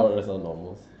O'Neill. other rest are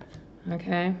normals.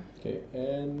 Okay. Okay,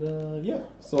 and yeah.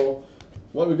 So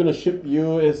what we're gonna ship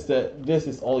you is that this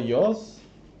is all yours.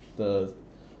 The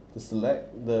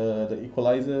select, the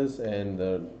equalizers and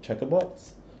the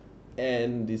checkerboards,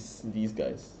 and these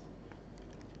guys.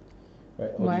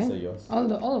 Right, all these Why? are yours.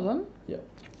 All of them? Yeah.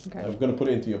 Okay. I'm gonna put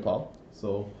it into your pile.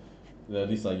 So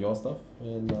these are your stuff,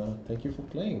 and thank you for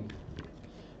playing.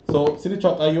 So City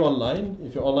Chalk, are you online?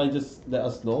 If you're online, just let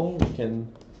us know. We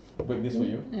can break this for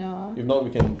you. Yeah. If not, we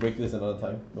can break this another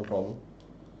time. No problem.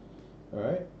 All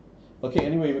right. Okay.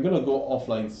 Anyway, we're gonna go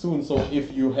offline soon. So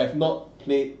if you have not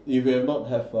played, if you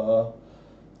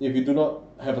do not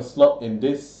have a slot in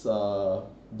this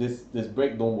this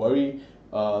break, don't worry.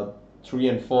 3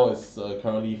 and 4 is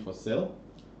currently for sale.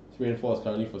 3 and 4 is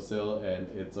currently for sale, and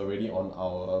it's already on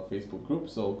our Facebook group.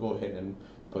 So go ahead and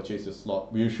purchase your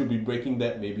slot. We should be breaking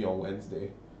that maybe on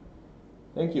Wednesday.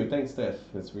 Thank you. Thanks, Steph.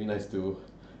 It's really nice to,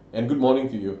 and good morning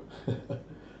to you.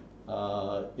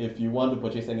 If you want to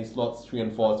purchase any slots, 3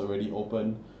 and 4 is already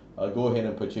open. Go ahead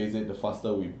and purchase it. The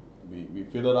faster we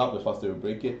fill it up, the faster we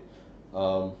break it.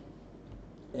 Yeah,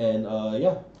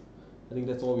 I think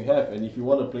that's all we have. And if you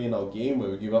want to play in our game where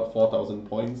we give up 4,000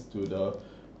 points to the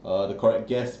correct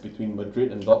guess between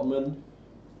Madrid and Dortmund,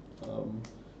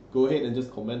 go ahead and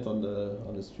just comment on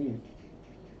the stream.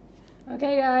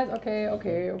 Okay, guys. Okay.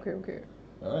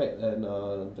 All right, and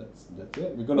that's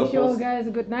it. We're gonna Wish you all post. guys a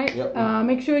good night. Yep.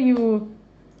 Make sure you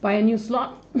buy a new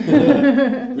slot We're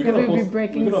because gonna we'll be post.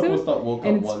 breaking We're gonna soon, post up World Cup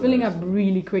and it's 1 filling very up soon.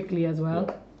 really quickly as well.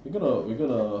 Yeah. We're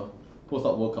gonna post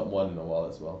up World Cup 1 in a while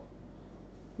as well.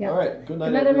 Yeah. All right. Good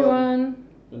night, Good night, everyone.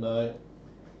 Good night.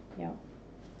 Yeah.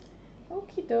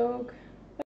 Okie doke.